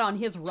fucking got on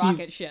his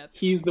rocket ship.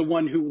 He's the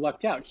one who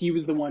lucked out. He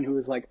was the one who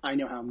was like, I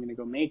know how I'm going to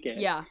go make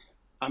it.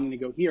 I'm going to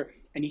go here.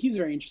 And he's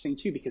very interesting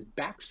too, because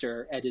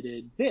Baxter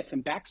edited this,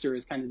 and Baxter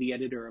is kind of the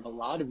editor of a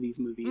lot of these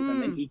movies.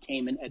 And then he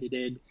came and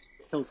edited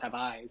Hills Have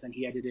Eyes, and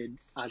he edited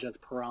Aja's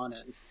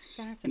Piranhas.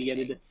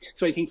 Fascinating.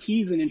 So I think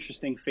he's an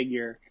interesting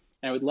figure,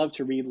 and I would love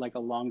to read like a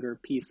longer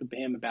piece of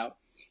him about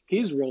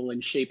his role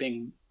in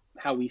shaping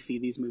how we see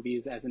these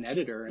movies as an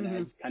editor and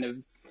as kind of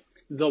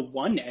the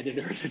one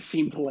editor that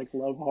seemed to like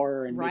love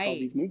horror and make all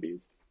these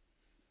movies.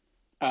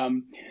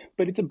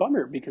 But it's a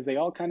bummer because they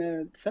all kind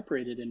of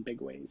separated in big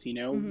ways, you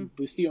know.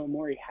 Lucio and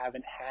Mori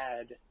haven't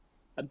had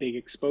a big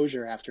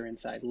exposure after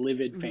Inside.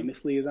 Livid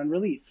famously is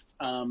unreleased.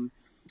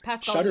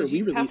 Pascal Shudder,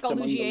 we released Pascal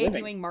Among the Laugier Living.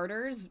 doing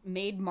Martyrs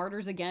made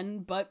Martyrs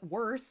again, but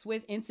worse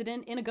with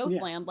Incident in a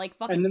Ghostland, like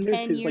fucking And then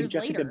there's 10 his years like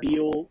Jessica later.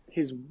 Biel,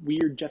 his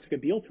weird Jessica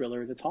Biel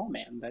thriller, The Tall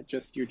Man. That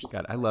just you're just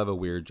God, I love a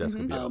weird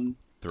Jessica Biel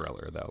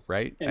thriller, though,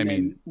 right? And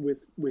then with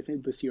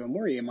Lucio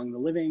Amori, Among the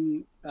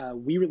Living,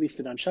 we released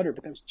it on Shudder,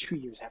 but that was 2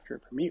 years after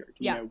it premiered.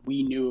 You know,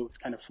 we knew it was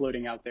kind of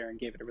floating out there and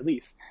gave it a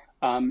release.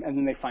 And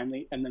then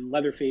and then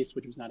Leatherface,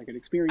 which was not a good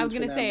experience. I was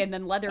going to say, and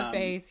then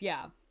Leatherface,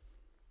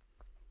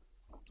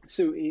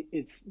 So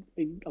it's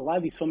a lot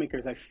of these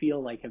filmmakers, I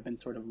feel like, have been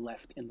sort of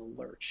left in the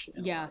lurch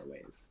in a lot of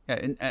ways. Yeah,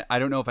 and I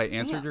don't know if I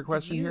answered Sam, your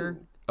question did here.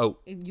 you- Oh,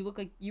 You look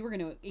like you were going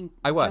to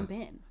I was.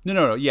 jump in.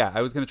 No. Yeah,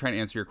 I was going to try and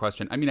answer your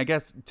question. I mean, I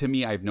guess to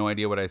me, I have no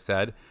idea what I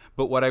said.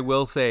 But what I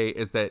will say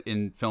is that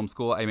in film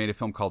school, I made a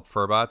film called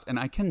Furbots, and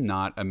I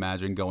cannot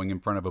imagine going in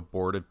front of a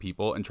board of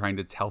people and trying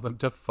to tell them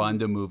to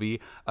fund a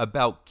movie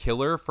about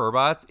killer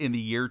furbots in the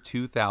year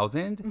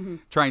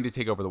 2000, trying to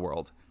take over the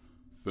world.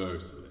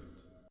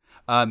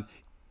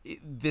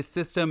 This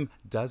system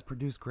does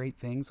produce great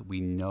things.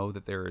 We know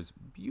that there is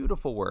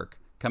beautiful work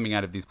coming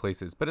out of these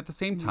places. But at the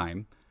same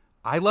time,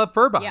 I love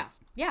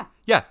furbots. Yeah.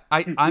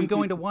 I'm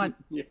going to want...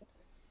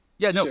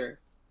 Sure.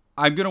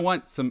 I'm going to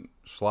want some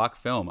schlock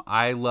film.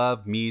 I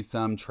love me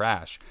some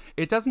trash.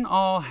 It doesn't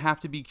all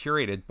have to be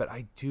curated, but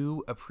I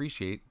do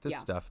appreciate the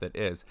stuff that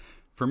is.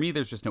 For me,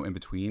 there's just no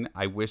in-between.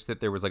 I wish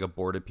that there was like a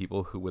board of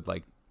people who would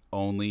like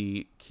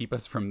only keep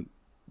us from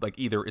like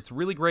either it's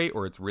really great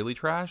or it's really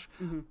trash.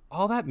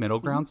 All that middle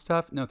ground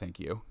stuff, no thank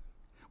you.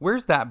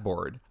 Where's that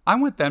board? I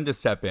want them to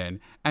step in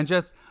and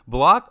just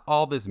block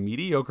all this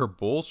mediocre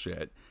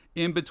bullshit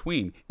in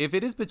between. If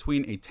it is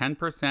between a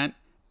 10%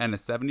 and a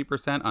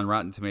 70% on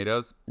Rotten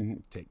Tomatoes,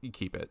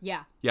 keep it.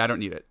 Yeah. Yeah, I don't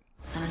need it.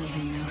 I don't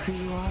even know who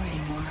you are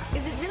anymore.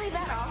 Is it really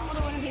that awful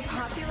to want to be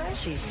popular?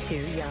 She's too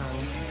young.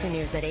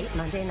 Premieres at 8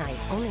 Monday night,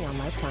 only on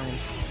Lifetime.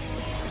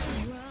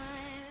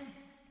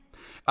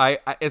 I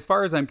as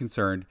far as I'm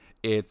concerned,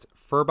 it's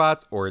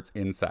Furbots or it's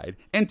Inside.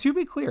 And to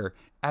be clear,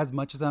 as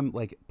much as I'm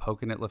like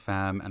poking at La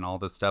Femme and all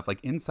this stuff, like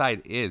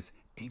Inside is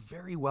a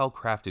very well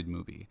crafted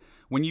movie.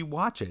 When you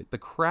watch it, the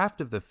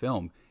craft of the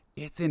film,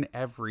 it's in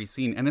every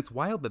scene. And it's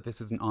wild that this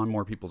isn't on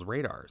more people's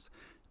radars.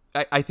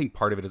 I think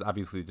part of it is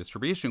obviously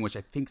distribution, which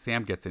I think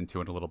Sam gets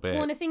into in a little bit.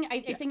 Well, and I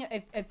think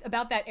if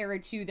about that era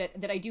too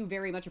that I do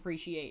very much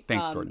appreciate.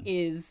 Thanks, Jordan.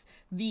 Is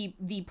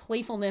the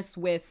playfulness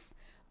with.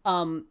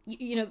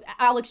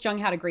 Alex Jung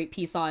had a great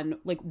piece on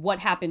like what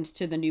happened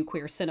to the new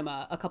queer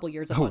cinema a couple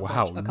years ago.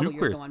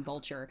 Years ago on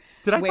Vulture.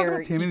 Did I talk where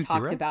about Tammy he the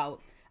talked T-Rex?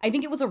 about? I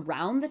think it was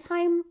around the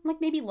time like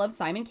maybe Love,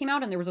 Simon came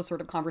out, and there was a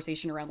sort of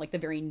conversation around like the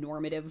very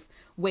normative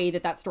way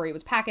that story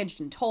was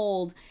packaged and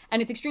told,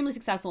 and it's extremely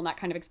successful. And that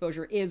kind of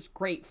exposure is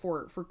great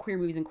for queer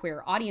movies and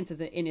queer audiences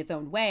in its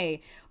own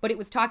way. But it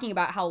was talking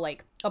about how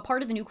like a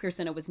part of the new queer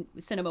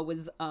cinema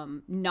was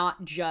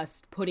not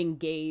just putting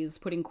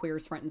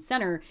queers front and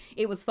center.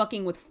 It was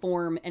fucking with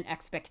form and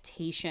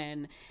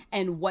expectation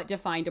and what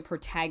defined a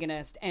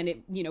protagonist, and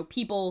it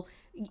people.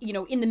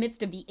 In the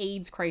midst of the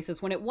AIDS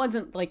crisis, when it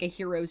wasn't like a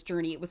hero's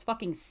journey, it was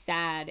fucking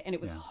sad and it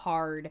was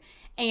hard.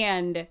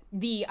 And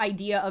the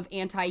idea of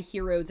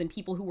anti-heroes and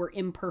people who were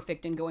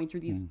imperfect and going through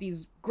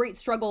these great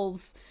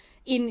struggles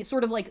in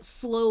sort of like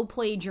slow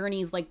play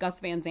journeys like Gus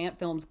Van Sant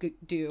films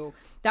do,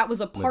 that was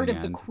a part Living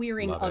of the End.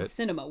 queering Love of it.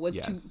 cinema, was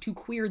to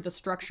queer the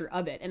structure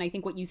of it. And I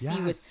think what you see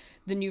with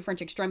the New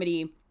French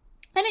Extremity,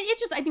 and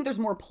it's just, I think there's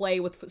more play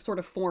with sort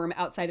of form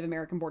outside of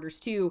American borders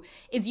too,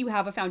 is you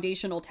have a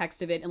foundational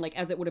text of it, and like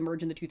as it would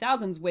emerge in the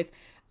 2000s with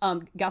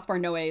Gaspar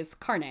Noé's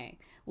Carnet,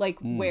 like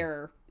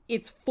where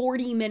it's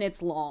 40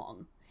 minutes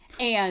long,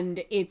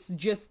 and it's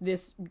just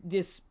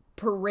this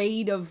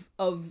parade of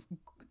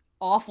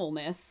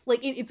awfulness.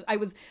 Like I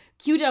was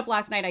queued it up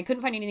last night. I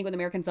couldn't find anything with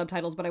American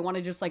subtitles, but I want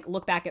to just like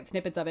look back at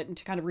snippets of it and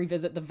to kind of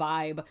revisit the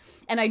vibe.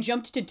 And I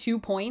jumped to 2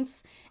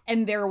 points,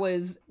 and there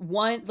was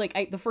one,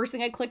 like the first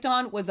thing I clicked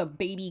on was a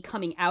baby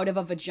coming out of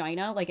a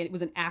vagina, like it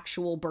was an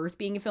actual birth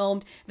being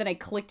filmed. Then I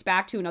clicked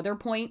back to another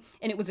point,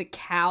 and it was a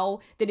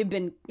cow that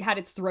had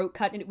its throat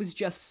cut, and it was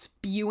just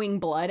spewing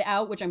blood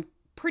out, which I'm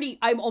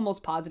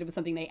almost positive was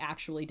something they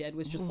actually did,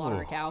 was just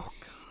slaughter a cow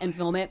and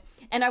film it.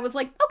 And I was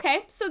like,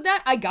 okay, so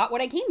that I got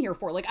what I came here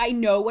for. Like, I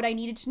know what I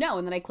needed to know.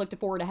 And then I clicked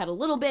forward ahead a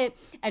little bit,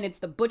 and it's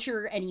the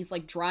butcher, and he's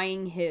like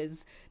drying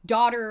his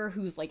daughter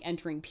who's like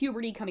entering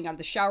puberty, coming out of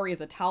the shower. He has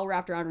a towel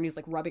wrapped around her, and he's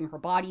like rubbing her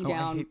body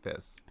down. I hate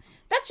this.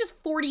 That's just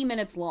 40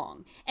 minutes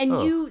long.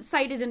 And you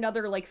cited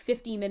another like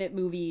 50-minute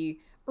movie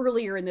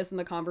earlier in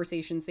the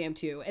conversation, Sam,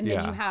 too. And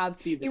then you have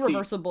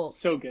Irreversible.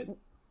 So good.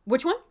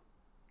 Which one?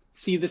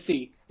 See the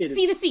Sea.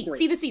 See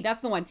the Sea,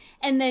 that's the one.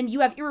 And then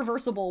you have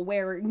Irreversible,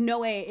 where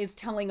Noé is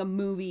telling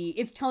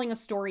a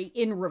story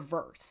in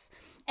reverse.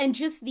 And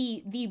just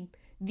the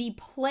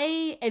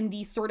play and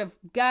the sort of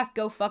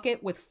go fuck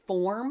it with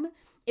form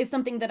is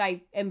something that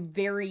I am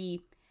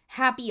very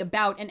happy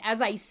about. And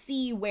as I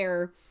see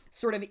where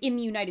sort of in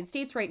the United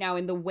States right now,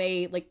 in the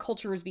way like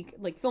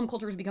film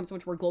culture has become so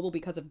much more global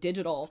because of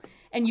digital,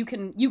 and you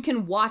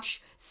can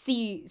watch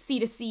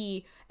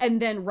C2C,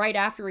 and then right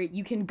after it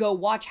you can go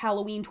watch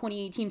Halloween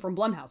 2018 from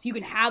Blumhouse. You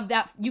can have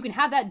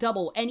that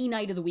double any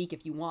night of the week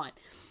if you want.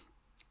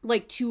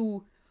 Like,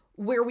 to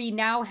where we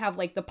now have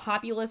like the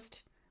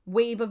populist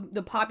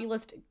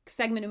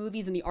segment of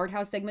movies and the art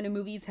house segment of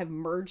movies have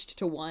merged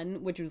to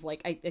one, which was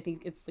like I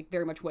think it's like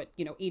very much what,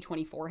 you know,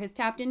 A24 has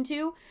tapped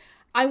into.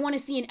 I want to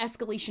see an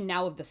escalation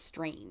now of the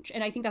strange.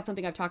 And I think that's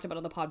something I've talked about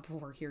on the pod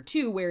before here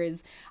too,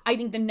 whereas I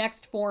think the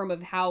next form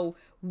of how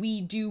we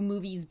do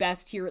movies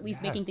best here, at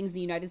least making things in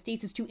the United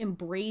States, is to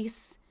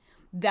embrace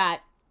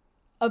that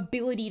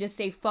ability to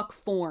say fuck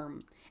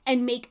form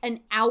and make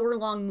an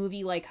hour-long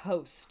movie like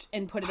Host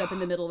and put it up in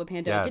the middle of a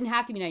pandemic. Yes. It didn't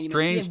have to be 90 Strange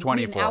minutes. We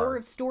have 24. an hour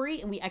of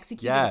story, and we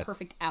executed a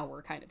perfect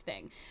hour kind of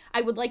thing.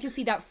 I would like to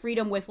see that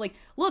freedom with, like,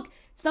 look,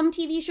 some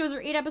TV shows are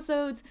 8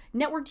 episodes.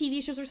 Network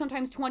TV shows are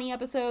sometimes 20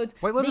 episodes.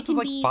 White Lotus they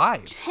can is like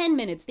 5. 10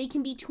 minutes. They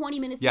can be 20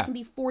 minutes. Yeah. They can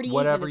be 48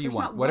 Whatever minutes. you There's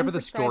want. not Whatever one the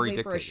prescribed story way for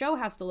a dictates. show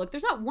has to look.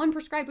 There's not one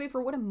prescribed way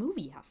for what a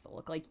movie has to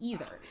look like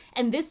either.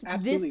 And this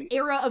Absolutely.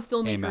 era of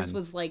filmmakers Amen.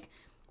 was like,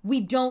 we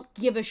don't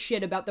give a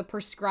shit about the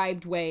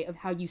prescribed way of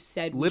how you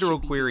said we Literal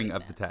should be queering doing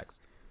of the this.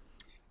 text.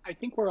 I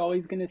think we're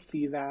always going to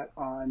see that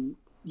on,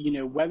 you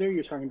know, whether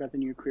you're talking about the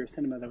new queer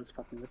cinema that was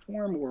fucking with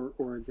form,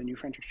 or the new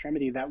French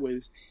Extremity that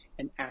was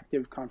an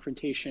active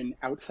confrontation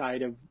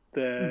outside of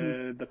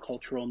the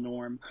cultural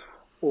norm,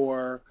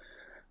 or,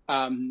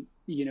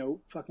 you know,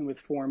 fucking with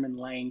form and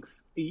length.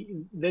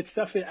 That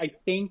stuff, I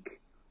think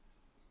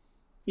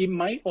it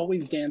might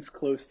always dance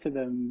close to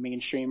the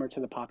mainstream or to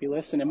the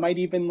populace, and it might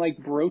even like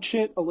broach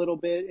it a little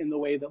bit in the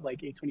way that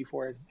like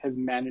A24 has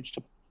managed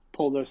to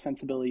pull those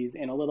sensibilities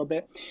in a little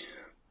bit.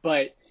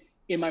 But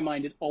in my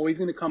mind, it's always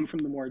going to come from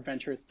the more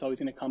adventurous. It's always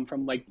going to come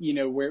from, like, you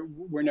know,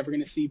 we're never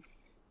going to see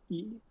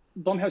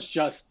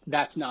Blumhouse,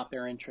 that's not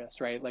their interest,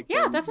 right? Like,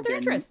 yeah, that's not their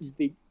interest.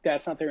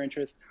 That's not their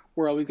interest.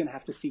 We're always going to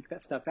have to seek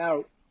that stuff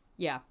out.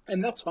 Yeah.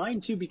 And that's fine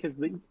too, because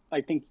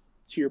I think,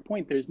 to your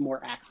point, there's more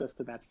access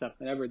to that stuff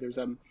than ever. There's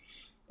a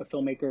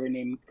filmmaker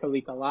named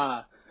Kalika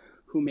La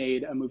who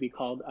made a movie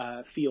called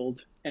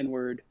Field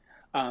N-Word.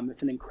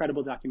 It's an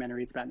incredible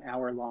documentary. It's about an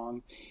hour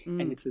long,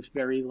 and it's this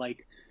very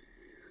like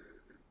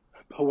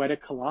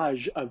poetic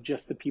collage of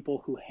just the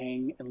people who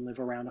hang and live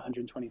around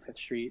 125th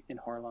Street in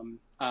Harlem.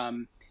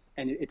 And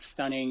it's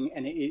stunning,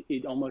 and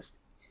it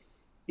almost,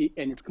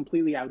 and it's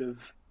completely out of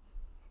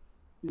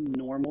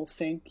normal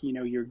sync. You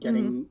know, you're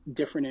getting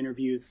different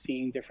interviews,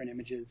 seeing different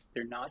images.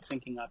 They're not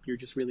syncing up. You're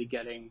just really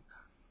getting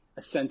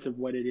a sense of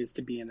what it is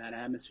to be in that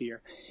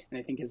atmosphere. And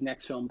I think his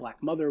next film,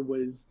 Black Mother,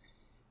 was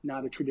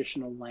not a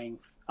traditional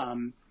length.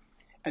 And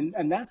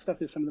that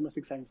stuff is some of the most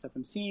exciting stuff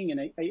I'm seeing.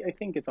 And I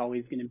think it's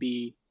always going to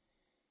be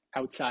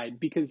outside,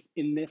 because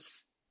in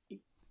this,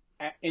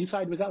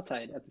 Inside was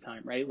outside at the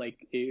time, right?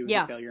 Like, it was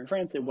a failure in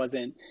France. It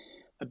wasn't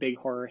a big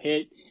horror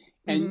hit,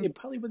 and it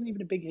probably wasn't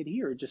even a big hit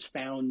here. It just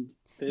found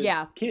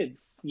the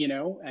kids, you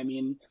know? I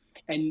mean,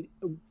 and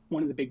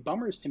one of the big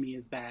bummers to me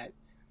is that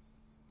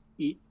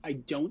I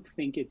don't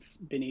think it's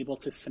been able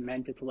to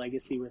cement its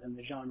legacy within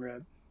the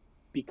genre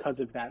because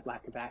of that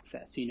lack of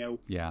access. You know,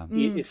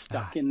 it is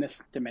stuck in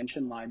this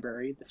Dimension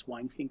library, this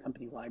Weinstein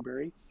Company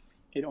library.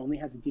 It only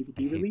has a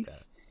DVD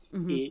release.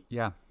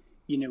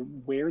 You know,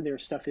 where their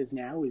stuff is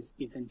now is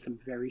in some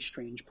very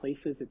strange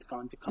places. It's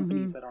gone to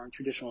companies that aren't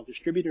traditional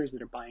distributors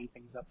that are buying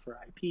things up for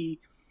IP,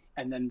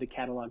 and then the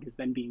catalog is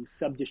then being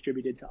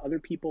sub-distributed to other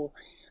people.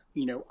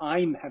 You know,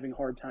 I'm having a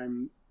hard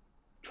time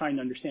trying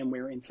to understand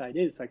where Inside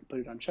is, so I can put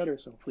it on Shudder,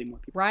 so hopefully more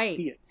people can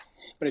see it.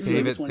 But I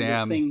think it's one of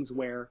those things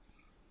where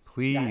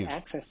that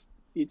access,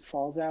 it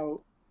falls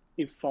out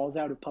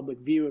of public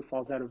view, it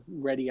falls out of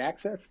ready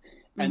access,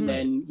 and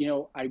then, you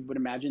know, I would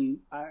imagine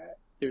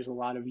there's a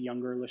lot of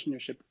younger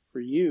listenership for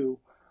you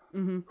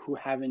who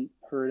haven't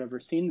heard of or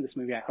seen this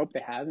movie. I hope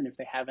they have, and if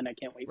they haven't, I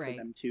can't wait for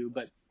them to.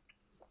 But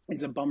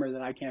it's a bummer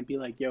that I can't be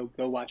like, yo,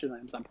 go watch it on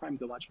Amazon Prime,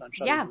 go watch it on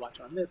Shudder, go watch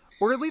it on this,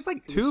 or at least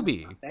like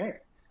Tubi.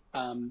 There,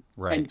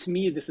 and to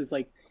me, this is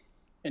like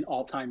an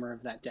all-timer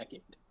of that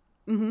decade.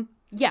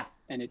 Yeah,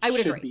 and it I would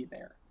should agree. be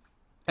there.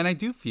 And I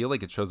do feel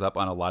like it shows up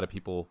on a lot of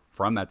people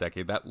from that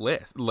decade, that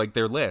list, like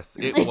their lists.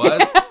 It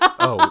was,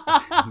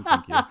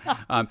 thank you.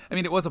 I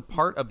mean, it was a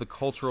part of the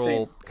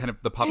cultural, kind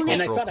of the pop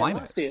cultural I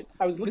climate. Lost it.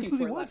 I was looking this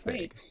movie for it was last big.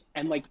 night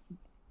and like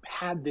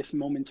had this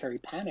momentary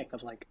panic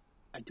of like,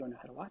 I don't know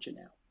how to watch it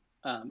now.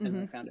 And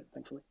then I found it,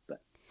 thankfully.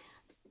 But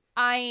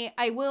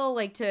I will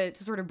like to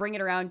sort of bring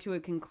it around to a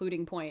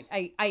concluding point.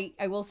 I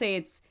will say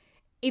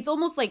it's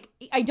almost like,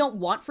 I don't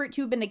want for it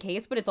to have been the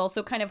case, but it's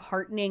also kind of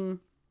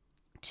heartening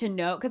to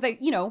know, because I,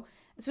 you know,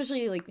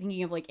 especially like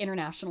thinking of like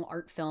international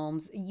art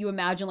films, you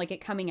imagine like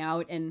it coming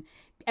out and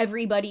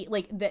everybody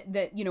like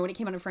that you know, when it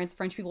came out in France,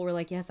 French people were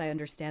like, yes, I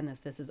understand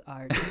this is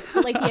art.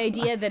 But like the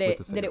idea that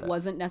it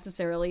wasn't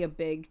necessarily a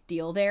big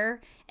deal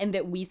there, and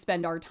that we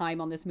spend our time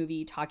on this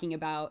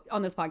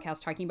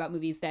podcast talking about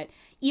movies that,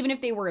 even if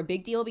they were a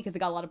big deal because they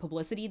got a lot of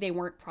publicity, they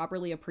weren't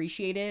properly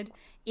appreciated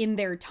in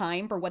their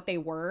time for what they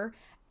were.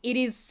 it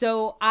is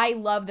so, I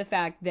love the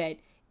fact that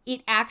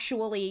it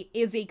actually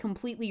is a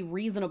completely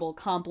reasonable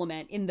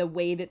compliment in the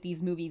way that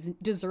these movies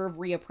deserve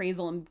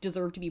reappraisal and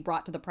deserve to be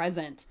brought to the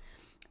present.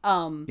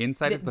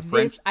 Inside is the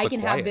French, I but can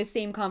quiet. have this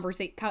same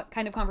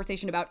kind of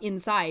conversation about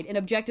Inside, an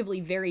objectively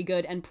very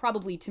good and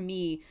probably to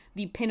me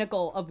the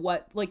pinnacle of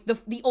what, like,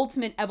 the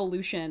ultimate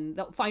evolution,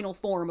 the final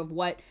form of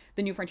what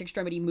the New French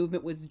Extremity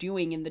movement was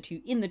doing in the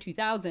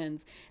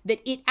 2000s. That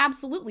it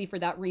absolutely, for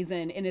that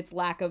reason, in its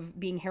lack of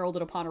being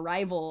heralded upon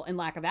arrival and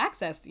lack of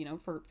access, you know,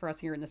 for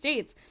us here in the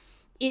States,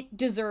 it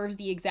deserves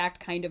the exact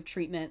kind of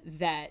treatment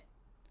that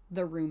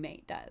The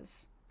Roommate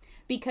does,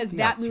 because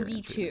that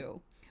movie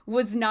too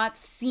was not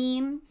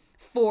seen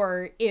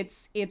for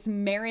its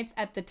merits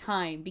at the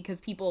time, because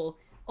people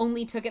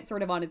only took it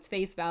sort of on its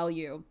face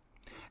value.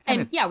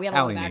 And yeah, we had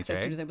a lot of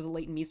access to it. There was a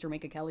Leighton Meester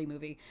Make a Kelly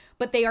movie,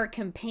 but they are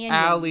companions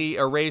Alley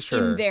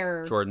Erasure in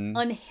their Jordan.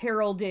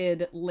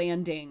 unheralded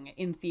landing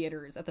in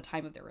theaters at the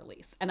time of their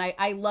release. And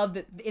I love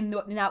that in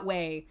that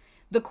way,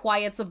 the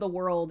quiets of the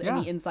world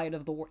and the insides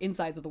of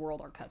the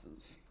world are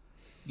cousins.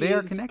 They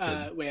are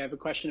connected. Wait, I have a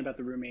question about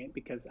The Roommate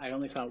because I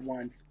only saw it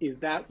once. Is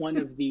that one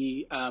of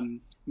the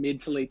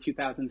mid to late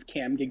 2000s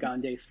Cam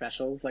Gigande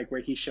specials, like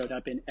where he showed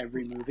up in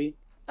every movie?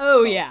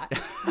 Oh yeah,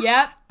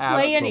 yep,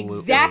 playing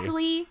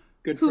exactly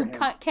who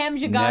Cam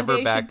Gigande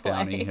Never back should play.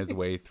 downing his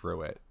way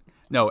through it.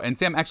 No, and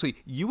Sam, actually,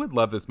 you would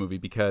love this movie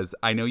because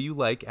I know you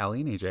like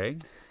Allie and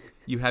AJ.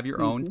 You have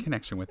your own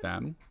connection with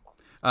them,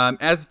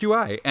 as do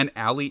I. And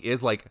Allie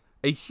is like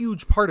a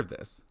huge part of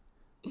this.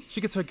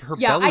 She gets like her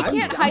belly. I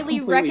can't highly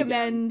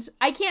recommend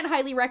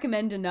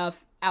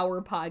enough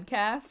our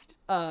podcast.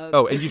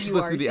 And you should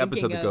listen to the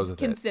episode that goes with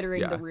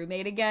considering The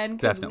Roommate again,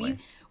 because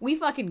we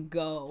fucking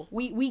go.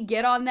 We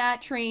get on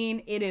that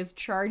train. It is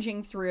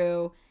charging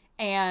through.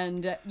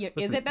 And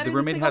is it better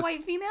than Single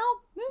White Female?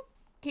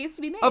 Case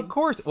to be made. Of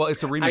course. Well,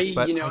 it's a remix,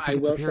 but I think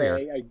it's superior.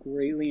 Say I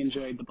greatly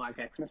enjoyed the Black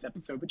Xmas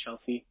episode with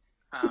Chelsea,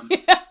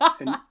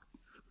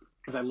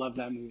 because I love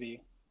that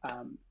movie.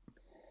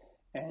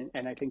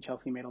 And I think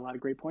Chelsea made a lot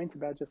of great points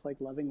about just like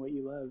loving what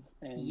you love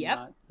and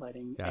not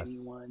letting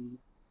anyone.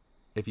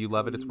 If you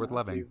love it, it's worth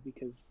loving.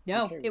 Because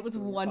it was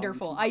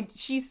wonderful.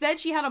 She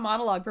said she had a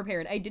monologue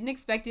prepared. I didn't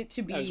expect it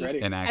to be,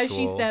 an actual as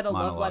she said, a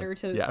monologue. love letter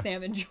to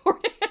Sam and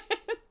Jordan.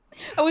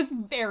 It was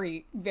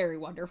very, very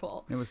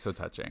wonderful. It was so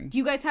touching. Do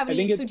you guys have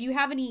any? So do you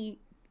have any?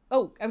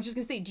 Oh, I was just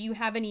gonna say, do you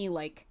have any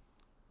like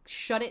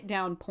shut it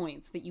down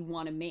points that you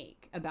want to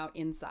make about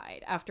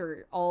Inside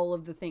after all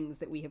of the things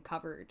that we have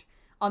covered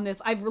on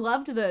this? I've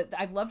loved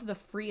the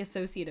free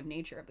associative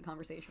nature of the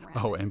conversation we're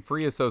having. Oh, and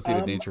free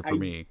associative nature for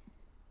me.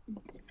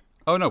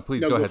 Oh no,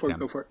 please go ahead, Sam.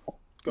 Go for it.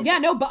 But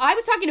I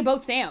was talking to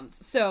both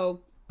Sams,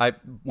 so.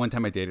 One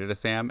time I dated a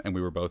Sam and we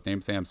were both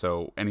named Sam,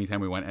 so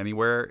anytime we went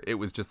anywhere, it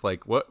was just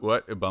like, what,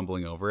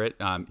 bumbling over it.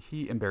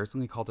 He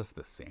embarrassingly called us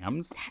the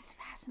Sams. That's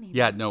fascinating.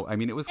 Yeah, no, I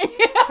mean, it was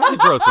kind of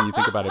gross when you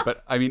think about it,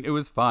 but I mean, it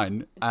was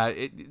fun. Have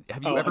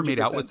you ever made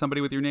out with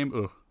somebody with your name?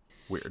 Ugh,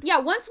 weird. Yeah,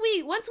 once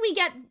we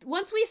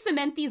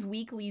cement these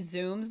weekly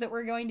Zooms that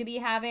we're going to be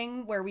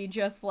having, where we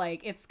just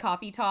like, it's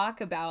coffee talk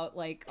about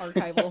like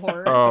archival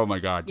horror. Oh my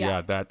God,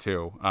 yeah, that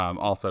too.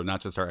 Also, not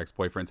just our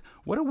ex-boyfriends.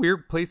 What a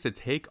weird place to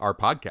take our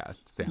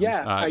podcast, Sam.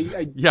 Yeah,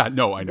 I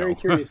know. I'm very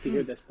curious to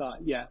hear this thought.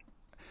 Yeah.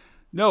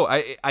 No,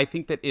 I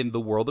think that in the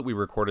world that we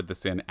recorded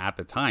this in at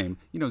the time,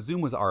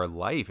 Zoom was our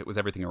life. It was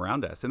everything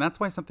around us. And that's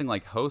why something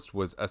like Host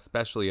was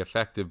especially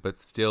effective, but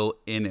still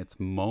in its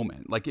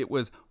moment. Like it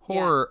was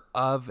horror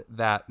of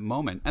that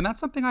moment. And that's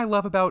something I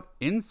love about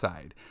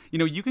Inside.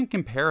 You can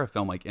compare a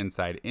film like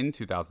Inside in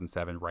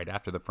 2007, right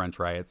after the French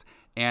riots,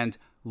 and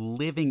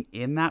living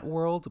in that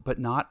world, but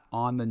not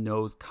on the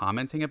nose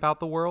commenting about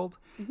the world.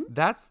 Mm-hmm.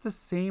 That's the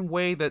same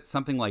way that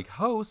something like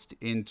Host,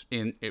 in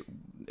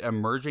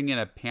emerging in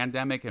a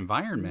pandemic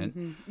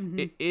environment,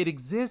 it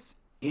exists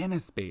in a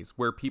space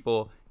where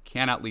people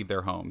cannot leave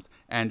their homes.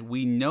 And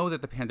we know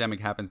that the pandemic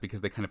happens because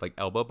they kind of like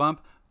elbow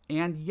bump,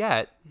 and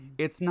yet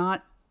it's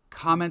not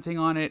commenting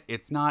on it.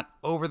 It's not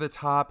over the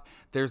top.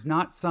 There's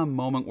not some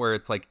moment where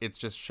it's like it's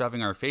just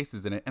shoving our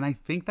faces in it. And I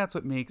think that's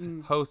what makes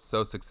Host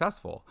so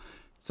successful.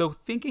 So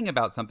thinking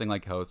about something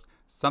like Host,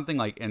 something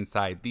like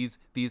Inside, these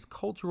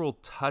cultural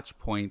touch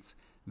points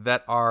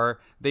that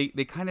are, they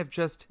kind of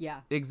just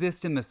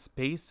exist in the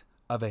space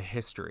of a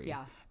history.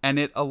 Yeah. And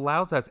it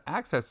allows us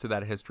access to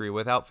that history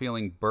without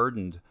feeling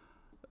burdened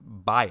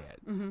by it,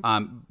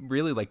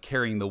 really like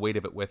carrying the weight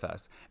of it with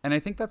us. And I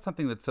think that's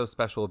something that's so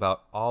special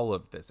about all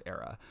of this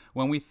era.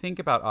 When we think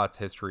about aughts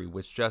history,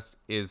 which just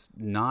is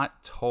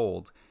not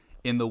told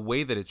in the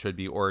way that it should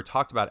be or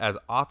talked about as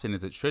often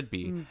as it should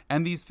be.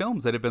 And these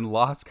films that have been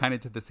lost kind of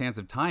to the sands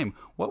of time,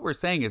 what we're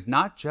saying is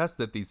not just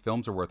that these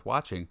films are worth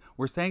watching,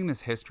 we're saying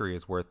this history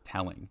is worth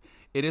telling.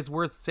 It is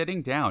worth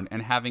sitting down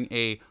and having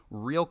a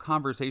real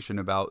conversation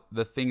about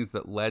the things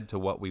that led to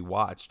what we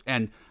watched,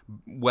 and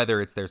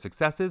whether it's their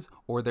successes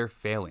or their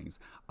failings.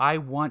 I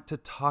want to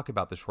talk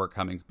about the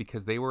shortcomings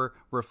because they were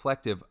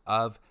reflective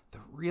of the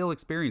real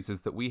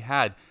experiences that we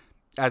had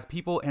as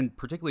people, and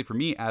particularly for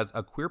me as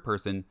a queer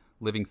person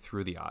living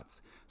through the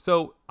aughts.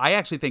 So I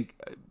actually think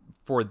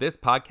for this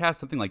podcast,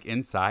 something like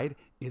Inside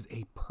is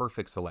a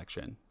perfect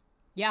selection.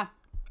 Yeah.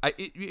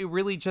 It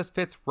really just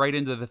fits right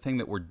into the thing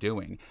that we're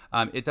doing.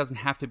 It doesn't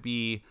have to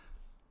be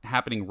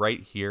happening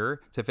right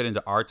here to fit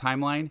into our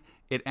timeline.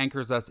 It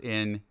anchors us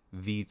in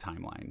the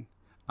timeline.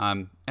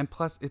 And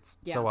plus, it's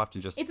so often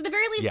just... It's at the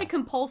very least a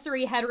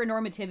compulsory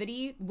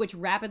heteronormativity, which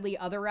rapidly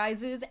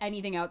otherizes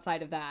anything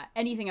outside of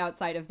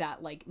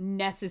that, like,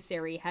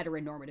 necessary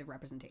heteronormative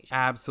representation.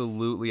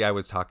 Absolutely. I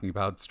was talking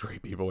about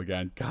straight people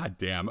again. God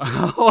damn.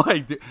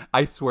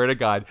 I swear to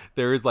God,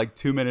 there is like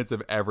 2 minutes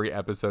of every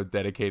episode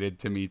dedicated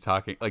to me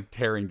talking, like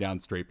tearing down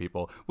straight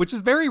people, which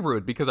is very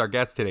rude because our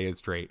guest today is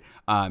straight.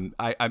 I'm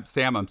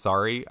Sam, I'm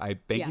sorry. I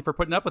thank you for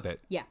putting up with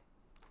it. Yeah.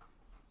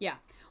 Yeah.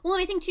 Well,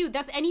 and I think too,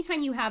 that's anytime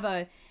you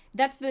have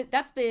that's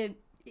the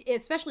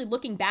especially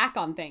looking back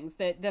on things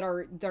that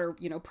are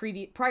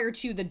prior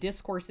to the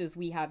discourses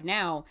we have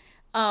now,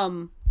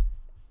 and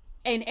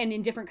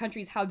in different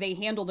countries how they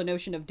handle the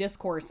notion of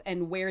discourse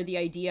and where the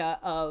idea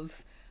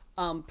of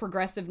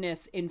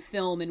progressiveness in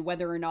film and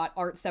whether or not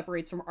art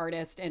separates from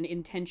artist and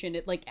intention,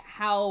 like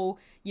how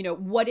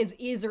what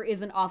is or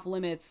isn't off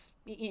limits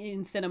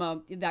in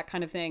cinema, that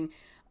kind of thing.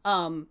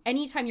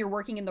 Anytime you're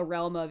working in the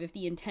realm of, if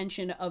the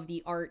intention of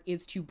the art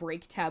is to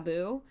break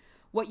taboo,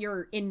 what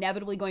you're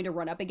inevitably going to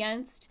run up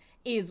against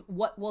is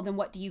what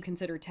do you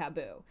consider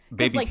taboo?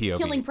 Baby like POV,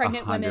 killing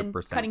pregnant 100%. women,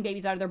 cutting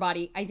babies out of their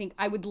body.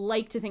 I would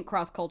like to think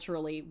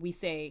cross-culturally we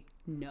say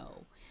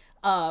no.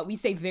 We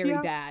say very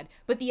bad.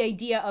 But the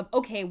idea of,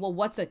 okay, well,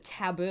 what's a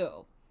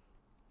taboo?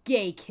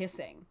 Gay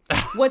kissing.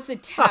 What's a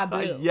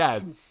taboo?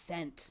 Yes.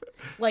 Consent.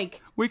 Like,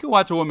 we can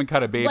watch a woman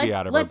cut a baby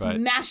out of her butt. Let's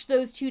mash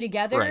those two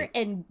together Right.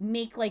 and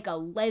make like a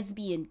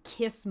lesbian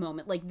kiss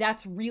moment. Like,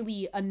 that's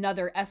really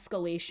another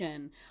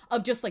escalation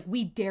of just like,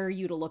 we dare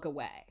you to look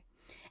away.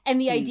 And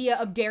the idea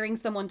of daring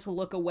someone to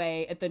look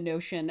away at the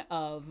notion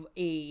of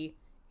a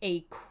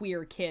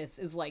queer kiss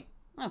is like,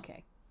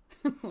 okay.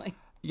 Like,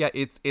 yeah,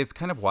 it's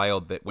kind of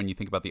wild that when you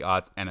think about the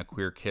aughts and a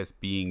queer kiss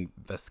being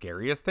the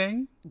scariest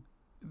thing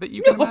that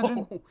you can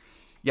imagine.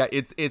 Yeah,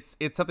 it's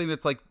something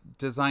that's like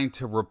designed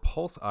to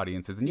repulse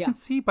audiences, and you can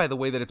see by the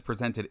way that it's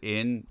presented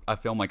in a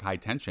film like High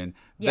Tension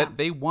that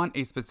they want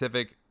a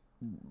specific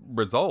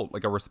result,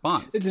 like a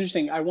response. It's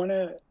interesting. I want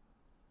to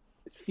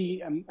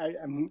see. I'm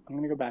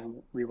going to go back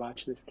and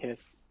rewatch this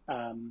kiss.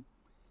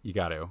 You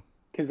got to,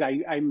 because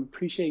I'm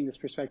appreciating this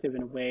perspective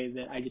in a way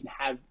that I didn't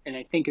have, and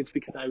I think it's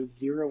because I was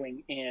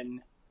zeroing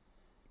in.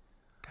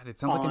 God, it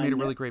sounds like I made a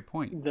really great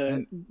point.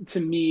 To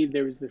me,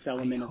 there was this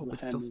element of Le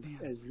Femme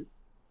as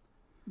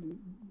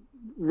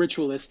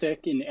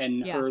ritualistic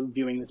and her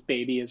viewing this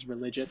baby as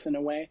religious in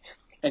a way.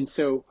 And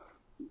so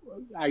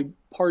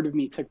part of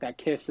me took that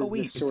kiss as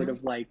this sort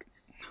of like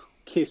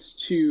kiss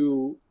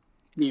to,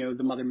 the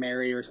Mother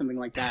Mary or something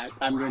like that.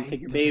 I'm going to take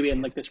your baby,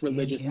 and like this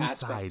religious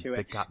aspect to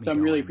it. So I'm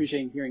really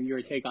appreciating hearing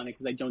your take on it,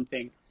 because I don't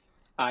think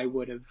I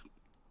would have.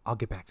 I'll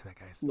get back to that,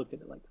 guys. Looked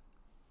at it like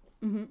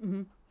that. Mm-hmm,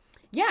 mm-hmm.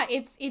 Yeah,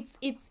 it's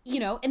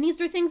and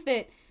these are things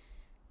that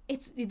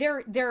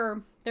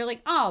they're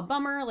like, oh,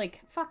 bummer,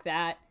 like fuck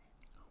that.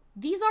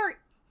 These are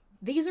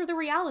the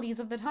realities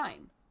of the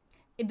time.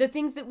 The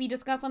things that we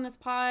discuss on this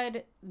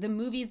pod, the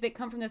movies that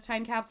come from this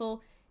time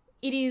capsule,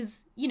 it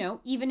is,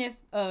 even if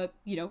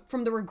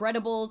from the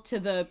regrettable to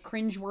the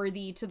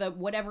cringeworthy to the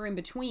whatever in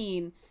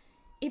between,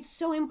 it's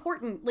so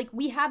important. Like,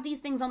 we have these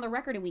things on the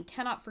record and we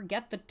cannot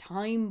forget the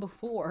time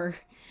before.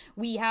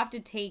 We have to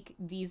take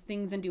these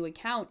things into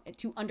account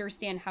to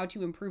understand how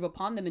to improve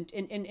upon them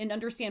and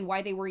understand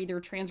why they were either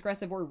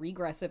transgressive or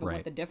regressive and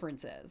what the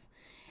difference is.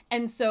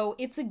 And so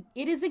it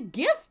is a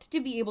gift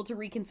to be able to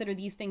reconsider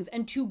these things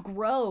and to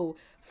grow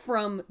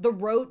from the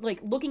road, like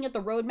looking at the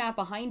roadmap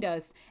behind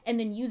us and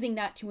then using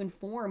that to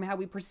inform how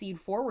we proceed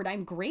forward.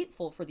 I'm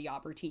grateful for the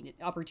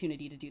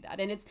opportunity to do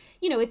that. And it's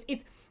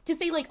to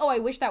say like, oh, I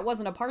wish that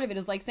wasn't a part of it,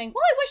 is like saying,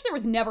 well, I wish there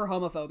was never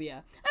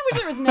homophobia. I wish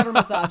there was never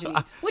misogyny,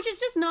 which is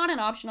just not an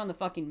option on the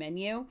fucking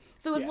menu.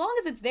 So as long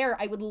as it's there,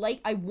 I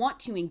want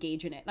to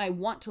engage in it, and I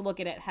want to look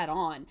at it head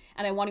on,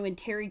 and I want to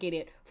interrogate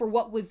it for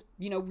what was,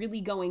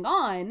 really going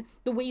on,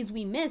 the ways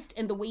we missed,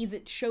 and the ways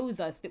it shows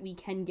us that we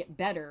can get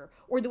better,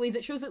 or the ways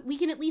it shows that we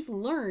can at least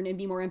learn and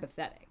be more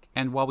empathetic.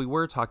 And while we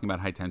were talking about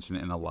High Tension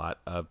in a lot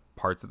of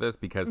parts of this,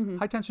 because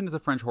High Tension is a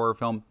French horror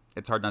film,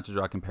 it's hard not to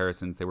draw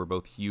comparisons. They were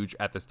both huge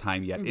at this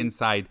time, yet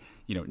Inside,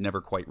 never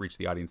quite reached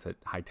the audience that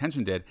High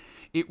Tension did.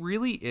 It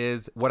really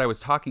is, what I was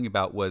talking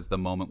about was the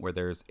moment where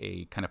there's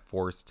a kind of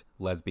forced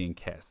lesbian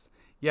kiss.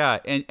 Yeah,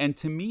 and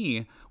to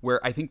me,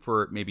 where I think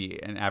for maybe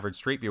an average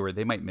straight viewer,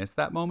 they might miss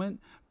that moment,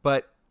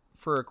 but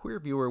for a queer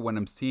viewer, when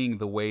I'm seeing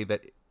the way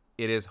that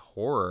it is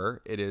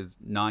horror, it is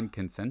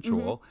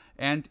non-consensual,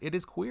 and it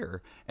is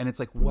queer, and it's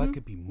like, what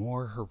could be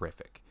more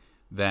horrific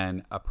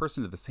than a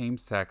person of the same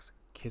sex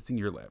kissing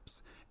your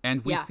lips?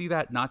 And we see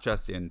that not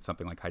just in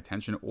something like High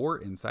Tension or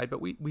Inside,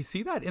 but we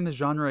see that in the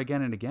genre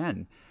again and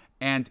again.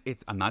 And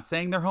I'm not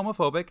saying they're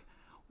homophobic.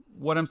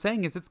 What I'm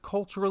saying is it's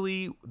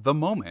culturally the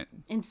moment.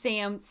 And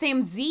Sam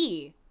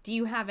Z, do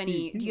you have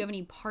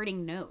any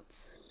parting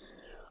notes?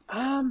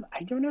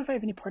 I don't know if I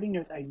have any parting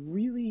notes. I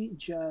really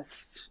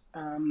just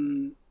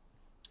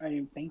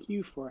I thank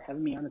you for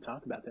having me on to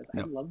talk about this.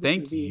 I love this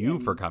Thank movie, you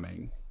and, for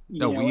coming. you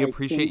No, know, we I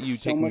appreciate think you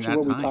so taking much that of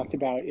what time. we talked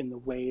about in the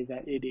way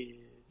that it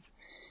is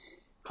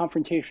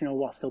confrontational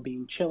while still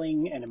being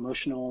chilling and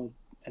emotional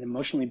and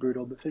emotionally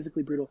brutal, but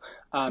physically brutal.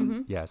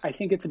 Yes. I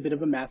think it's a bit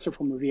of a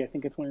masterful movie. I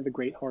think it's one of the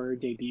great horror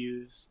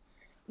debuts.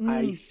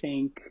 I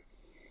think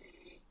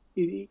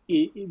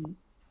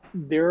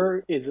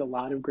there is a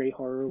lot of great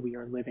horror we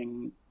are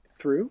living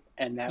through,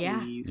 and that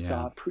we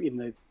saw in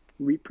the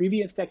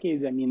previous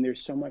decades. I mean,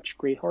 there's so much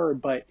great horror,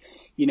 but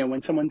you know,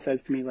 when someone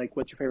says to me like,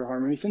 "What's your favorite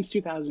horror movie since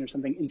 2000 or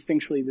something?"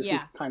 Instinctually, this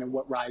is kind of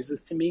what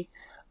rises to me.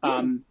 It's a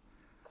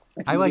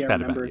I movie like that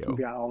remember. about It's a you.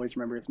 movie I always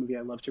remember. It's a movie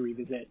I love to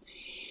revisit,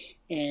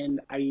 and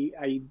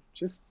I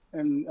just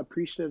am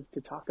appreciative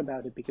to talk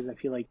about it because I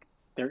feel like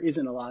there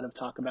isn't a lot of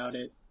talk about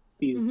it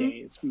these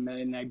days,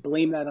 and I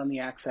blame that on the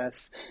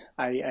access.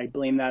 I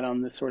blame that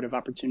on the sort of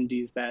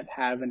opportunities that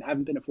have and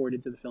haven't been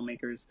afforded to the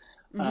filmmakers.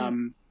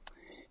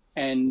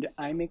 And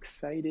I'm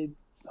excited,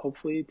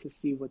 hopefully, to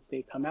see what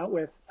they come out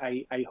with.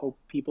 I hope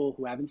people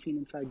who haven't seen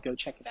Inside go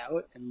check it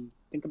out and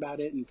think about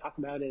it and talk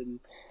about it and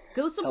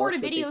Go support a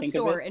video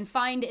store and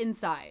find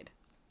Inside.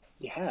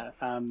 Yeah,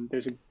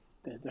 there's a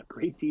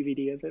great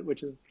DVD of it,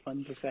 which is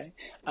fun to say.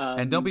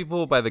 And don't be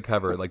fooled by the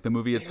cover. Like the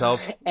movie itself,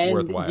 And,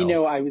 worthwhile. you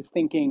know, I was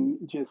thinking,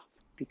 just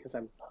because I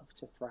love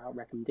to throw out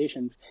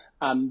recommendations,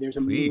 there's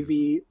a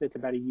movie that's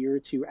about a year or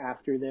two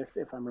after this,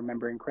 if I'm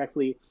remembering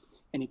correctly,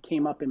 and it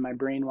came up in my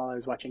brain while I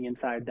was watching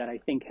Inside that I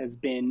think has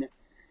been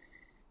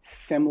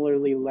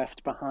similarly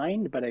left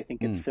behind, but I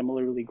think it's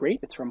similarly great.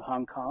 It's from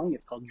Hong Kong.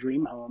 It's called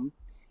Dream Home,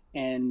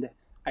 and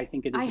I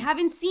think it is. I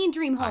haven't seen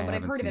Dream Home, but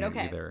I've heard of it.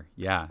 Okay. Either.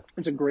 Yeah.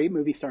 It's a great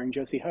movie starring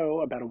Josie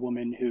Ho about a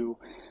woman who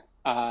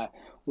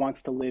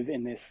wants to live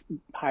in this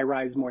high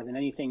rise more than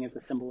anything as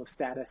a symbol of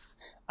status.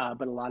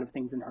 But a lot of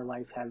things in her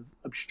life have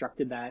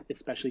obstructed that,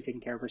 especially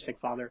taking care of her sick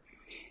father.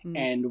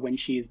 And when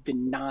she is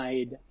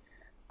denied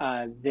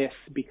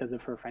this because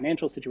of her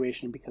financial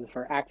situation, because of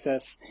her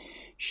access,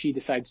 she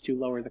decides to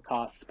lower the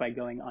costs by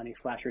going on a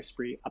slasher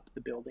spree up the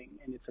building.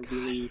 And it's a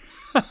really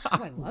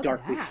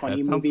darkly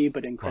funny movie,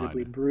 but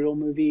incredibly brutal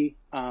movie.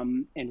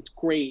 And it's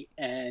great.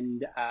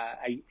 And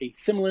it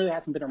similarly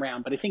hasn't been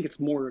around, but I think it's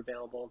more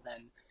available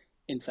than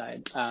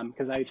Inside,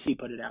 because IFC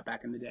put it out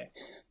back in the day.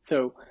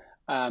 So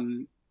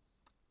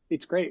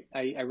it's great.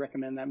 I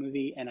recommend that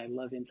movie, and I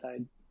love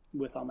Inside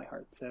with all my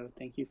heart. So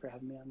thank you for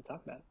having me on to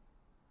talk about it.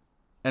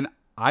 And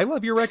I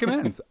love your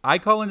recommends. I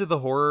call into the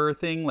horror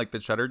thing like the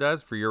Shudder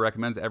does for your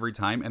recommends every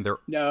time, and they're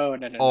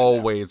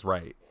always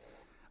right.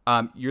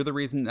 You're the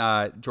reason,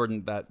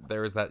 Jordan, that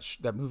there is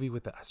that movie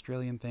with the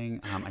Australian thing.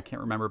 I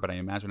can't remember, but I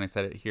imagine I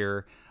said it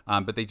here.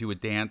 But they do a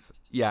dance.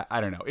 Yeah, I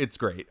don't know. It's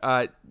great.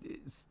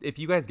 If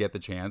you guys get the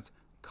chance,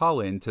 call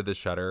in to the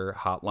Shudder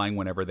hotline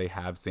whenever they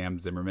have Sam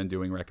Zimmerman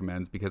doing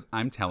recommends, because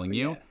I'm telling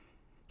you,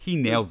 he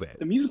nails it.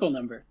 The musical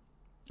number.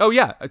 Oh,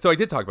 yeah. So I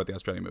did talk about the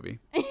Australian movie.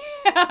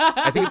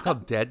 I think it's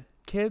called Dead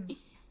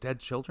Kids? Dead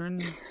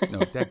Children? No,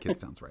 Dead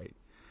Kids sounds right.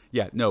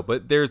 Yeah, no,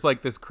 but there's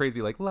like this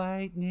crazy like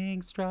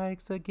lightning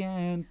strikes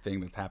again thing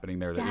that's happening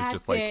there that is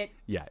just like,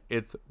 yeah,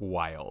 it's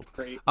wild.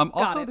 Great.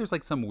 Also, there's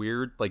like some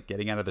weird like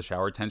getting out of the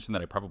shower tension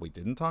that I probably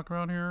didn't talk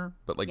about here,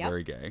 but like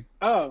very gay.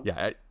 Oh.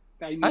 Yeah,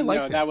 I liked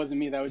no, it. that wasn't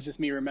me. That was just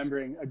me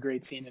remembering a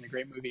great scene in a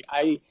great movie.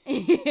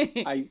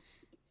 I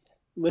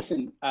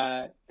listen,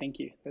 thank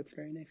you. That's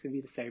very nice of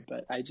you to say,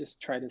 but I just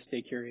try to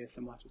stay curious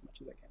and watch as much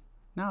as I can.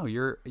 No,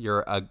 you're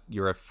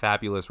a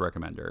fabulous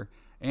recommender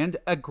and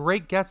a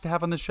great guest to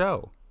have on the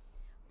show.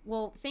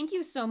 Well, thank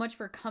you so much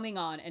for coming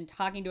on and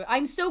talking to it.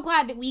 I'm so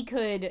glad that we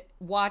could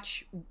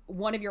watch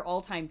one of your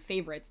all-time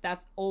favorites.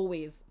 That's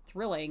always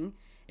thrilling.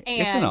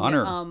 And, it's an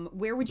honor.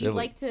 Where would you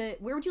like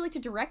to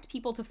direct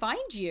people to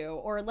find you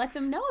or let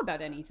them know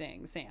about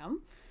anything,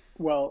 Sam?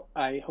 Well,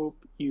 I hope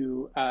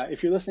you,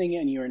 if you're listening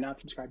and you are not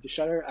subscribed to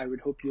Shudder, I would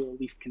hope you'll at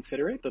least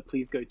consider it, but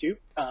please go do.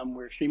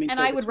 We're streaming. And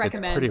I would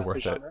recommend. It's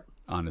pretty worth it,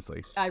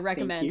 honestly. I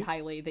recommend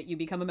highly that you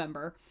become a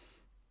member.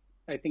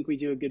 I think we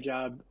do a good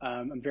job.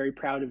 I'm very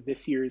proud of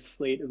this year's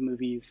slate of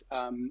movies.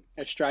 I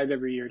strive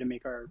every year to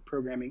make our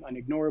programming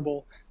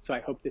unignorable, so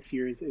I hope this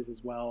year's is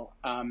as well,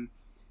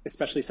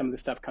 especially some of the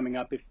stuff coming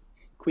up. If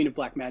Queen of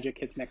Black Magic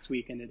hits next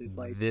week and it is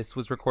like... This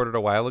was recorded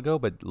a while ago,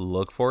 but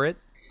look for it.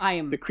 I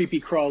am... The creepy,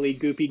 crawly,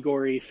 goopy,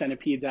 gory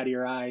centipedes out of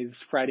your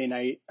eyes, Friday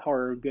night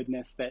horror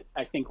goodness that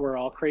I think we're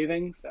all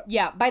craving. So.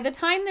 Yeah, by the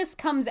time this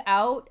comes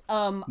out...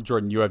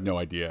 Jordan, you have no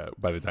idea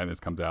by the time this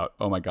comes out.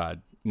 Oh my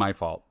God. My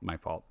fault.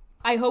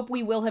 I hope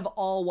we will have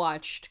all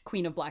watched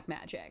Queen of Black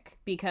Magic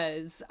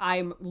because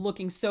I'm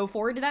looking so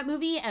forward to that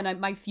movie, and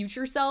my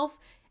future self,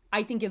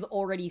 I think, is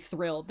already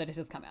thrilled that it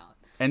has come out.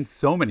 And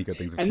so many good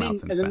things have come out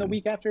since then. And then the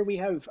week after, we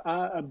have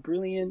a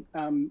brilliant,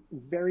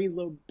 very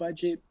low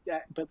budget,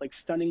 but like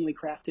stunningly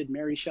crafted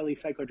Mary Shelley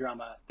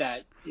psychodrama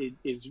that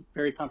is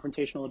very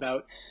confrontational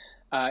about.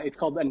 It's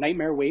called A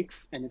Nightmare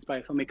Wakes, and it's by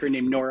a filmmaker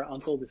named Nora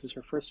Uncle. This is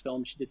her first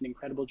film. She did an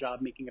incredible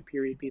job making a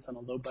period piece on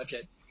a low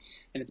budget.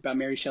 And it's about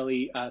Mary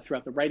Shelley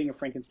throughout the writing of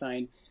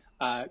Frankenstein,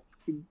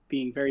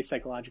 being very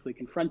psychologically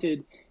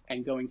confronted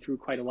and going through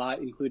quite a lot,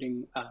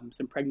 including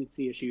some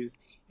pregnancy issues.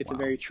 It's a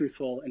very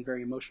truthful and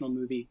very emotional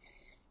movie.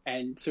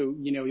 And so,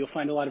 you'll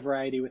find a lot of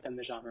variety within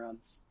the genre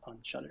on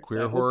Shudder.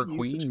 Queer horror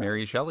queen,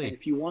 Mary Shelley. And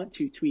if you want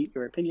to tweet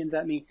your opinions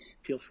at me,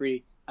 feel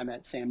free. I'm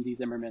at Sam D.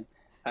 Zimmerman.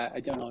 I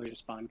don't always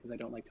respond because I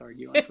don't like to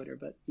argue on Twitter,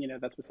 but,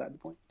 that's beside the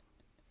point.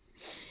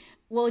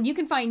 Well, you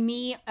can find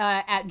me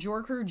at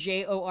Jorcru,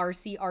 Jorcru, or on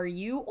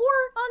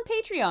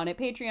Patreon at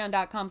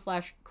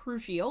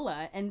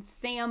patreon.com/Cruciola. And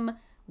Sam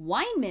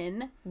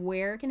Weinman,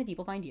 where can the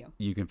people find you?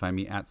 You can find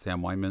me at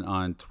Sam Weinman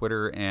on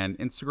Twitter and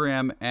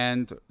Instagram,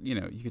 and,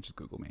 you could just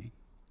Google me.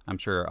 I'm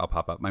sure I'll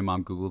pop up. My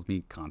mom Googles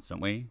me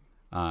constantly.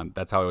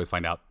 That's how I always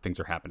find out things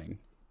are happening.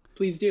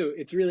 Please do.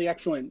 It's really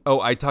excellent.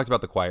 Oh, I talked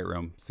about The Quiet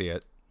Room. See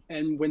it.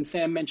 And when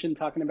Sam mentioned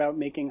talking about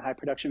making high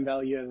production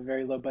value at a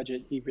very low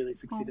budget, he really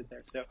succeeded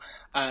there. So,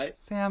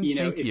 Sam,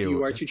 if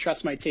you are to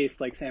trust my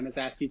taste like Sam has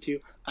asked you to,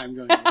 I'm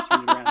going to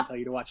turn it around and tell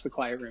you to watch The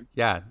Quiet Room.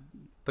 Yeah,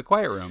 The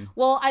Quiet Room.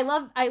 Well, I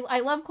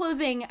love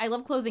closing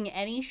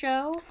any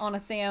show on a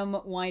Sam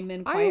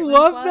Weinman Quiet I Room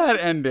love Club. that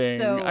ending.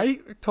 So, I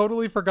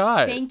totally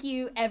forgot. Thank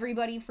you,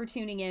 everybody, for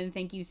tuning in.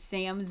 Thank you,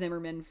 Sam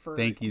Zimmerman, for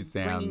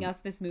bringing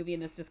us this movie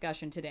and this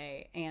discussion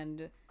today.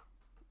 And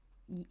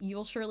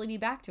you'll surely be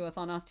back to us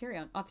on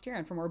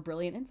Austerion for more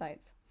brilliant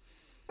insights.